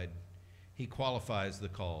qualified, he qualifies the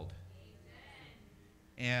called.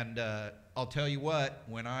 Amen. And I'll tell you what,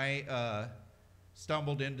 when I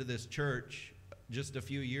stumbled into this church just a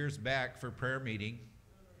few years back for prayer meeting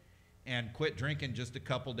and quit drinking just a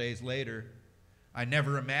couple days later, I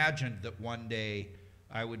never imagined that one day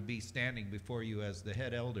I would be standing before you as the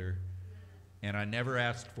head elder, and I never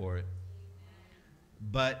asked for it.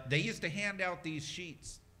 But they used to hand out these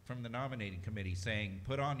sheets from the nominating committee saying,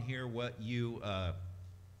 put on here what you'd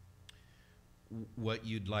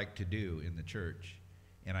like to do in the church.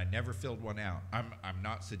 And I never filled one out. I'm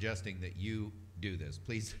not suggesting that you do this.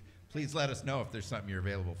 Please let us know if there's something you're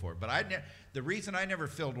available for. But the reason I never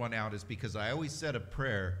filled one out is because I always said a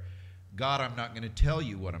prayer, God, I'm not going to tell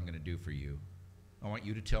you what I'm going to do for you. I want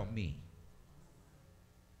you to tell me.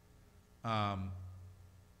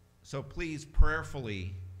 So please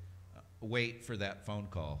prayerfully wait for that phone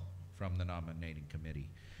call from the nominating committee.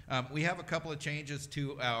 We have a couple of changes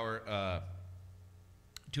to our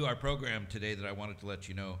program today that I wanted to let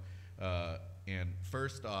you know. And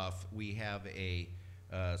first off, we have a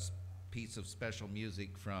piece of special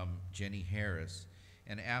music from Jenny Harris.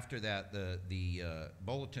 And after that, the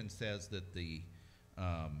bulletin says that the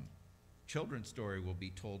children's story will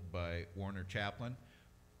be told by Warner Chaplin.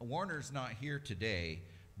 Warner's not here today,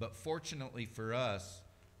 but fortunately for us,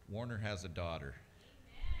 Warner has a daughter.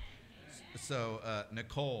 So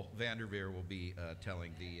Nicole Vanderveer will be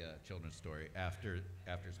telling the children's story after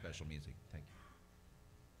special music. Thank you.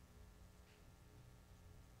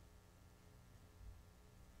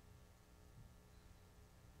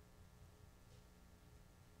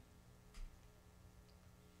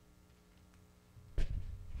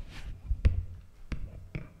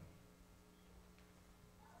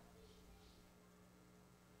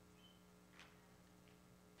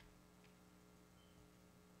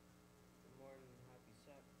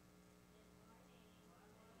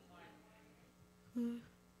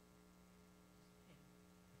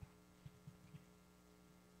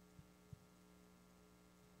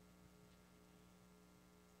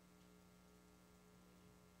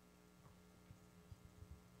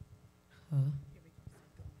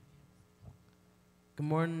 Good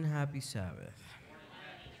morning, happy Sabbath.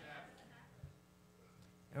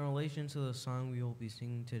 In relation to the song we will be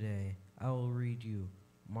singing today, I will read you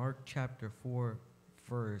Mark chapter 4,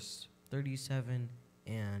 verse 37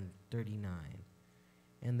 and 39.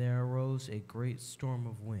 And there arose arose a great storm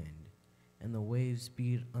of wind, and the waves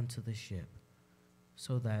beat unto the ship,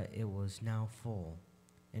 so that it was now full.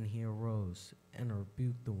 And he arose and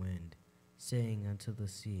rebuked the wind, saying unto the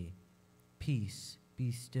sea, Peace,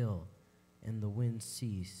 be still. And the wind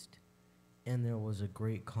ceased, and there was a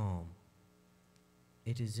great calm.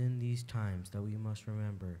 It is in these times that we must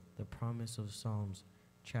remember the promise of Psalms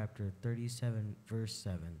chapter 37, verse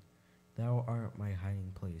 7. Thou art my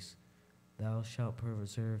hiding place. Thou shalt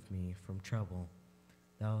preserve me from trouble.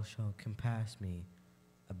 Thou shalt compass me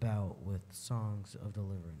about with songs of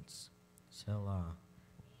deliverance. Selah.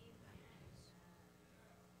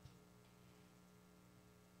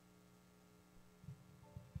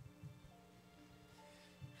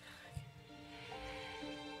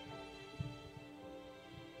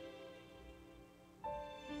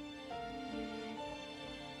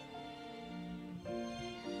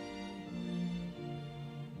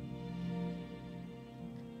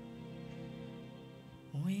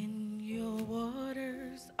 When your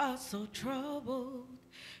waters are so troubled,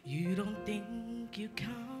 you don't think you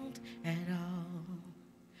count at all.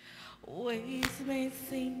 Waves may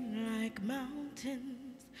seem like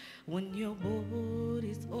mountains when your boat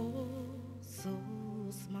is oh so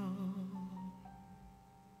small.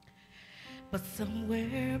 But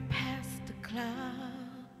somewhere past the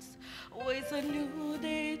clouds waits a new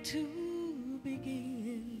day to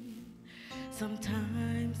begin.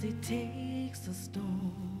 Sometimes it takes a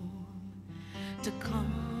storm to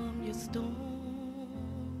calm your storm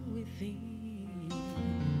within.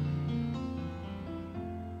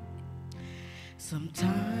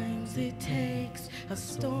 Sometimes it takes a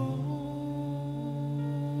storm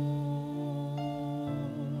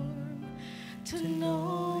to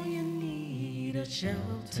know you need a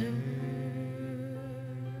shelter.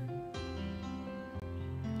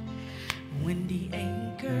 When the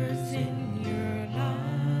anchor's in your life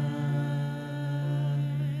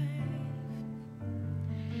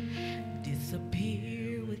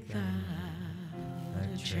disappear without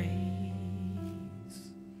a trace.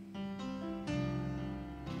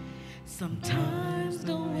 Sometimes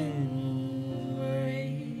the wind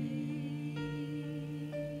rage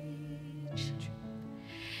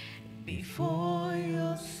before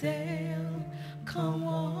your sail come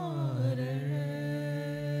waters.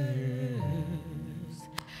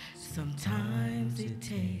 Sometimes it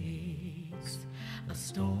takes a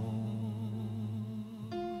storm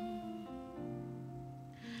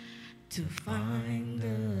to find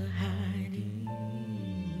the hiding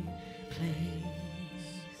place.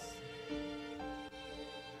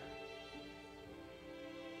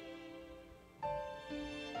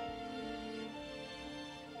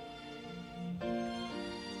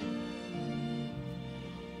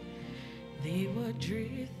 They were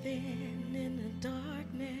drifting in the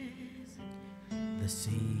darkness. The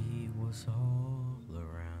sea was all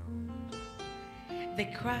around. They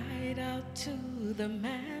cried out to the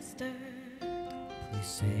master, Please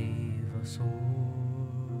save us or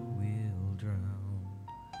we'll drown.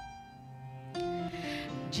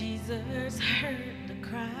 Jesus heard the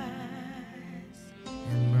cries,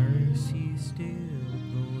 And mercy stilled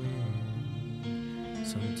the wind.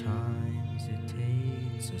 Sometimes it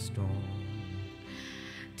takes a storm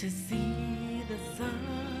to see the sun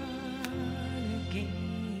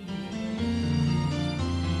again.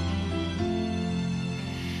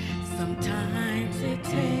 Sometimes it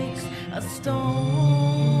takes a storm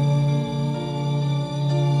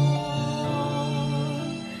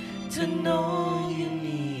to know you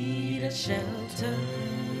need a shelter.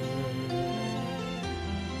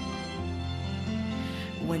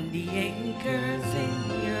 When the anchor's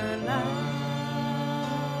in your life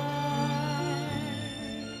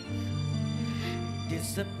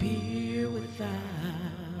disappear without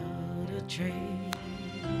a trace.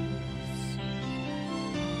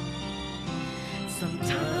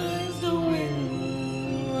 Sometimes the wind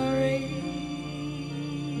will rage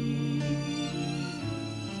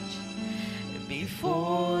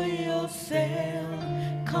before your sail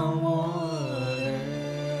come waters.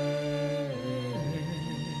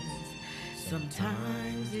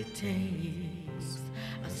 Sometimes it takes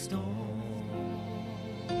a storm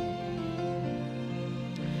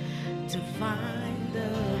to find the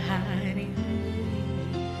hiding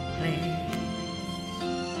place.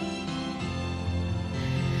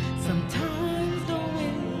 Sometimes the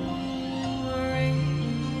wind will rage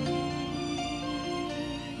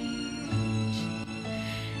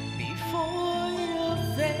before your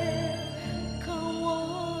sail come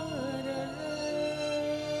waters.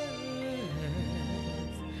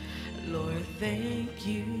 Lord, thank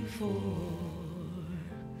you for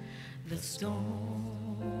the storm.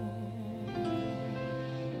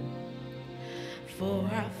 for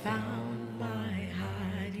I found my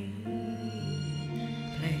hiding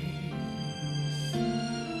place.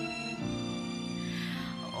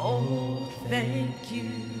 Oh, thank you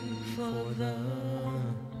for the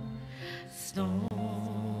storms.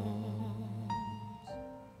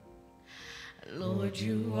 Lord,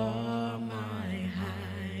 you are my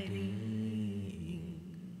hiding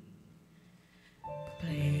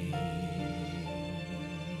place.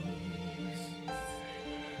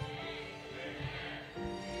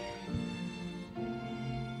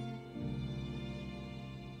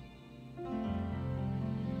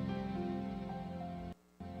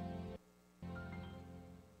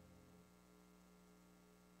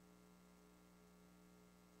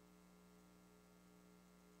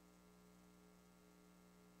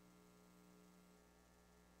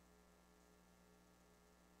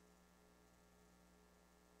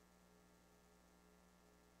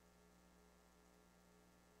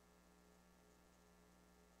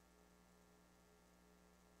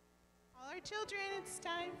 All our children, it's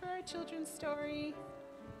time for our children's story.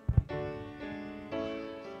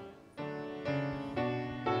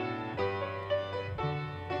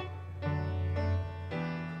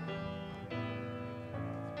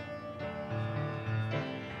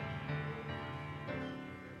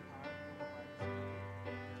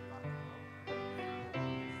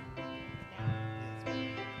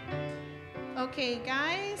 Okay,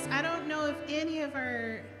 guys, I don't know if any of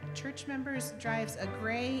our church members drives a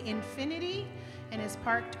gray Infiniti and is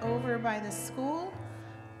parked over by the school.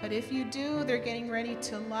 But if you do, they're getting ready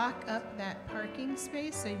to lock up that parking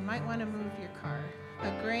space, so you might want to move your car.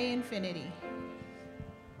 A gray Infiniti.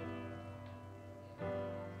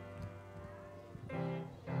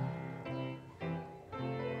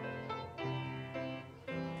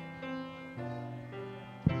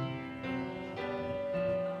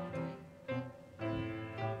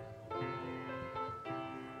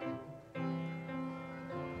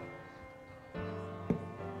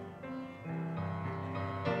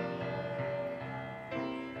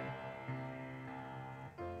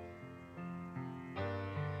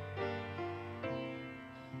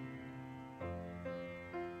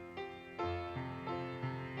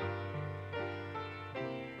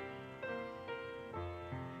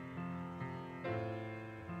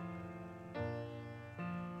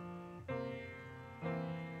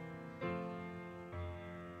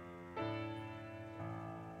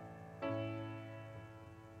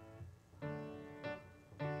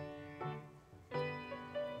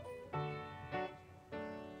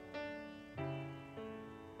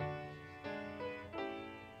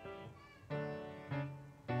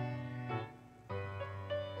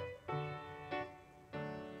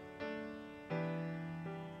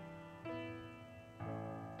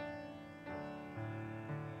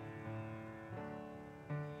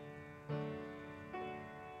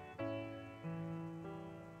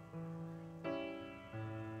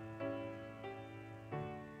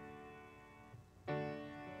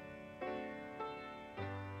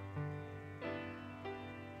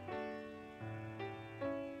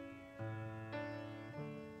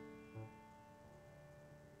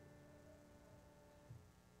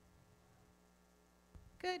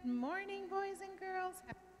 Good morning, boys and girls.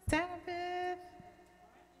 Happy Sabbath.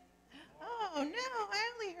 Oh, no,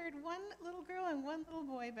 I only heard one little girl and one little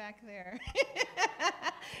boy back there.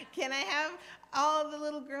 Can I have all the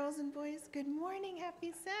little girls and boys? Good morning,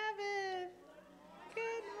 happy Sabbath.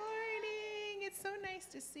 Good morning. It's so nice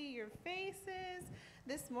to see your faces.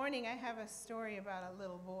 This morning I have a story about a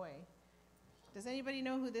little boy. Does anybody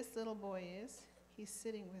know who this little boy is? He's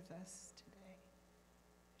sitting with us today.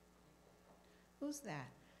 Who's that?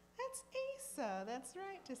 That's Asa. That's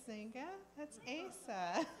right, Tasinga. That's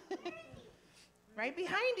Asa. Right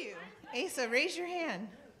behind you. Asa, raise your hand.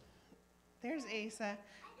 There's Asa.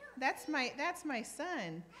 That's my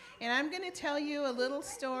son. And I'm going to tell you a little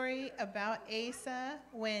story about Asa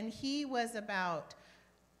when he was about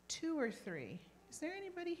 2 or 3. Is there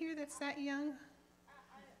anybody here that's that young?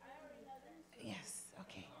 Yes,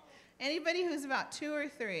 okay. Anybody who's about 2 or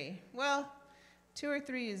 3? Well, 2 or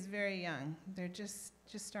 3 is very young. They're just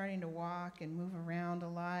starting to walk and move around a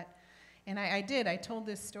lot. And I told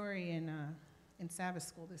this story in Sabbath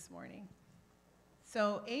school this morning.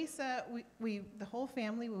 So Asa, the whole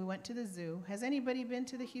family, we went to the zoo. Has anybody been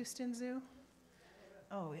to the Houston Zoo?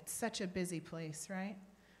 Oh, it's such a busy place, right?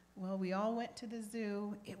 Well, we all went to the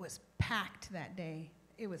zoo. It was packed that day.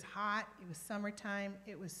 It was hot. It was summertime.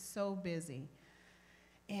 It was so busy.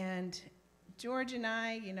 And George and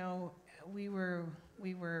I, we were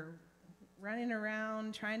running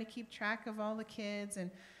around trying to keep track of all the kids,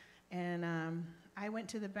 and I went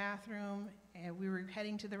to the bathroom, and we were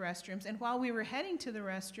heading to the restrooms. And while we were heading to the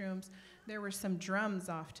restrooms, there were some drums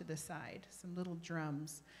off to the side, some little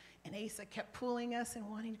drums. And Asa kept pulling us and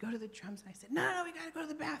wanting to go to the drums. And I said, no, we got to go to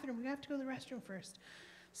the bathroom. We have to go to the restroom first.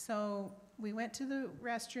 So we went to the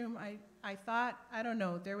restroom. I thought, I don't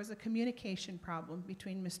know, there was a communication problem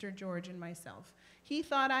between Mr. George and myself. He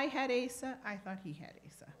thought I had Asa. I thought he had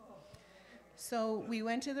Asa. So we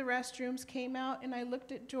went to the restrooms, came out, and I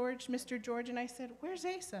looked at George, Mr. George, and I said, where's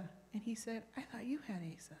Asa? And he said, I thought you had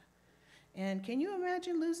Asa. And can you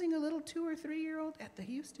imagine losing a little 2 or 3-year-old at the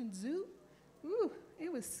Houston Zoo? Ooh,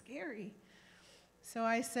 it was scary. So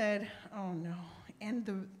I said, oh no.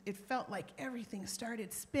 And it felt like everything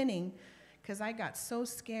started spinning because I got so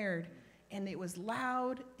scared. And it was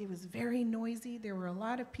loud, it was very noisy, there were a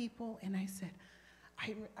lot of people. And I said,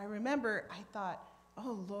 I remember I thought,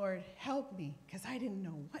 oh Lord, help me, because I didn't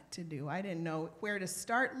know what to do. I didn't know where to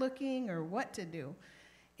start looking or what to do.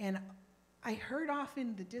 And I heard off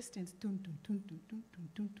in the distance, dun, dun, dun, dun, dun, dun,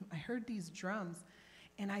 dun, dun. I heard these drums,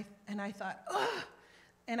 and I thought, ugh.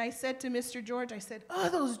 And I said to Mr. George, I said, oh,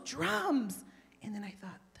 those drums. And then I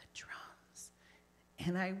thought, the drums.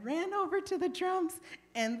 And I ran over to the drums,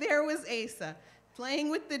 and there was Asa playing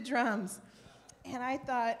with the drums. And I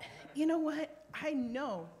thought, you know what? I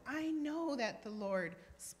know that the Lord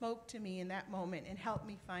spoke to me in that moment and helped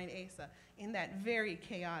me find Asa in that very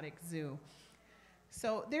chaotic zoo.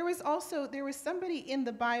 So there was somebody in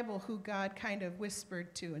the Bible who God kind of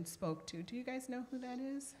whispered to and spoke to. Do you guys know who that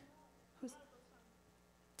is?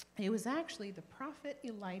 It was actually the prophet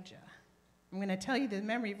Elijah. I'm going to tell you the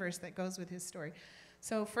memory verse that goes with his story.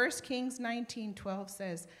 So 1 Kings 19:12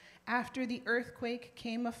 says, after the earthquake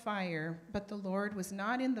came a fire, but the Lord was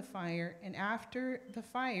not in the fire, and after the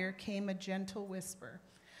fire came a gentle whisper.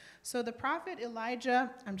 So the prophet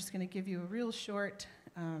Elijah, I'm just going to give you a real short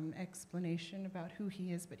explanation about who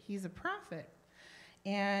he is, but he's a prophet.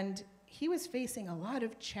 And he was facing a lot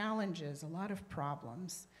of challenges, a lot of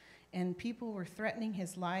problems, and people were threatening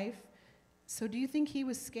his life. So do you think he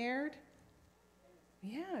was scared?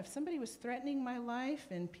 Yeah, if somebody was threatening my life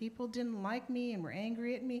and people didn't like me and were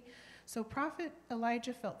angry at me. So Prophet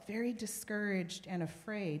Elijah felt very discouraged and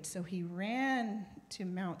afraid, so he ran to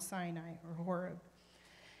Mount Sinai, or Horeb.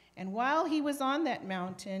 And while he was on that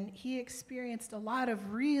mountain, he experienced a lot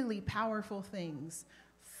of really powerful things.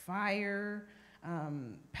 Fire,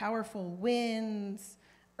 powerful winds,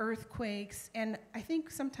 earthquakes. And I think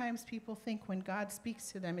sometimes people think when God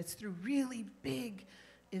speaks to them, it's through really big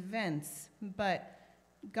events. But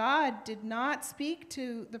God did not speak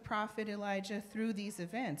to the prophet Elijah through these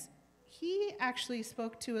events. He actually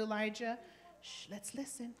spoke to Elijah. Shh, let's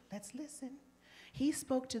listen. He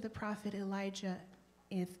spoke to the prophet Elijah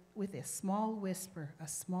with a small whisper, a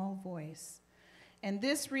small voice. And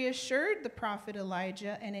this reassured the prophet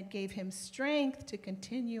Elijah, and it gave him strength to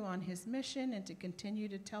continue on his mission and to continue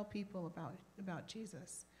to tell people about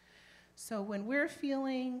Jesus. So when we're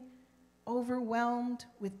feeling overwhelmed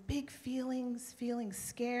with big feelings, feeling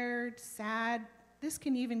scared, sad, this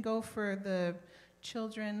can even go for the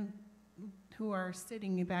children who are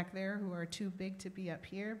sitting back there who are too big to be up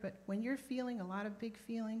here. But when you're feeling a lot of big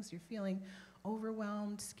feelings, you're feeling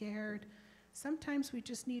overwhelmed, scared, sometimes we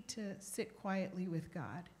just need to sit quietly with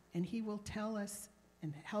God, and he will tell us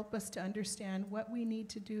and help us to understand what we need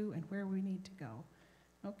to do and where we need to go.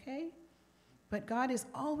 Okay? But God is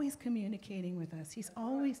always communicating with us. He's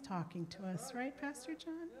always talking to us, right, Pastor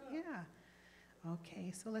John? Yeah.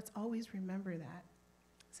 Okay, so let's always remember that.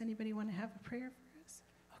 Does anybody want to have a prayer for us?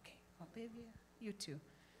 Okay, Olivia, you too.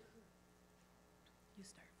 You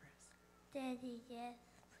start for us. Daddy, yes,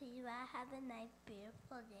 please let have a nice,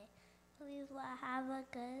 beautiful day. Please let have a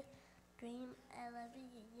good dream. I love you,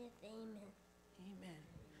 Jesus. Amen. Amen.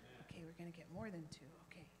 Okay, we're going to get more than two.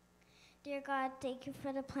 Okay. Dear God, thank you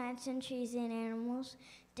for the plants and trees and animals.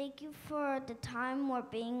 Thank you for the time we're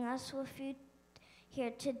being us with you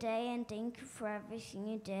here today, and thank you for everything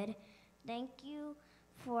you did. Thank you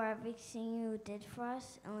for everything you did for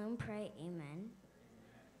us, and let me pray, amen.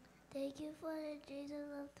 Thank you for the Jesus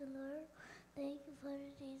of the Lord. Thank you for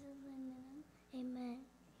the Jesus of the Lord. Amen.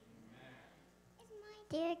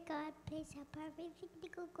 Dear God, please help everything to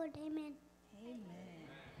go good, amen. Amen.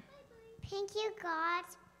 Thank you, God,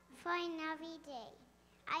 for another day.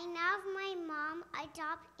 I love my mom. I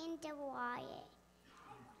drop in the water.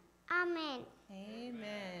 Amen.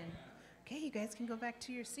 Amen. Okay, you guys can go back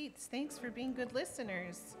to your seats. Thanks for being good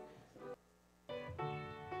listeners.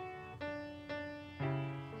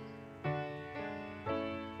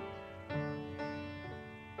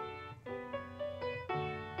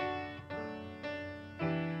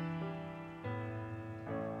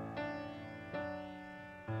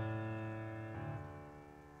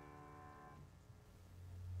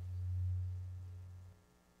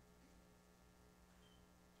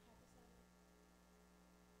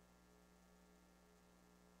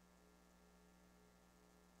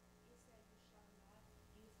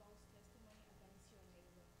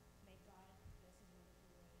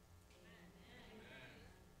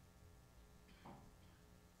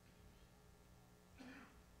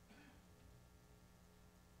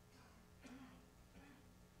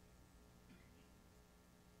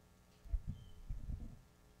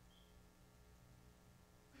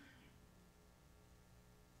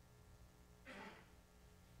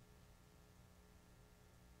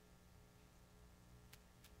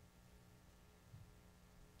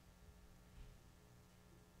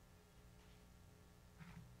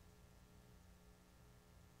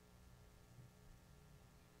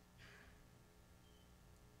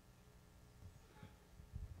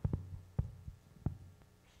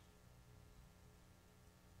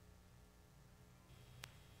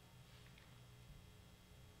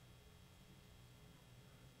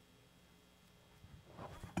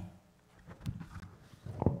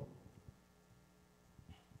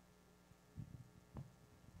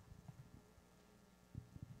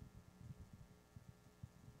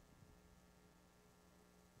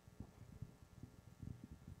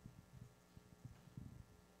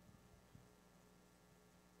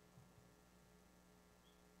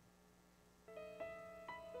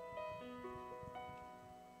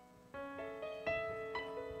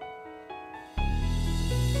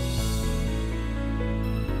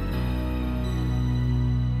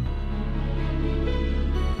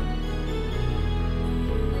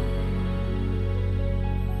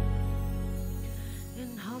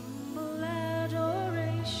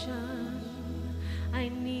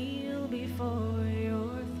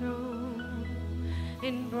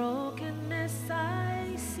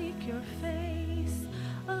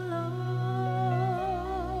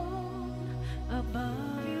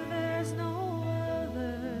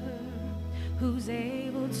 who's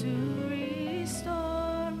able to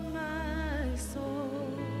restore my soul.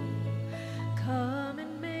 Come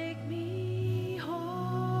and make me whole.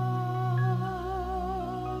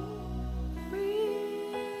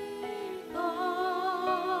 Breathe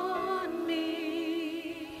on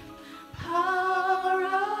me, power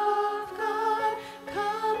of God,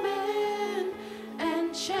 come in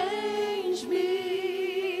and change me.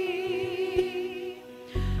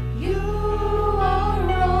 You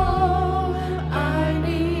are all I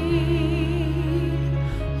need,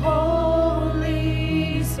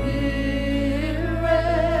 Holy Spirit,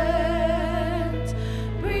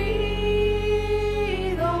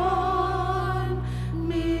 breathe on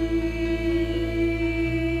me.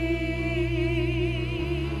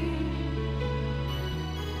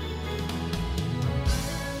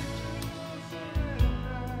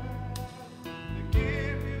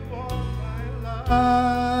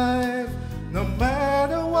 Life, no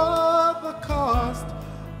matter what the cost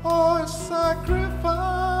or sacrifice.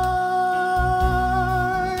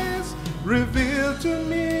 Reveal to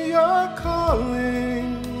me your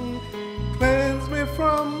calling, cleanse me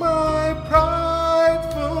from my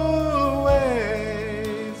prideful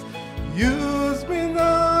ways. Use me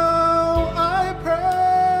now, I pray.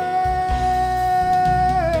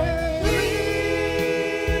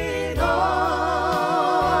 Breathe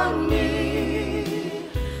on me,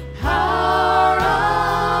 power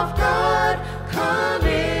of God, come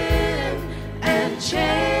in and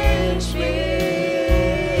change me.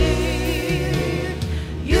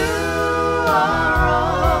 You are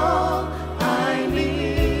all I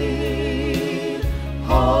need,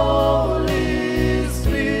 Holy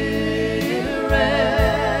Spirit,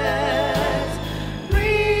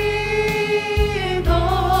 breathe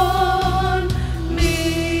on me.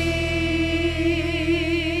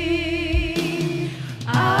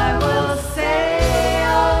 I will say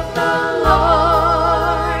of the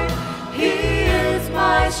Lord, He is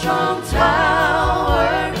my strong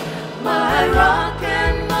tower, my rock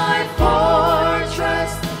and my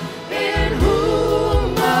fortress, in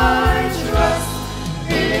whom I trust.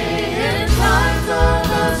 In times of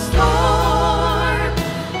the storm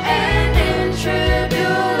and in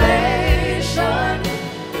tribulation,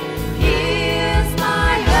 He is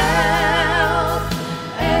my help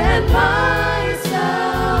and my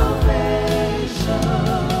salvation.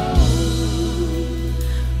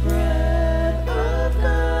 Breath of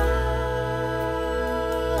God,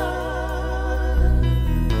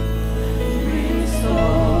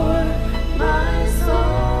 restore my soul.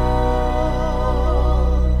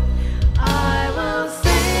 I will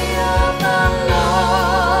say of the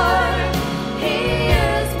Lord, He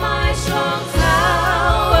is my strong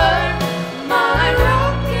tower, my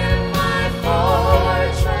rock and my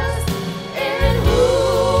fortress, in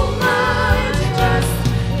whom I trust.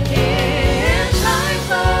 In times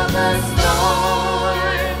of the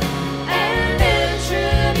storm and in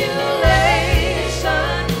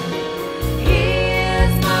tribulation, He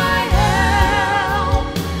is my help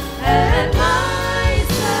and my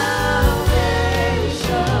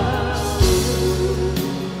salvation.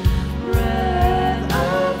 Breath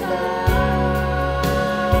of God,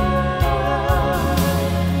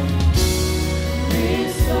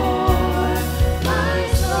 restore my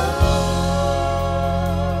soul.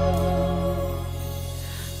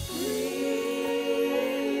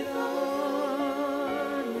 Breathe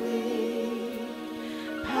on me,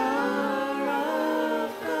 power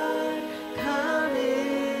of God, come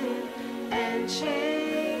in and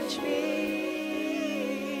change me.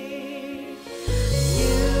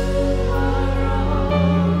 You are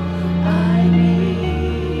all I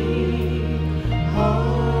need,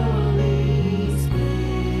 Holy Spirit,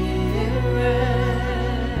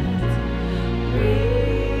 breathe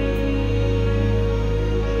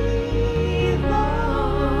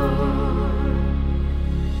on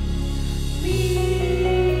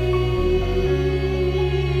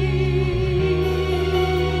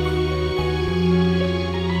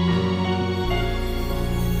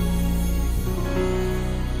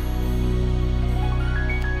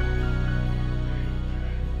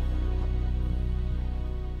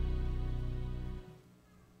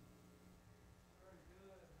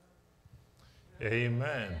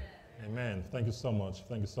Amen. Amen. Thank you so much.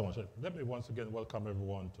 Thank you so much. Let me once again welcome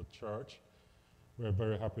everyone to church. We're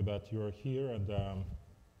very happy that you're here, and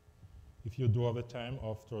if you do have a time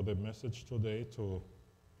after the message today to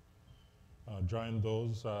join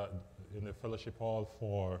those in the fellowship hall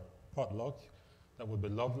for potluck, that would be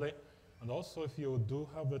lovely. And also, if you do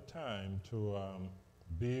have the time to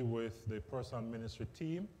be with the personal ministry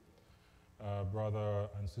team, Brother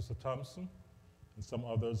and Sister Thompson, and some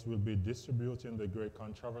others will be distributing the Great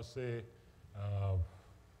Controversy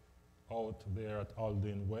out there at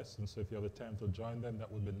Aldine West, and so if you have the time to join them,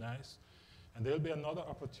 that would be nice. And there'll be another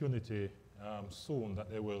opportunity soon that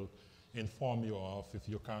they will inform you of if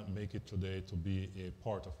you can't make it today to be a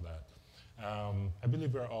part of that. I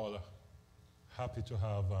believe we're all happy to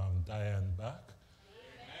have Diane back.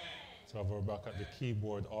 To have her back at the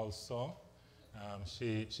keyboard also.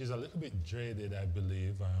 She's a little bit jaded, I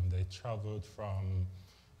believe. They traveled from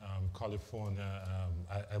California.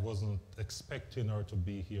 I wasn't expecting her to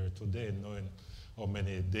be here today, knowing how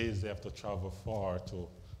many days they have to travel far to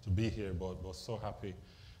be here, but was so happy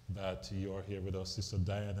that you are here with us, Sister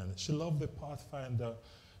Diane. And she loved the Pathfinder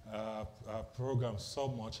program so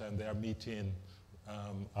much, and they are meeting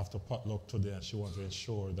after potluck today, and she wants to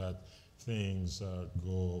ensure that things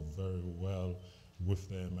go very well with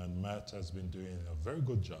them. And Matt has been doing a very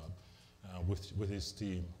good job with his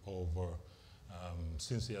team over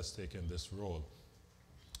since he has taken this role.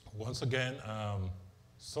 Once again,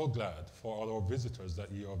 so glad for all our visitors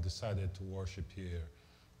that you have decided to worship here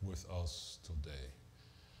with us today.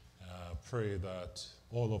 Pray that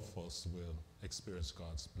all of us will experience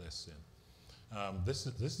God's blessing. This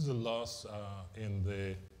is the last in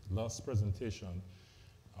the last presentation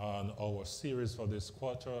on our series for this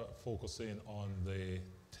quarter, focusing on the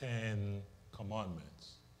 10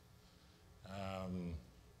 Commandments.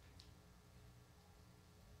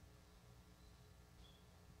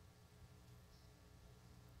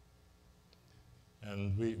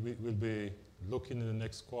 And we will be looking in the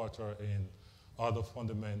next quarter in other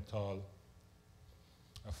fundamental,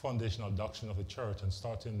 foundational doctrine of the church, and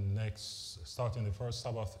starting the first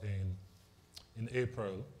Sabbath in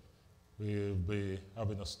April, we'll be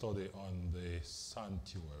having a study on the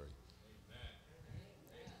sanctuary.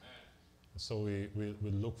 Amen. So we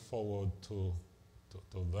look forward to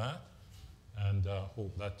that, and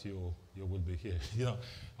hope that you will be here. You know,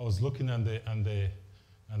 I was looking on the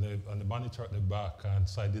monitor at the back, and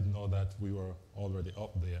so I didn't know that we were already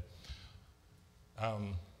up there.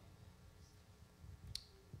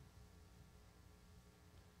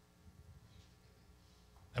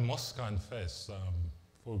 I must confess,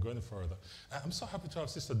 before going further, I'm so happy to have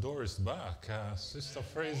Sister Doris back. Sister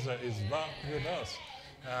Fraser is back with us.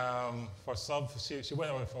 She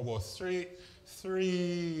went away for about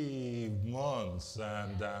three months,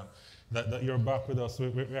 and that you're back with us.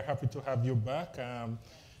 We're happy to have you back.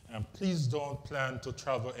 Please don't plan to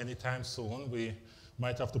travel anytime soon. We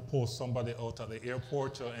might have to post somebody out at the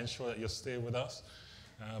airport to ensure that you stay with us.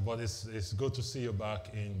 But it's good to see you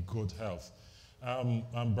back in good health.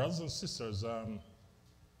 Brothers and sisters,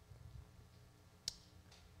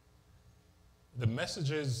 the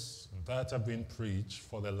messages that have been preached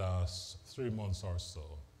for the last 3 months or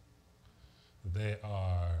so, they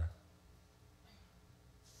are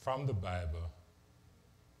from the Bible,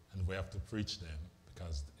 and we have to preach them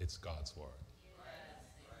because it's God's word.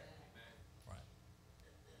 Right.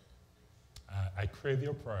 I crave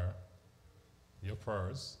your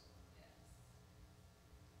prayers.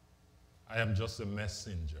 I am just a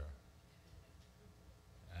messenger.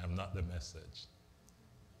 I am not the message.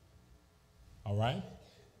 All right?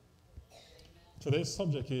 Today's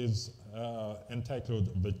subject is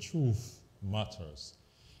entitled The Truth Matters.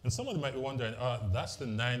 And somebody might be wondering, that's the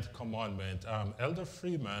 9th commandment. Elder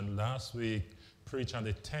Freeman last week preached on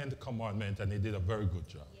the 10th commandment, and he did a very good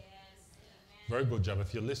job. Yes. Very good job.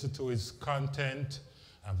 If you listen to his content,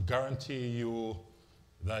 I guarantee you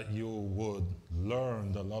that you would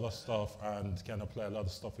learn a lot of stuff and can apply a lot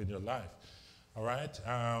of stuff in your life. All right?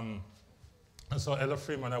 And so, Elder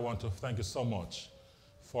Freeman, I want to thank you so much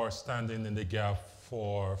for standing in the gap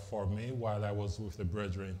for me while I was with the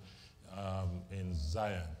brethren in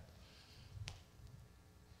Zion.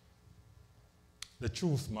 The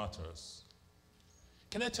truth matters.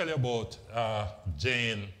 Can I tell you about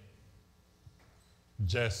Jane,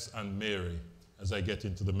 Jess, and Mary as I get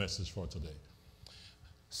into the message for today?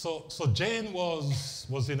 So Jane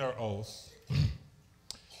was in her house,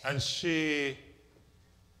 and she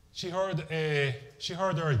heard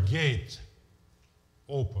her gate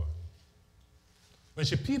open. When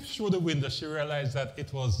she peeped through the window, she realized that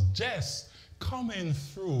it was Jess coming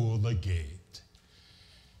through the gate.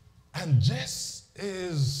 And Jess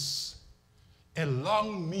is a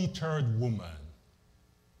long-metered woman.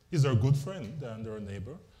 He's her good friend and her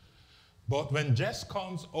neighbor. But when Jess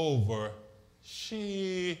comes over,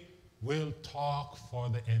 she will talk for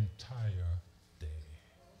the entire day.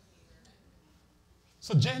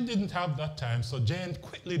 So Jane didn't have that time, so Jane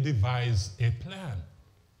quickly devised a plan.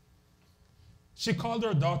 She called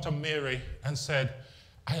her daughter Mary and said,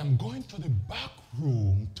 I am going to the back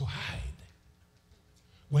room to hide.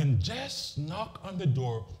 when Jess knock on the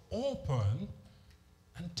door, open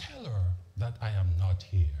and tell her that I am not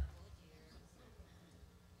here.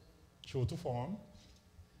 True to form,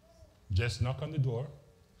 Jess knock on the door,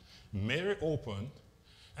 Mary opened,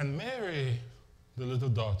 and Mary, the little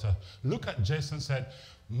daughter, looked at Jess and said,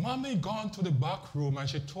 Mommy gone to the back room and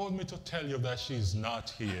she told me to tell you that she's not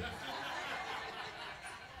here.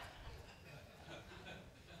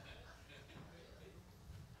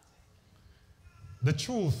 The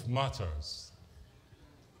truth matters.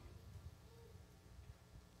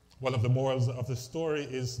 One of the morals of the story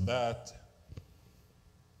is that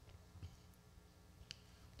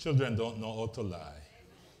children don't know how to lie.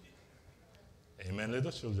 Amen,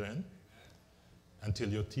 little children, until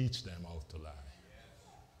you teach them how to lie.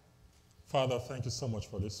 Father, thank you so much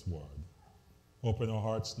for this word. Open our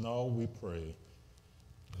hearts now, we pray.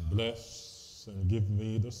 And bless and give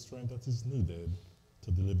me the strength that is needed to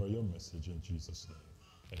deliver your message in Jesus'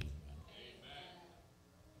 name.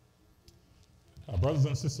 Amen. Brothers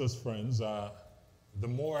and sisters, friends, the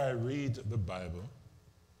more I read the Bible,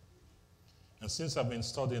 and since I've been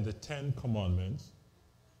studying the 10 Commandments,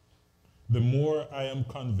 the more I am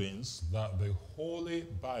convinced that the Holy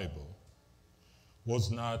Bible was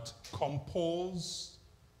not composed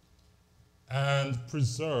and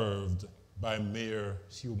preserved by mere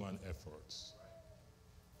human efforts.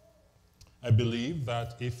 I believe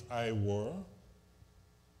that if I were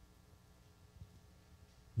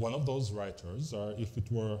one of those writers, or if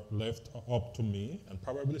it were left up to me, and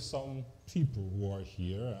probably some people who are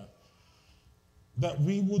here, that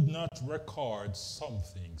we would not record some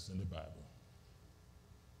things in the Bible.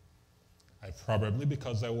 I probably,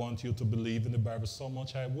 because I want you to believe in the Bible so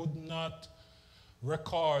much, I would not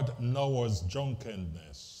record Noah's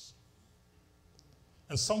drunkenness.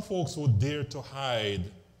 And some folks would dare to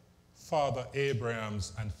hide Father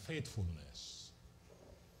Abraham's unfaithfulness.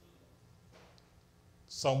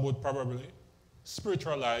 Some would probably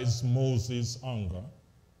spiritualize Moses' anger,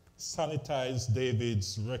 sanitize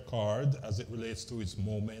David's record as it relates to his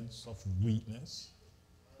moments of weakness.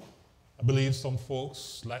 I believe some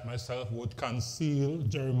folks, like myself, would conceal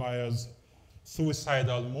Jeremiah's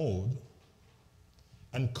suicidal mode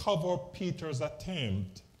and cover Peter's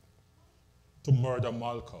attempt to murder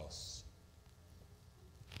Malchus.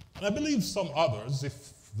 And I believe some others,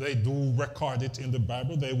 if they do record it in the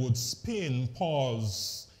Bible, they would spin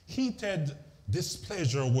Paul's heated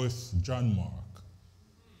displeasure with John Mark.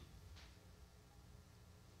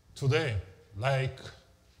 Today, like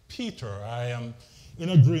Peter, I am in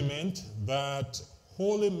agreement that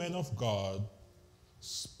holy men of God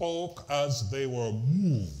spoke as they were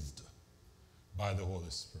moved by the Holy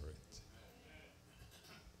Spirit.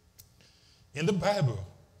 In the Bible,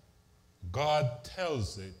 God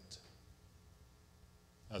tells it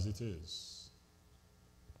as it is.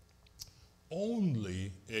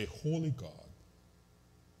 Only a holy God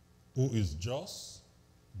who is just,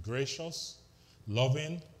 gracious,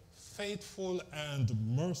 loving, faithful, and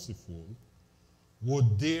merciful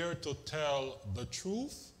would dare to tell the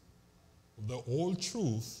truth, the whole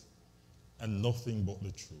truth, and nothing but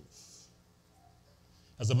the truth.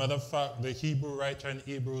 As a matter of fact, the Hebrew writer in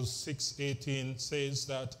Hebrews 6:18 says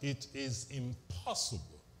that it is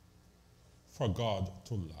impossible for God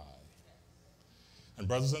to lie. And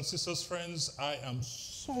brothers and sisters, friends, I am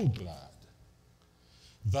so glad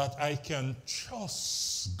that I can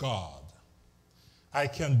trust God. I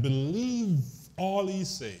can believe all he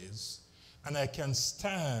says, and I can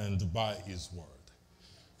stand by his word.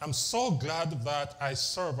 I'm so glad that I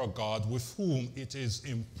serve a God with whom it is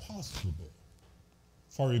impossible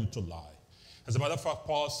for him to lie. As a matter of fact,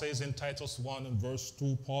 Paul says in Titus 1 and verse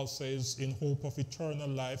 2, Paul says, in hope of eternal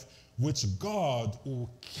life, which God, who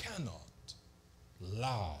cannot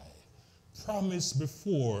lie, promised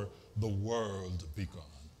before the world began.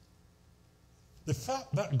 The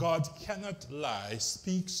fact that God cannot lie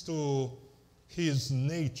speaks to his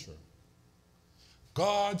nature.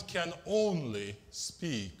 God can only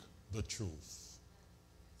speak the truth.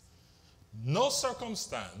 No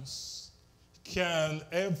circumstance can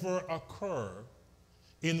ever occur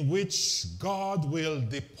in which God will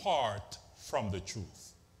depart from the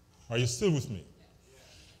truth. Are you still with me?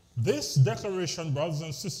 This declaration, brothers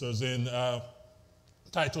and sisters, in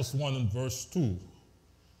Titus 1 and verse 2,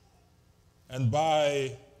 and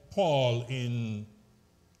by Paul in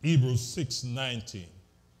Hebrews 6:19,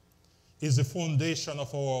 is the foundation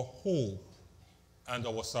of our hope and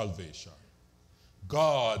our salvation.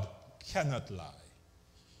 God cannot lie.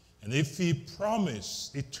 And if he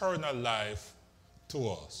promised eternal life to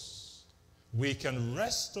us, we can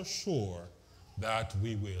rest assured that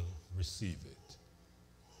we will receive it.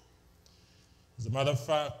 As a matter of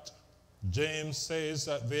fact, James says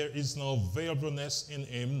that there is no variableness in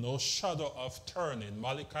him, no shadow of turning.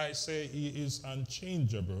 Malachi say he is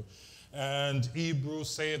unchangeable. And Hebrews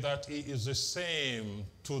say that he is the same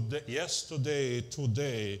today, yesterday,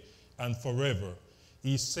 today, and forever.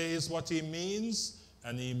 He says what he means,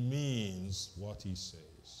 and he means what he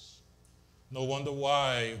says. No wonder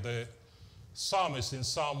why the psalmist in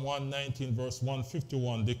Psalm 119, verse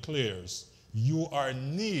 151 declares, "You are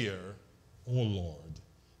near, O Lord,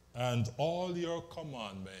 and all your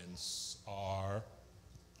commandments are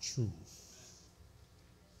truth."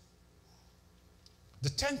 The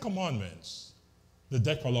Ten Commandments, the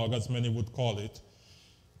Decalogue as many would call it,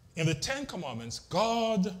 in the Ten Commandments,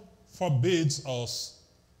 God forbids us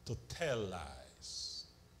to tell lies.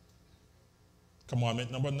 Commandment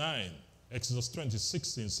number 9, Exodus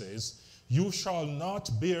 20:16 says, "You shall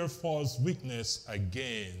not bear false witness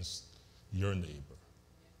against your neighbor."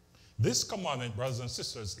 This commandment, brothers and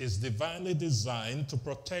sisters, is divinely designed to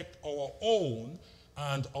protect our own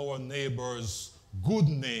and our neighbor's good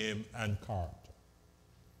name and character.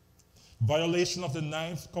 Violation of the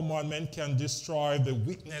 9th commandment can destroy the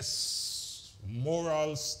witness'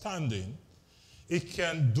 moral standing. It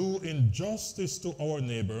can do injustice to our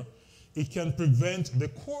neighbor. It can prevent the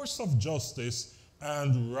course of justice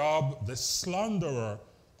and rob the slanderer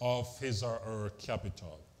of his or her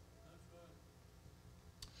capital.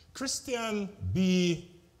 Christian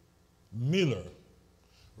B. Miller,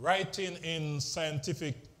 writing in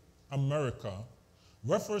Scientific America,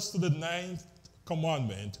 refers to the 9th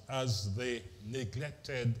commandment as the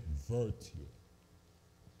neglected virtue.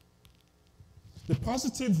 The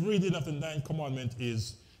positive reading of the 9th commandment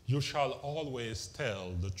is, "You shall always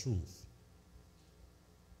tell the truth."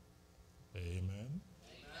 Amen.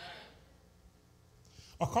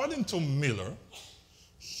 According to Miller,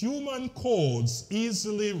 human codes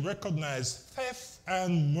easily recognize theft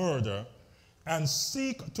and murder and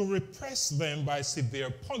seek to repress them by severe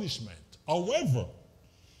punishment. However,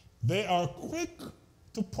 they are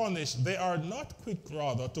not quick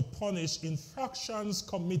rather to punish infractions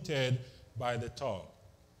committed by the tongue.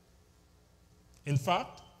 In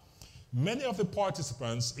fact, many of the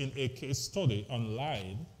participants in a case study on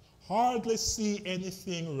lying hardly see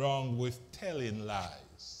anything wrong with telling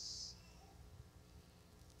lies.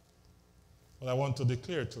 But I want to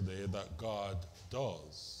declare today that God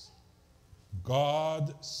does.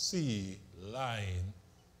 God sees lying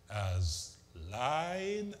as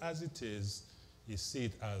it is. He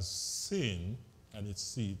sees it as sin, and he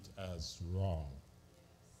sees it as wrong.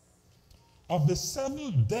 Of the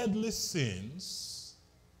 7 deadly sins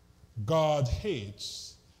God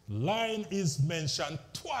hates, lying is mentioned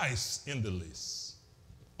twice in the list,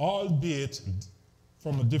 albeit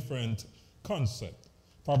from a different concept.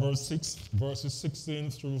 Proverbs 6, verses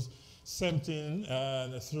 16 through 17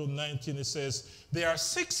 and through 19, it says, "There are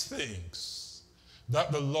 6 things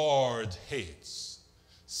that the Lord hates,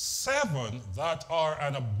 7 that are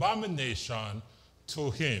an abomination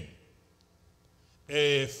to him.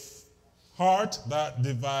 A heart that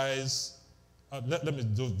devises," let me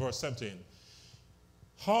do verse 17.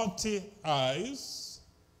 "Haughty eyes,"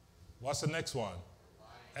 what's the next one?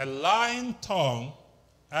 "A lying tongue,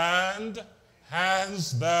 and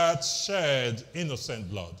hands that shed innocent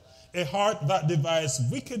blood. A heart that devises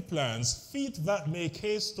wicked plans, feet that make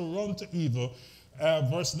haste to run to evil."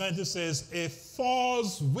 Verse 19 says, "A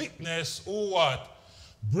false witness who what?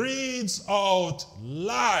 Breathes out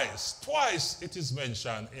lies." Twice it is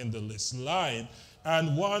mentioned in the list, lying.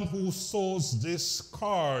 "And one who sows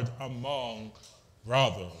discord among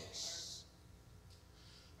brothers."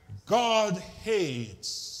 God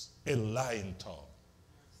hates a lying tongue.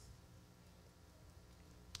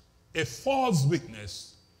 A false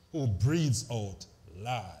witness who breathes out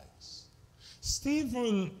lies.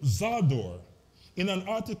 Stephen Zador, in an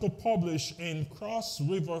article published in Cross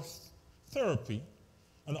River Therapy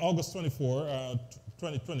on August 24,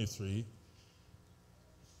 2023,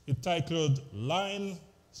 entitled "Lying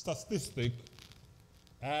Statistic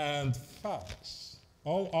and Facts.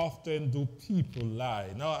 How often do people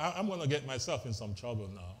lie?" Now, I'm going to get myself in some trouble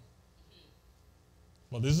now.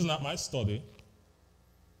 But this is not my study.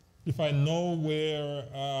 If I know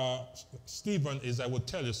where Stephen is, I would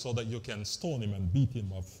tell you so that you can stone him and beat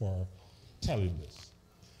him up for telling this.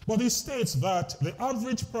 But he states that the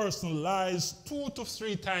average person lies 2 to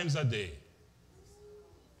 3 times a day,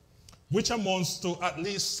 which amounts to at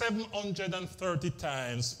least 730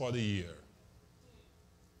 times for the year.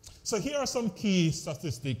 So here are some key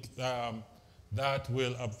statistics that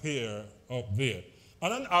will appear up there.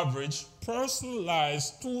 On an average, person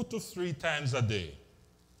lies 2 to 3 times a day.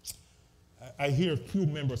 I hear Q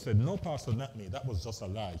member said, no, Pastor, not me. That was just a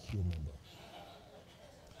lie, Q member.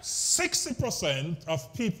 60%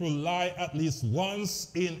 of people lie at least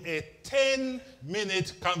once in a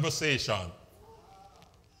 10-minute conversation.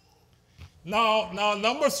 Now,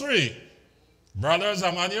 number 3. Brothers,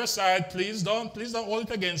 I'm on your side. Please don't hold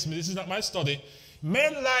it against me. This is not my study.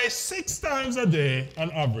 Men lie 6 times a day on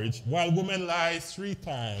average, while women lie 3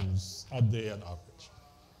 times a day on average.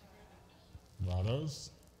 Brothers.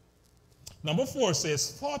 Number 4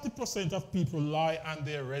 says 40% of people lie on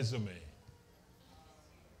their resume.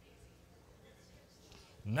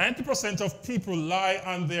 90% of people lie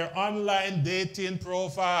on their online dating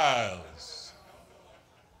profiles.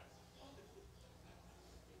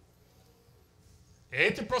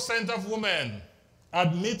 80% of women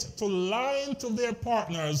admit to lying to their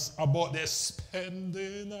partners about their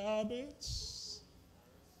spending habits.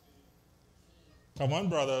 Come on,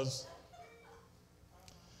 brothers.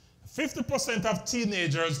 50% of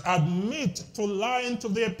teenagers admit to lying to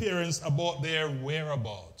their parents about their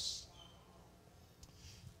whereabouts.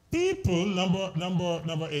 People,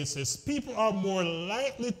 number 8 says, people are more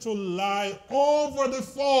likely to lie over the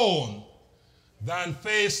phone than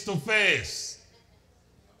face to face.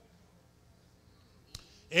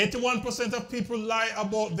 81% of people lie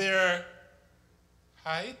about their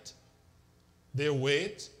height, their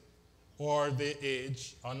weight, or their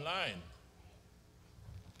age online.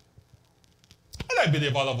 And I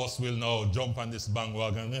believe all of us will now jump on this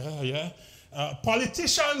bandwagon.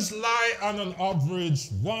 Politicians lie on an average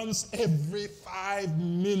once every 5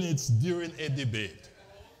 minutes during a debate.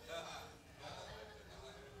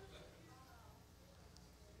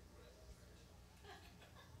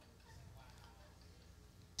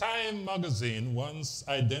 Time magazine once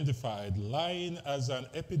identified lying as an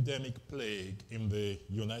epidemic plague in the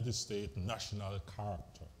United States national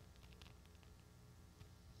character.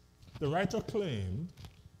 The writer claimed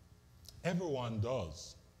everyone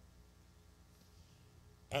does,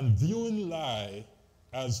 and viewing lie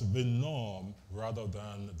as the norm rather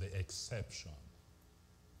than the exception.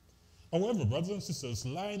 However, brothers and sisters,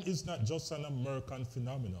 lying is not just an American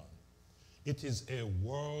phenomenon. It is a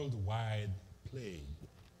worldwide plague.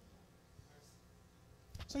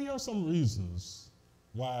 So here are some reasons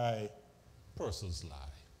why persons lie.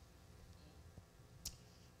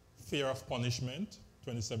 Fear of punishment,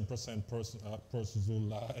 27% persons who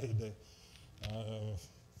lie.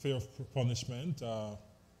 Fear of punishment,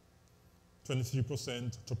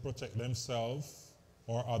 23% to protect themselves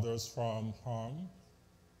or others from harm,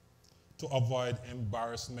 to avoid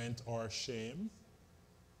embarrassment or shame,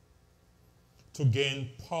 to gain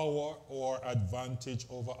power or advantage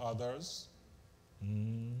over others.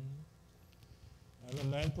 And the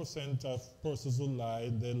 9% of persons who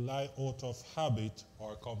lie, they lie out of habit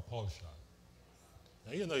or compulsion.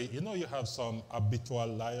 Now, you know you have some habitual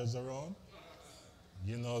liars around.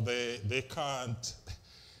 You know, they can't,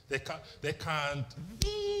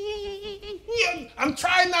 I'm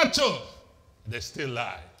trying not to. They still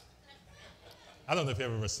lie. I don't know if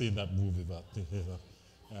you've ever seen that movie, but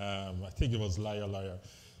I think it was Liar, Liar.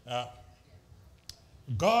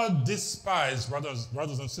 God despised,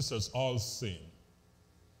 brothers and sisters, all sin.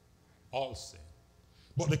 All sin.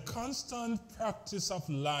 But the constant practice of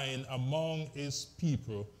lying among his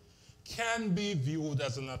people can be viewed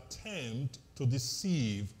as an attempt to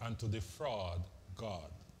deceive and to defraud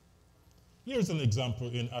God. Here's an example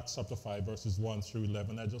in Acts chapter 5, verses 1 through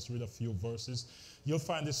 11. I just read a few verses. You'll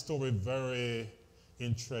find this story very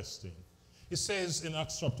interesting. It says in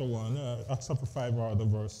Acts chapter 1, Acts chapter 5, or the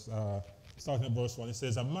verse, starting at verse 1, it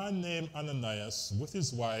says, a man named Ananias with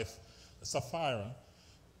his wife Sapphira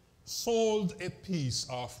sold a piece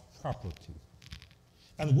of property.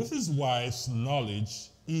 And with his wife's knowledge,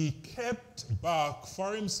 he kept back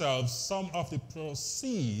for himself some of the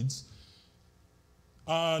proceeds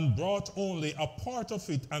and brought only a part of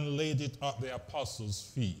it and laid it at the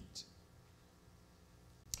apostles' feet.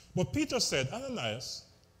 But Peter said, Ananias,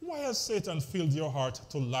 why has Satan filled your heart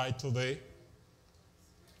to lie today?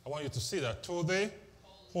 I want you to see that. To the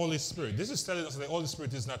Holy Spirit. This is telling us that the Holy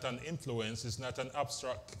Spirit is not an influence, it's not an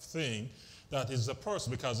abstract thing, that is a person,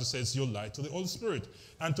 because it says you lie to the Holy Spirit.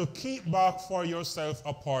 And to keep back for yourself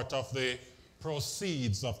a part of the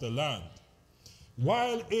proceeds of the land.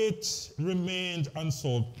 While it remained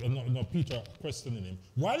unsold, Peter questioning him,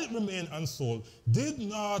 while it remained unsold, did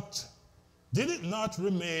it not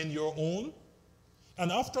remain your own?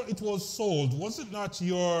 And after it was sold, was it not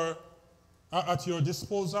at your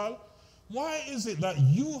disposal? Why is it that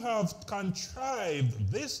you have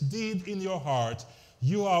contrived this deed in your heart?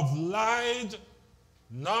 You have lied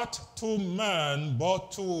not to man,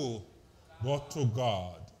 but to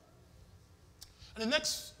God. And the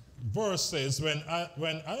next verse says, when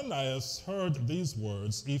Ananias heard these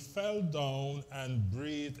words, he fell down and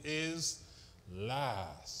breathed his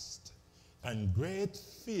last. And great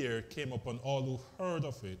fear came upon all who heard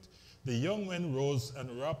of it. The young men rose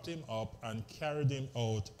and wrapped him up and carried him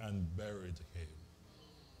out and buried him.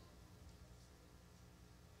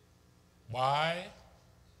 Why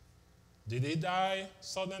did he die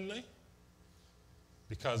suddenly?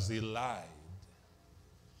 Because he lied.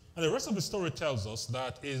 And the rest of the story tells us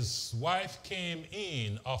that his wife came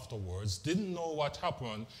in afterwards, didn't know what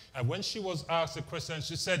happened, and when she was asked the question,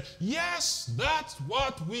 she said, yes, that's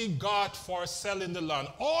what we got for selling the land.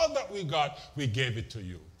 All that we got, we gave it to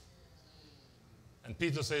you. And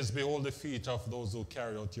Peter says, behold the feet of those who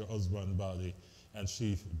carry out your husband's body. And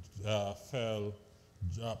she fell,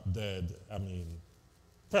 dropped dead,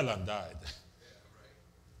 fell and died.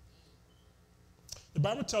 The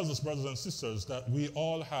Bible tells us, brothers and sisters, that we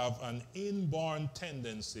all have an inborn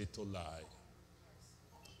tendency to lie.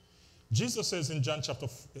 Jesus says in John chapter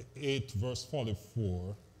 8, verse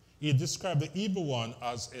 44, he described the evil one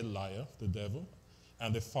as a liar, the devil,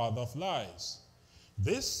 and the father of lies.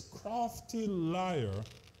 This crafty liar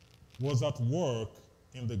was at work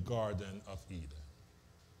in the Garden of Eden.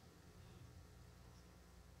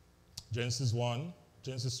 Genesis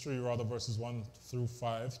 3, verses 1 through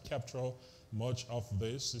 5 capture much of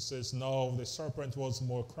this. It says, now the serpent was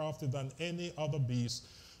more crafty than any other beast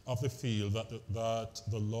of the field that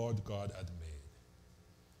the Lord God had made.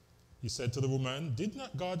 He said to the woman, did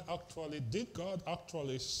God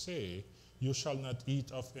actually say, you shall not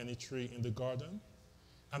eat of any tree in the garden?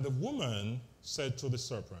 And the woman said to the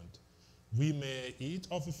serpent, we may eat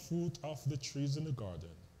of the fruit of the trees in the garden,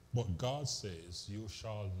 but God says, you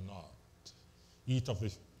shall not eat of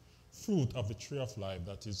the fruit of the tree of life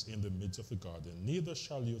that is in the midst of the garden, neither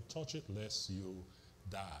shall you touch it lest you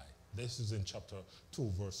die. This is in chapter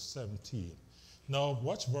 2, verse 17. Now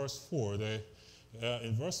watch verse 4.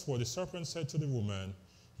 In verse 4, the serpent said to the woman,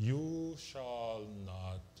 you shall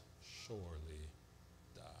not surely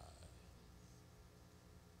die.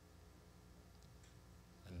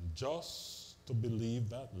 And just to believe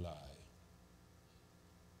that lie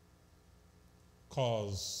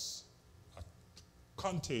caused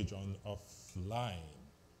contagion of lying,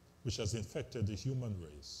 which has infected the human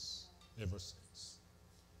race ever since.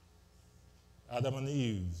 Adam and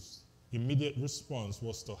Eve's immediate response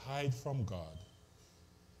was to hide from God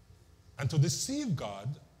and to deceive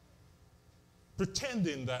God,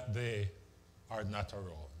 pretending that they are not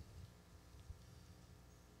around.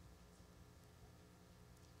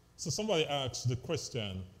 So somebody asked the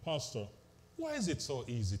question, Pastor, why is it so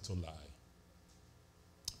easy to lie?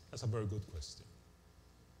 That's a very good question.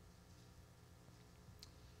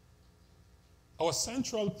 Our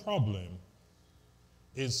central problem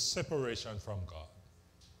is separation from God.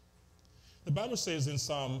 The Bible says in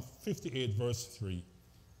Psalm 58, verse 3,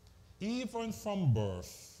 even from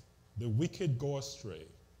birth the wicked go astray,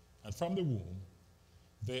 and from the womb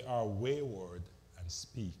they are wayward and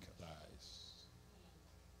speak lies.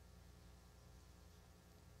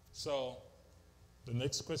 So the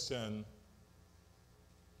next question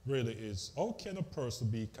really is, how can a person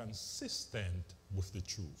be consistent with the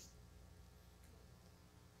truth?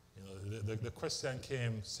 You know, the question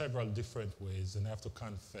came several different ways, and I have to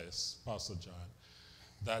confess, Pastor John,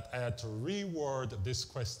 that I had to reword this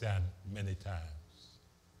question many times.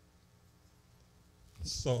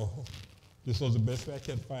 So this was the best way I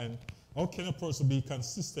can find. How can a person be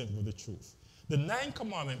consistent with the truth? The 9th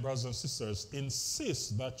commandment, brothers and sisters,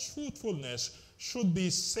 insists that truthfulness should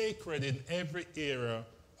be sacred in every area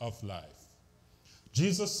of life.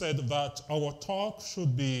 Jesus said that our talk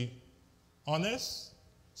should be honest,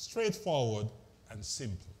 straightforward, and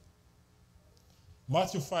simple.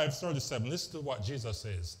 Matthew 5:37, listen to what Jesus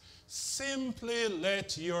says. Simply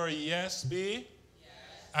let your yes be yes,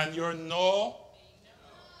 and your no.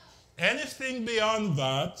 Anything beyond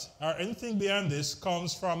that, or anything beyond this,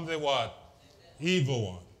 comes from the what?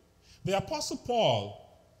 Evil one. The Apostle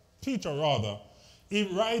Peter, he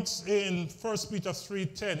writes in 1 Peter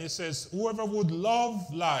 3:10, he says, whoever would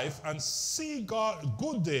love life and see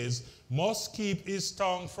good days must keep his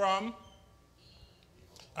tongue from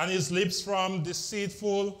and his lips from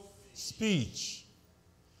deceitful speech.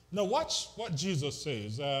 Now watch what Jesus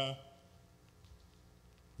says as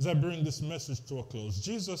I bring this message to a close.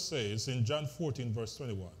 Jesus says in John 14, verse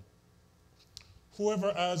 21,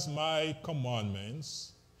 whoever has my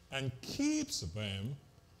commandments and keeps them,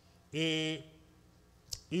 he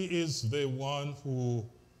is the one who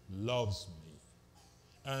loves me.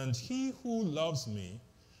 And he who loves me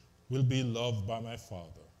will be loved by my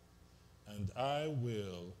Father, and I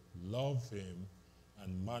will love him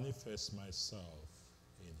and manifest myself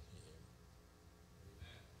in him.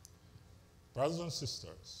 Brothers and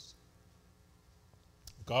sisters,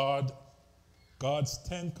 God's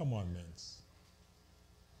 10 commandments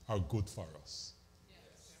are good for us.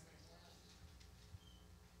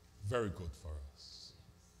 Very good for us.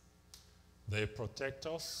 They protect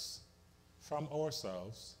us from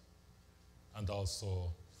ourselves and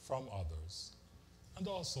also from others and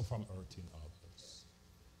also from hurting others.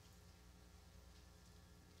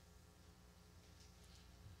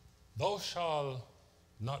 Thou shalt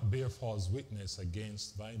not bear false witness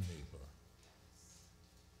against thy neighbor.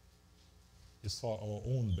 It's for our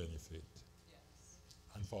own benefit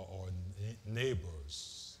and for our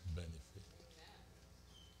neighbor's benefit.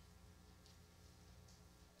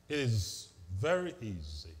 It is very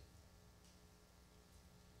easy,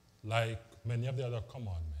 like many of the other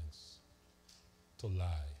commandments, to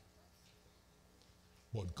lie.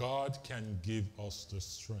 But God can give us the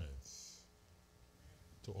strength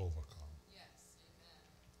to overcome.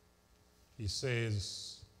 He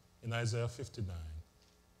says in Isaiah 59,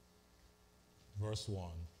 verse 1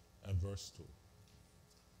 and verse 2,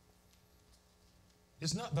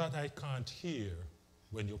 it's not that I can't hear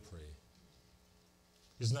when you pray.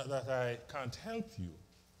 It's not that I can't help you.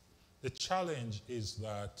 The challenge is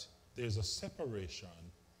that there's a separation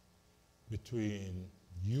between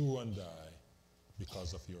you and I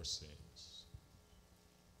because of your sins.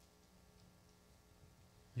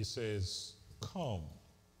 He says, come.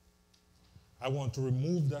 I want to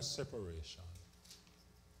remove that separation.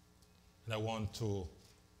 And I want to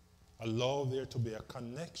allow there to be a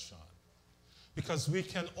connection. Because we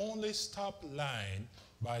can only stop lying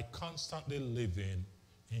by constantly living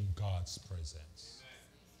in God's presence.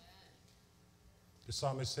 The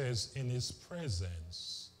psalmist says, in his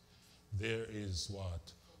presence, there is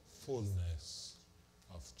what? Fullness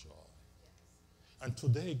of joy. And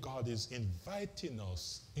today, God is inviting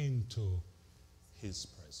us into his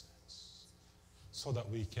presence so that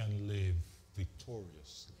we can live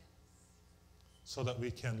victoriously, so that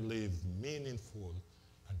we can live meaningful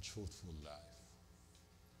and truthful life.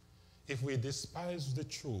 If we despise the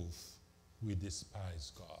truth, we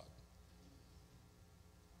despise God.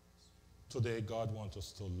 Today, God wants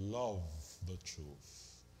us to love the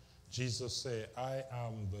truth. Jesus said, I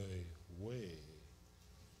am the way,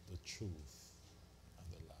 the truth, and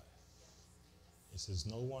the life. He says,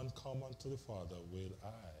 no one come unto the Father will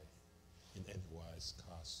I in any wise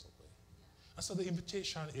cast away. And so the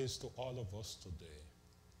invitation is to all of us today,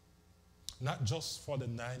 not just for the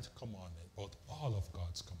 9th commandment, but all of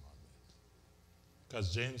God's commandments.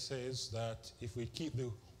 Because James says that if we keep the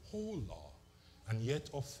whole law and yet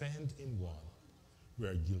offend in one, we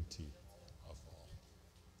are guilty of all.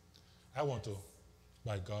 I want to,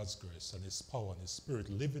 by God's grace and his power and his spirit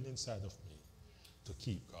living inside of me, to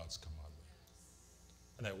keep God's commandment.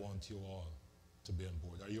 And I want you all to be on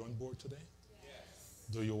board. Are you on board today? Yes.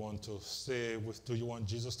 Do you want to stay with, do you want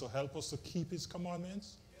Jesus to help us to keep his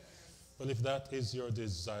commandments? Well, if that is your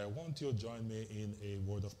desire, won't you join me in a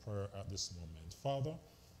word of prayer at this moment? Father,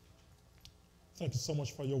 thank you so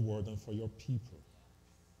much for your word and for your people.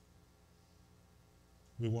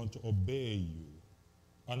 We want to obey you.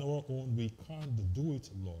 On our own, we can't do it,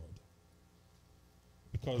 Lord,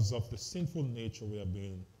 because of the sinful nature we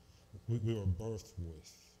were birthed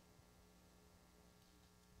with.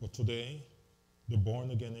 But today, the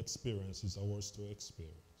born-again experience is ours to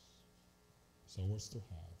experience. It's ours to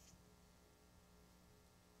have.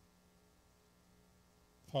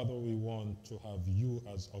 Father, we want to have you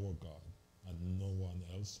as our God and no one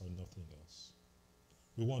else or nothing else.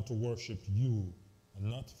 We want to worship you and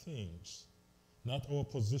not things, not our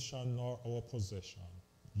position nor our possession.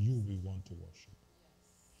 You we want to worship.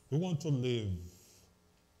 We want to live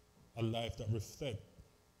a life that reflects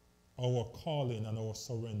our calling and our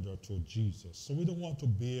surrender to Jesus. So we don't want to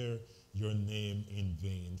bear your name in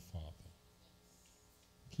vain, Father.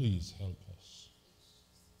 Please help us.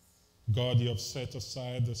 God, you have set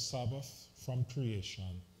aside the Sabbath from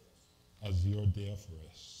creation as your day of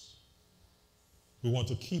rest. We want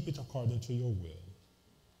to keep it according to your will.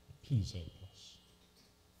 Please help us.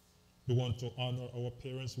 We want to honor our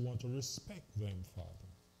parents. We want to respect them, Father.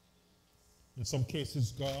 In some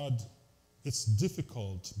cases, God, it's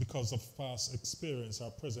difficult because of past experience,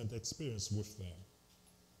 our present experience with them.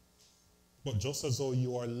 But just as though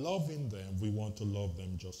you are loving them, we want to love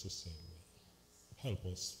them just the same way. Help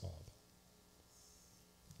us, Father.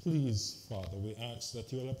 Please, Father, we ask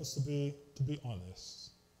that you will help us to be honest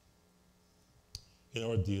in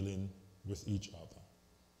our dealing with each other.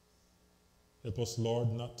 Help us, Lord,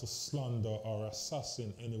 not to slander or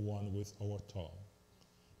assassinate anyone with our tongue,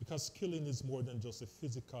 because killing is more than just a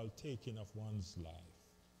physical taking of one's life.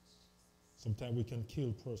 Sometimes we can kill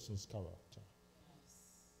a person's character.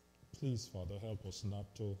 Please, Father, help us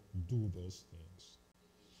not to do those things.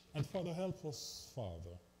 And Father, help us,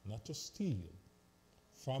 Father, not to steal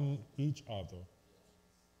from each other,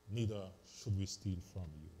 neither should we steal from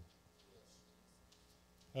you.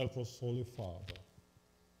 Help us, Holy Father,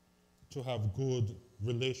 to have good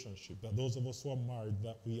relationship, that those of us who are married,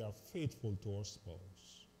 that we are faithful to our spouse.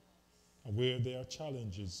 And where there are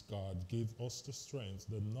challenges, God, give us the strength,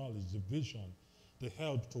 the knowledge, the vision, the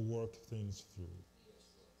help to work things through.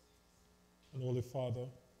 And Holy Father,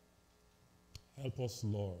 help us,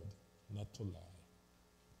 Lord, not to lie,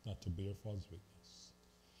 not to bear false witness,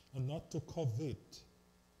 and not to covet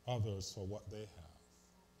others for what they have.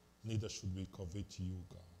 Neither should we covet you,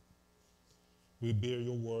 God. We bear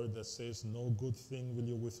your word that says, no good thing will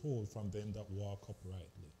you withhold from them that walk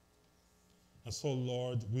uprightly. And so,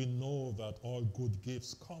 Lord, we know that all good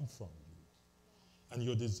gifts come from you, and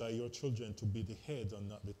you desire your children to be the head and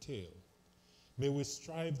not the tail. May we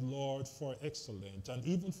strive, Lord, for excellence and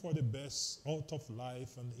even for the best out of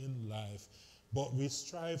life and in life, but we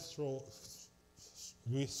strive,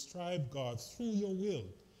 God, through your will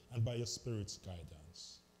and by your Spirit's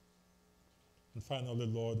guidance. And finally,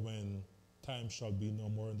 Lord, when time shall be no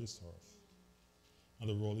more on this earth, and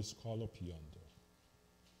the roll is called up yonder,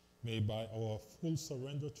 may by our full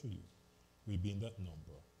surrender to you, we be in that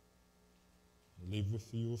number, and live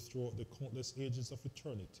with you throughout the countless ages of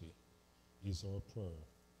eternity, is our prayer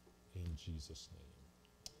in Jesus'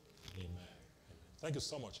 name. Amen. Thank you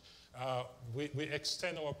so much. We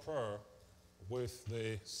extend our prayer with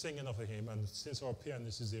the singing of a hymn, and since our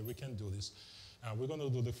pianist is here, we can do this. We're going to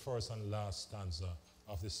do the first and last stanza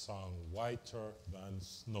of this song, Whiter Than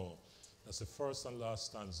Snow. That's the first and last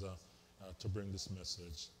stanza to bring this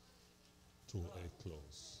message to a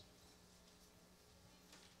close.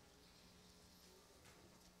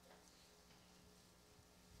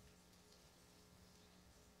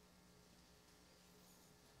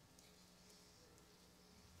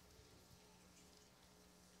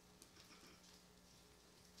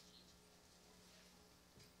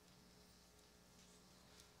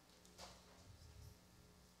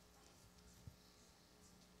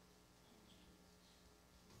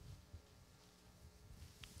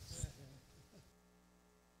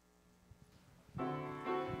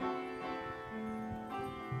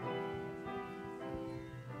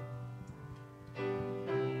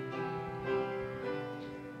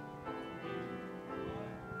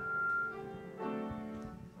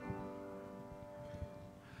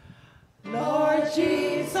 Lord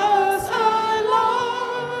Jesus, I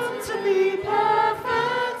long to be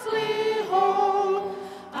perfectly whole.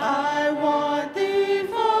 I want thee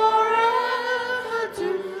forever to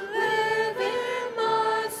live in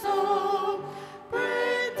my soul.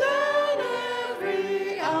 Break down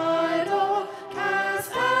every idol,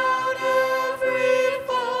 cast out every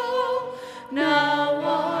foe. Now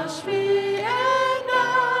wash me and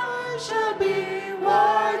I shall be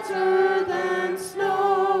whiter than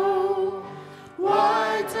snow.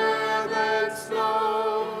 Whiter than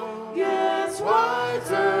snow, yes,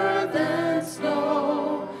 whiter than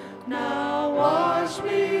snow. Now wash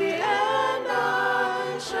me and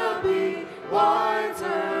I shall be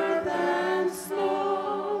whiter than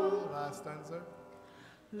snow. Last stanza.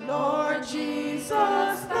 Lord Jesus,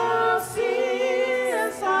 thou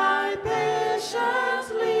seest I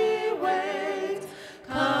patiently wait.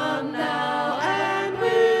 Come now and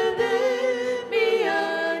within me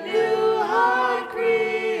a new heart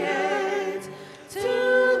create. To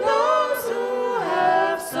those who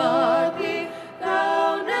have sought thee,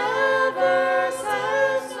 thou never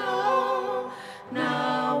saidst no.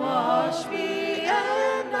 Now wash me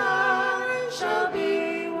and I shall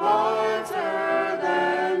be whiter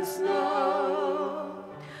than snow.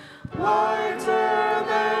 Whiter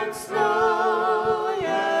than snow,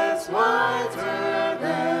 yes, whiter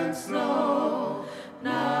than snow.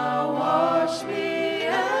 Now wash me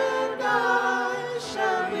and I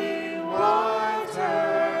shall be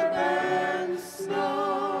whiter than snow.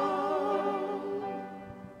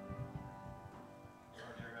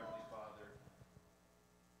 Our dear Heavenly Father,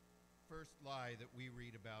 first lie that we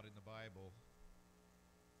read about in the Bible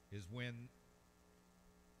is when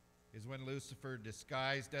Lucifer,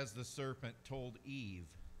 disguised as the serpent, told Eve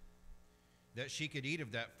that she could eat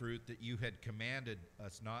of that fruit that you had commanded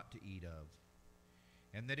us not to eat of,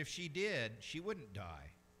 and that if she did, she wouldn't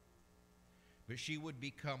die, but she would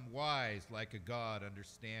become wise like a God,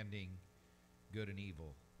 understanding good and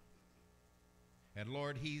evil. And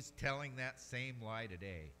Lord, he's telling that same lie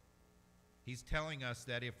today. He's telling us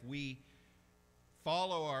that if we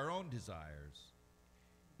follow our own desires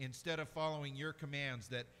instead of following your commands,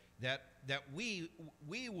 that we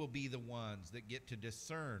will be the ones that get to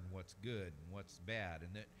discern what's good and what's bad,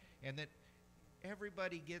 and that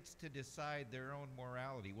everybody gets to decide their own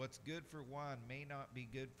morality. What's good for one may not be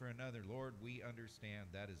good for another. Lord, we understand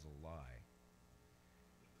that is a lie.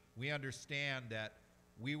 We understand that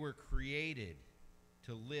we were created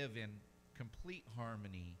to live in complete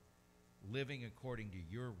harmony, living according to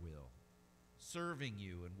your will, serving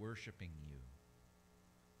you and worshiping you.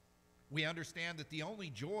 We understand that the only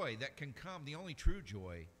joy that can come, the only true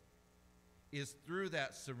joy, is through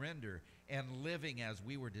that surrender and living as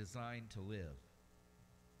we were designed to live.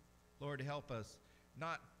 Lord, help us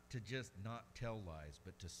not to just not tell lies,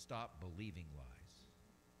 but to stop believing lies.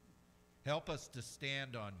 Help us to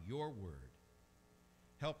stand on your word.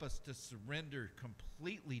 Help us to surrender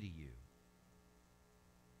completely to you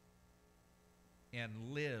and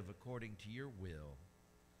live according to your will,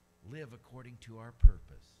 live according to our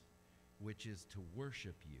purpose, which is to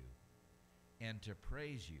worship you and to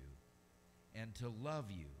praise you and to love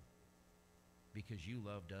you because you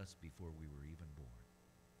loved us before we were even born.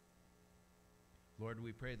 Lord,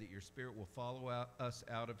 we pray that your Spirit will follow us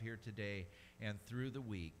out of here today and through the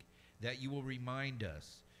week, that you will remind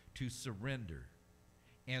us to surrender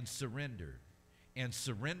and surrender and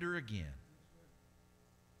surrender again.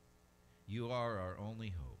 You are our only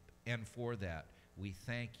hope, and for that we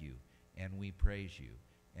thank you and we praise you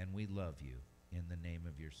and we love you in the name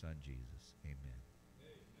of your Son, Jesus. Amen.